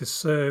being made to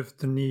serve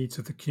the needs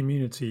of the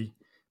community,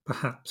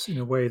 perhaps in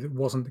a way that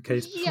wasn't the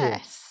case before?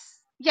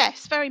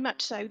 Yes, very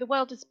much so. The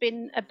world has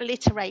been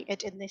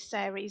obliterated in this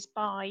series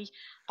by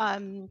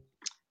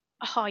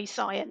high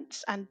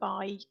science and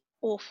by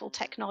awful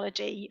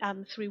technology,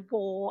 through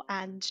war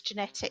and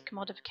genetic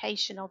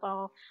modification of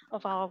our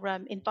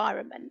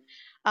environment.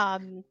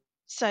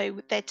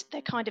 So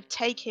they're kind of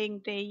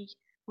taking the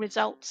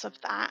results of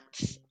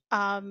that,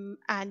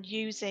 and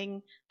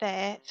using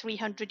their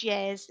 300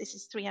 years. This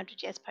is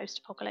 300 years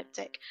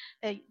post-apocalyptic.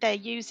 They're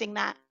using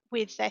that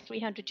with their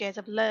 300 years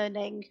of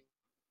learning,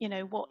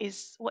 what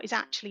is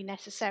actually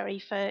necessary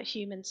for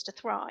humans to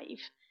thrive,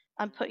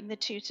 and putting the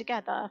two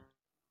together.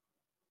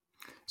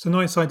 It's a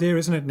nice idea,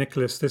 isn't it,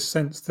 Nicholas? This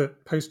sense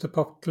that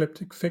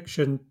post-apocalyptic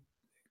fiction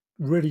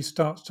really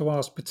starts to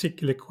ask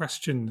particular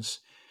questions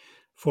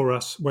for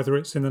us, whether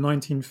it's in the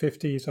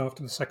 1950s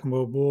after the Second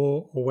World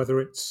War, or whether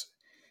it's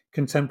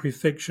contemporary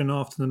fiction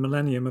after the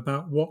millennium,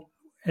 about what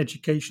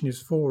education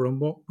is for and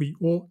what we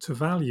ought to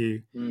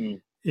value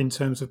in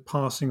terms of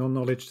passing on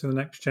knowledge to the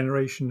next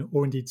generation,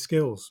 or indeed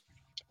skills.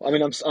 I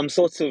mean, I'm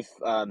sort of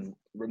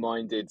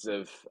reminded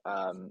of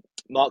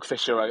Mark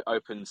Fisher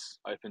opens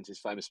his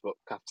famous book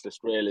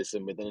Capitalist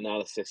Realism with an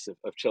analysis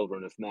of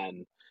Children of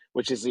Men,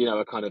 which is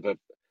a kind of a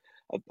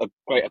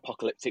great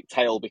apocalyptic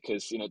tale,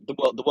 because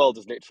the world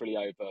is literally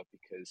over,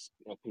 because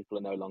people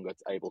are no longer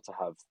able to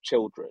have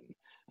children,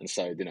 and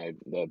so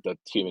the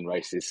human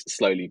race is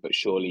slowly but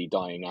surely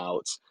dying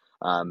out.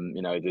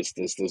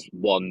 There's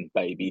one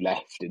baby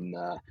left in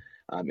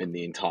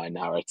the entire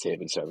narrative,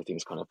 and so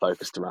everything's kind of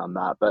focused around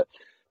that.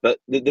 But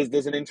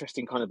there's an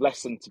interesting kind of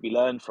lesson to be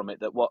learned from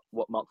it, that what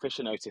Mark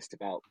Fisher noticed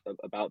about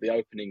the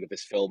opening of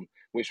this film,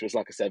 which was,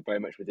 like I said,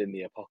 very much within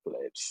the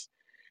apocalypse,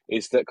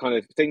 is that kind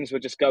of things were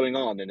just going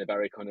on in a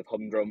very kind of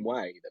humdrum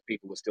way, that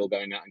people were still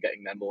going out and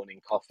getting their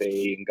morning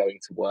coffee and going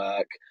to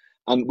work.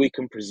 And we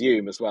can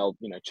presume as well,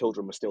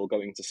 children were still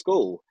going to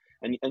school.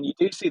 And you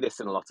do see this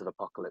in a lot of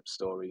apocalypse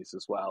stories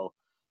as well,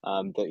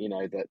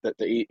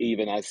 that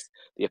even as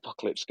the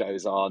apocalypse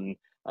goes on,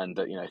 and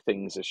that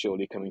things are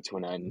surely coming to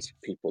an end,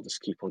 people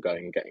just keep on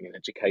going and getting an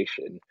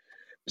education.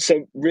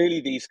 So really,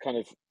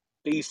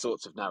 these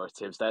sorts of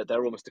narratives,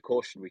 they're almost a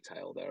cautionary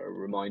tale. They're a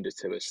reminder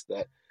to us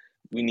that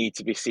we need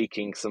to be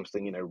seeking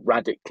something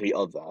radically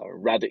other,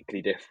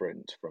 radically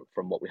different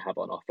from what we have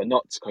on offer,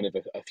 not kind of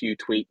a few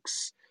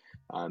tweaks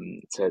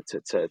to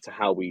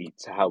how we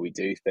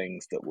do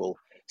things that will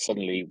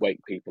suddenly wake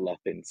people up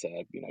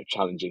into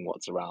challenging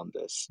what's around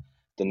us.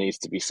 There needs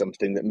to be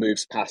something that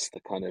moves past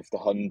the kind of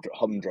the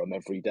humdrum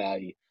every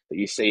day that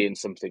you see in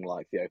something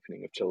like the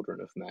opening of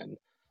Children of Men.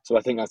 So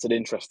I think that's an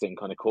interesting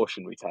kind of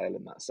cautionary tale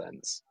in that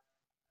sense.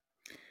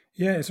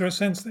 Yeah, is there a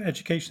sense that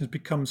education has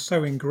become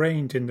so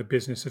ingrained in the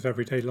business of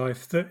everyday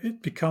life that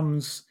it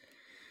becomes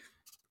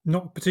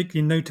not a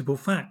particularly notable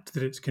fact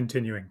that it's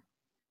continuing?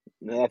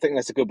 I think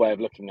that's a good way of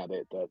looking at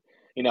it. That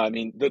I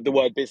mean, the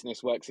word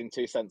business works in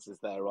two senses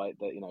there, right?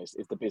 That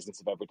it's the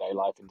business of everyday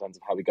life in terms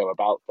of how we go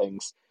about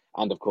things,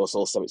 and of course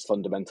also its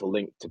fundamental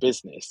link to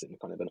business and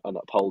kind of an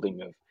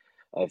upholding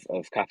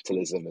of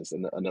capitalism as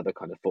another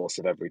kind of force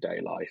of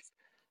everyday life.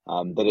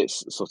 That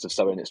it's sort of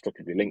so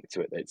inextricably linked to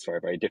it that it's very,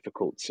 very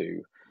difficult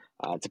to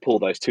pull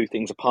those two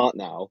things apart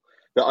now.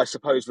 But I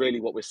suppose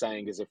really what we're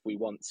saying is, if we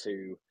want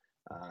to,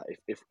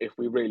 if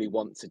we really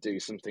want to do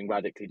something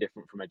radically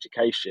different from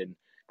education,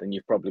 then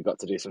you've probably got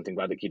to do something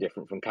radically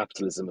different from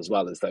capitalism as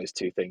well, as those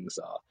two things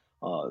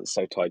are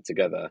so tied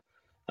together.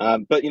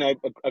 But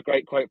a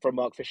great quote from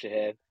Mark Fisher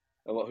here,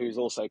 who's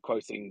also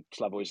quoting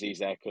Slavoj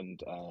Zizek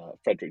and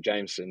Frederick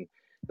Jameson,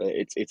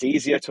 that it's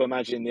easier to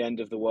imagine the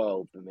end of the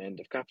world than the end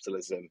of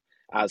capitalism,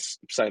 as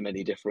so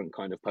many different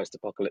kind of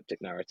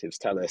post-apocalyptic narratives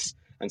tell us.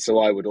 And so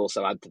I would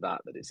also add to that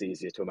it's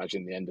easier to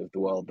imagine the end of the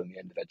world than the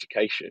end of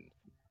education.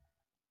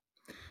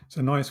 It's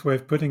a nice way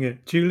of putting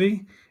it.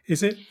 Julie,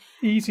 is it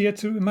easier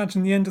to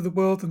imagine the end of the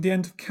world than the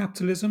end of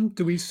capitalism?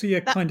 Do we see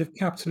a kind of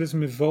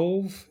capitalism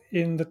evolve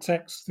in the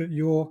text that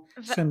you're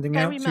sending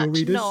out to your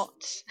readers? Very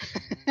much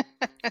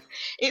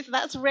not.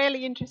 That's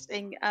really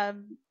interesting,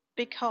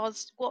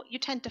 because what you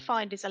tend to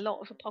find is a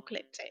lot of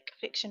apocalyptic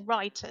fiction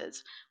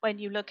writers, when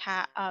you look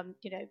at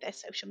their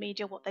social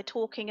media, what they're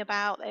talking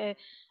about,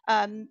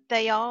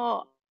 they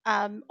are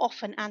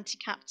often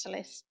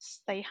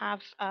anti-capitalists. They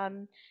have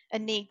a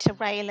need to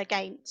rail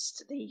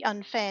against the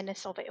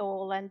unfairness of it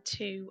all, and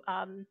to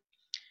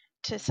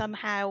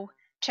somehow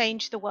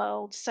change the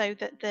world so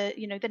that the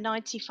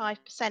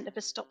 95% of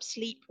us stop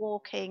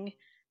sleepwalking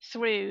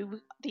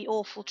through the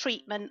awful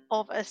treatment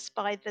of us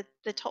by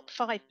the top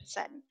 5%.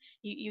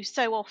 You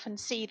so often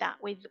see that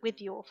with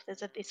the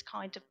authors of this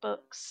kind of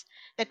books.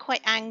 They're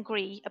quite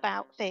angry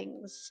about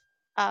things,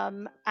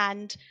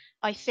 and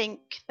I think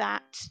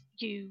that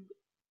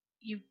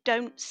you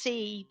don't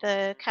see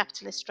the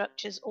capitalist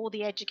structures or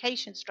the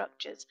education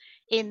structures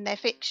in their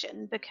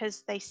fiction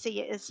because they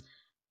see it as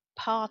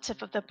part of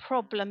the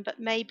problem, but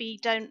maybe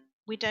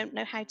we don't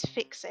know how to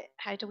fix it.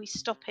 How do we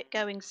stop it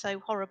going so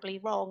horribly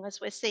wrong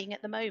as we're seeing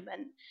at the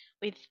moment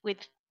with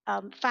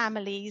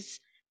families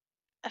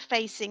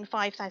facing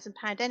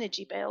 £5,000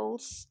 energy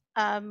bills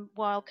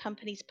while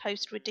companies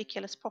post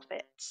ridiculous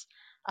profits.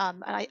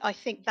 And I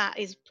think that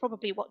is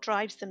probably what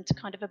drives them to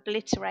kind of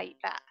obliterate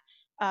that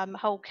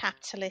whole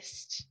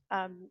capitalist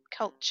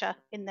culture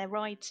in their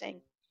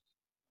writing.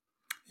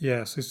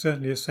 Yes, there's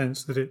certainly a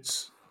sense that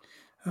it's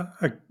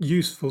a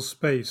useful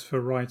space for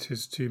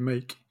writers to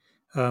make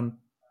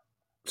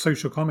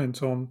social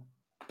comment on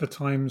the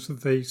times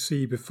that they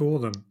see before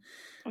them.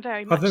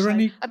 Very Are much there so.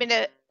 any? I mean,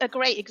 a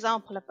great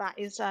example of that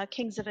is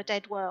Kings of a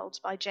Dead World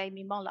by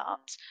Jamie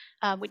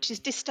Mollart, which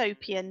is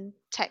dystopian,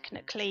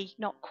 technically,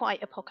 not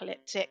quite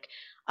apocalyptic.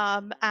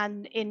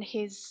 And in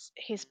his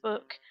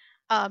book,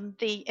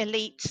 the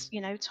elite,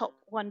 top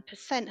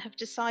 1% have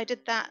decided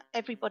that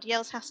everybody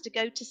else has to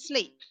go to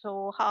sleep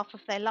for half of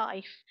their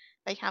life.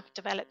 They have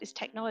developed this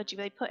technology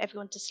where they put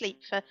everyone to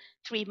sleep for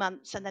 3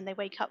 months and then they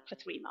wake up for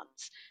 3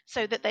 months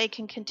so that they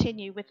can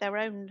continue with their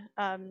own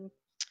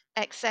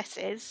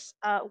excesses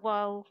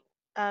while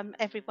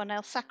everyone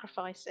else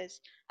sacrifices.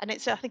 And I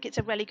think it's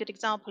a really good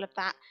example of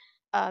that,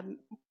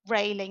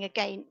 railing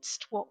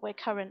against what we're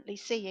currently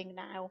seeing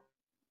now.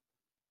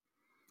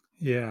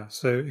 Yeah.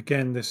 So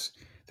again, this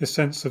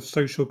sense of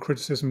social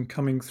criticism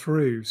coming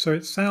through. So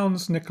it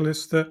sounds,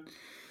 Nicholas, that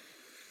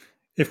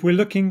if we're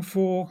looking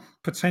for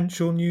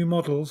potential new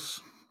models,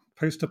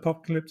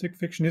 post-apocalyptic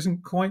fiction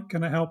isn't quite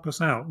going to help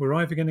us out. We're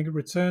either going to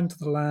return to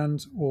the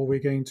land or we're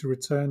going to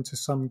return to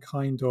some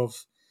kind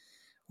of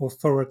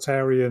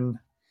authoritarian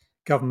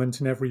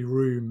government in every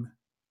room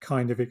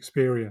kind of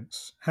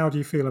experience. How do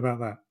you feel about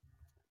that?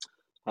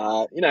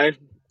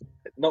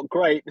 Not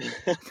great,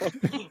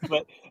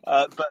 but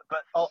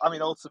I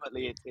mean,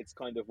 ultimately, it's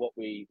kind of what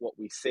we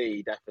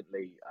see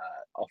definitely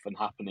often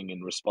happening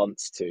in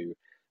response to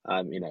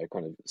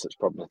kind of such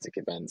problematic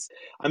events.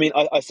 I mean,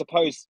 I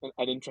suppose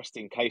an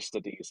interesting case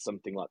study is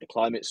something like the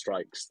climate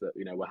strikes that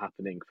were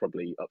happening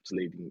probably up to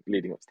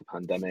leading up to the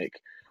pandemic,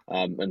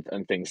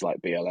 and things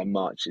like BLM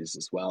marches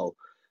as well.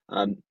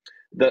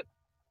 That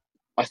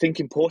I think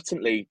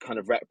importantly kind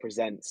of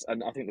represents,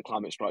 and I think the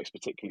climate strikes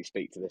particularly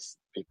speak to this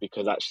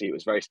because actually it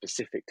was very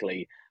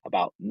specifically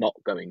about not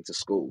going to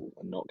school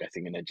and not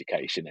getting an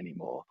education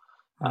anymore.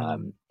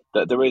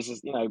 That there is,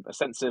 a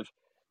sense of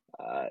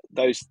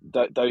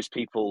those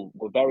people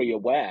were very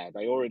aware.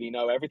 They already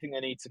know everything they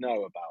need to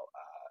know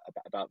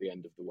about the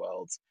end of the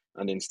world,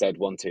 and instead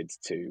wanted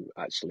to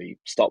actually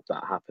stop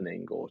that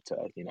happening or to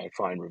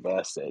try and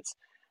reverse it,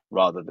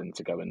 rather than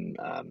to go and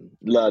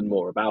learn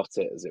more about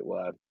it, as it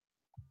were.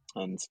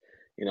 And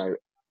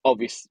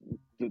obviously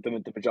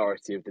the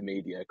majority of the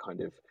media kind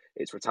of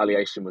its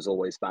retaliation was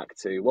always back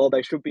to, well,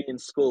 they should be in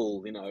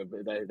school,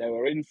 they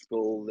were in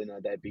school,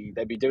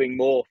 they'd be doing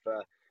more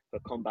for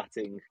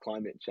combating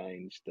climate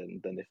change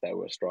than if they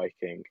were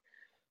striking.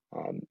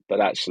 But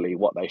actually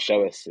what they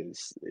show us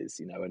is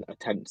an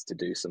attempt to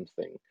do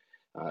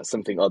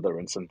something other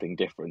and something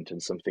different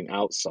and something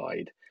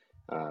outside.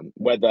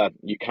 Whether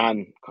you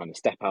can kind of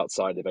step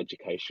outside of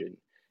education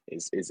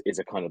is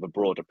a kind of a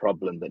broader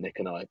problem that Nick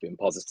and I have been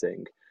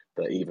positing,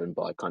 that even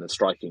by kind of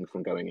striking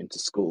from going into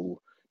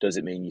school, does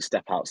it mean you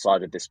step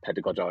outside of this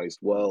pedagogized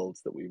world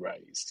that we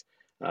raised?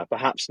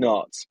 Perhaps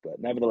not, but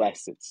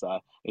nevertheless,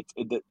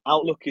 the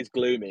outlook is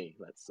gloomy,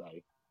 let's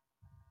say.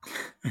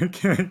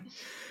 Okay.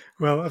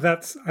 Well,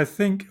 that's, I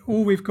think,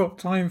 all we've got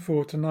time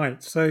for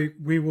tonight. So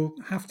we will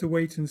have to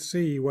wait and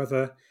see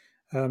whether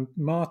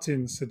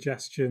Martin's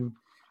suggestion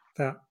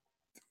that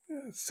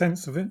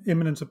sense of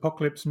imminent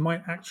apocalypse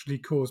might actually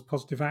cause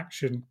positive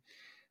action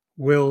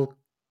will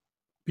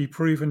be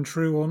proven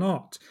true or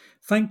not.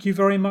 Thank you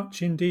very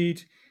much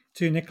indeed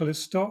to Nicholas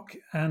Stock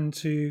and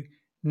to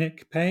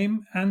Nick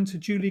Payne and to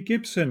Julie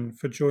Gibson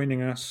for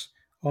joining us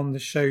on the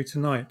show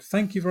tonight.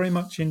 Thank you very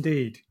much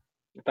indeed.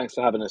 Thanks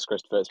for having us,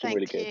 Christopher. It's been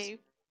really good. Thank you.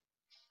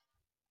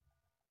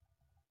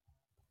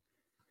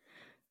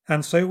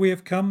 And so we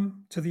have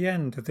come to the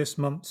end of this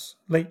month's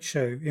Late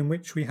Show, in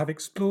which we have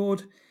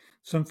explored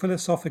some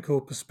philosophical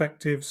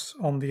perspectives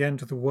on the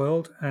end of the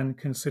world and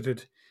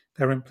considered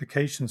their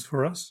implications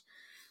for us,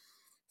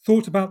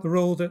 thought about the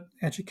role that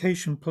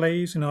education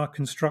plays in our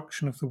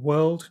construction of the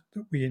world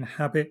that we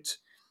inhabit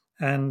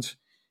and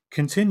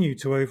continue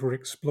to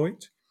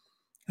overexploit,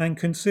 and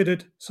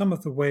considered some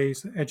of the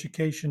ways that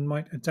education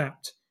might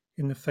adapt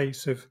in the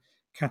face of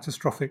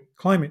catastrophic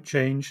climate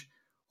change,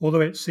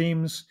 although it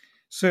seems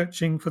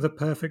searching for the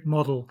perfect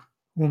model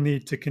will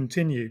need to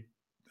continue,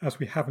 as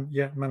we haven't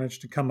yet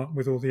managed to come up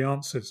with all the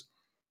answers.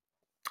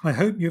 I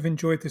hope you've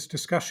enjoyed this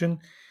discussion,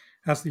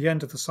 as the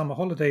end of the summer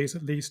holidays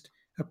at least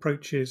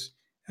approaches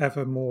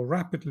ever more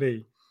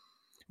rapidly.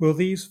 Will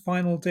these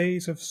final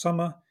days of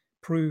summer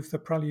prove the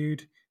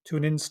prelude to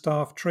an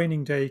in-staff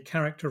training day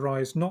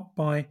characterised not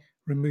by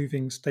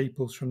removing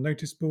staples from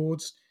notice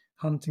boards,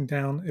 hunting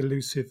down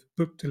elusive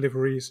book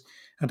deliveries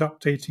and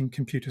updating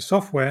computer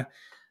software,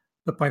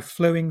 but by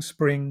flowing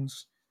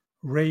springs,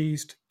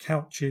 raised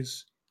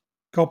couches,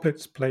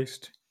 goblets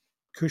placed,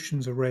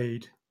 cushions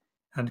arrayed,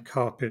 and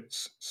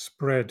carpets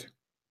spread.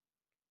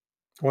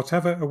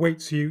 Whatever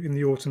awaits you in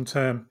the autumn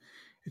term,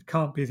 it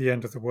can't be the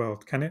end of the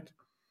world, can it?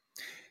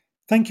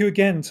 Thank you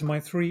again to my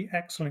three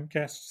excellent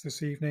guests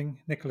this evening,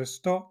 Nicholas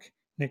Stock,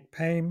 Nick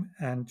Payne,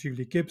 and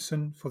Julie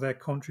Gibson, for their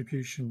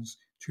contributions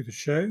to the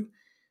show.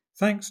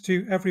 Thanks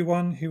to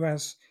everyone who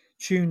has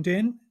tuned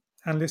in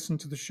and listened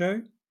to the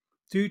show.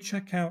 Do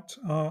check out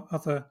our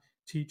other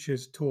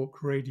Teachers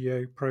Talk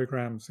radio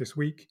programs this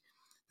week.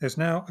 There's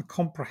now a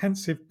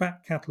comprehensive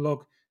back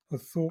catalogue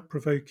of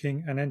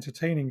thought-provoking and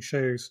entertaining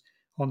shows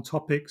on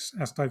topics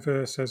as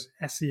diverse as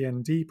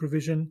SEND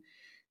provision,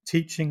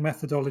 teaching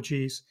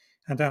methodologies,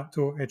 and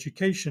outdoor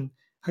education,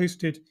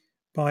 hosted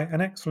by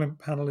an excellent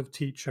panel of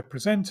teacher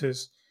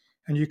presenters,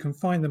 and you can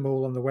find them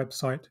all on the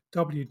website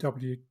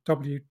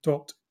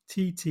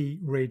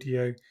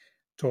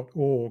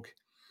www.ttradio.org.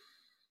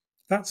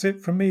 That's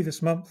it from me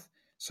this month,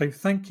 so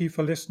thank you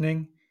for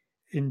listening.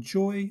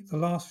 Enjoy the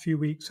last few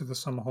weeks of the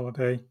summer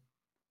holiday,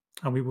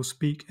 and we will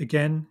speak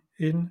again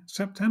in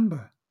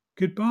September.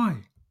 Goodbye.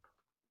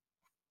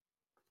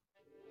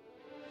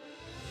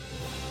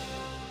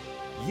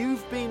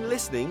 You've been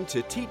listening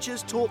to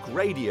Teachers Talk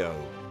Radio.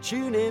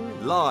 Tune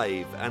in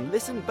live and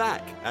listen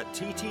back at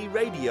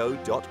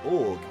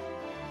ttradio.org.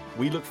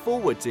 We look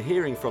forward to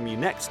hearing from you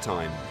next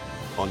time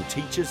on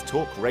Teachers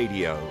Talk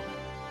Radio.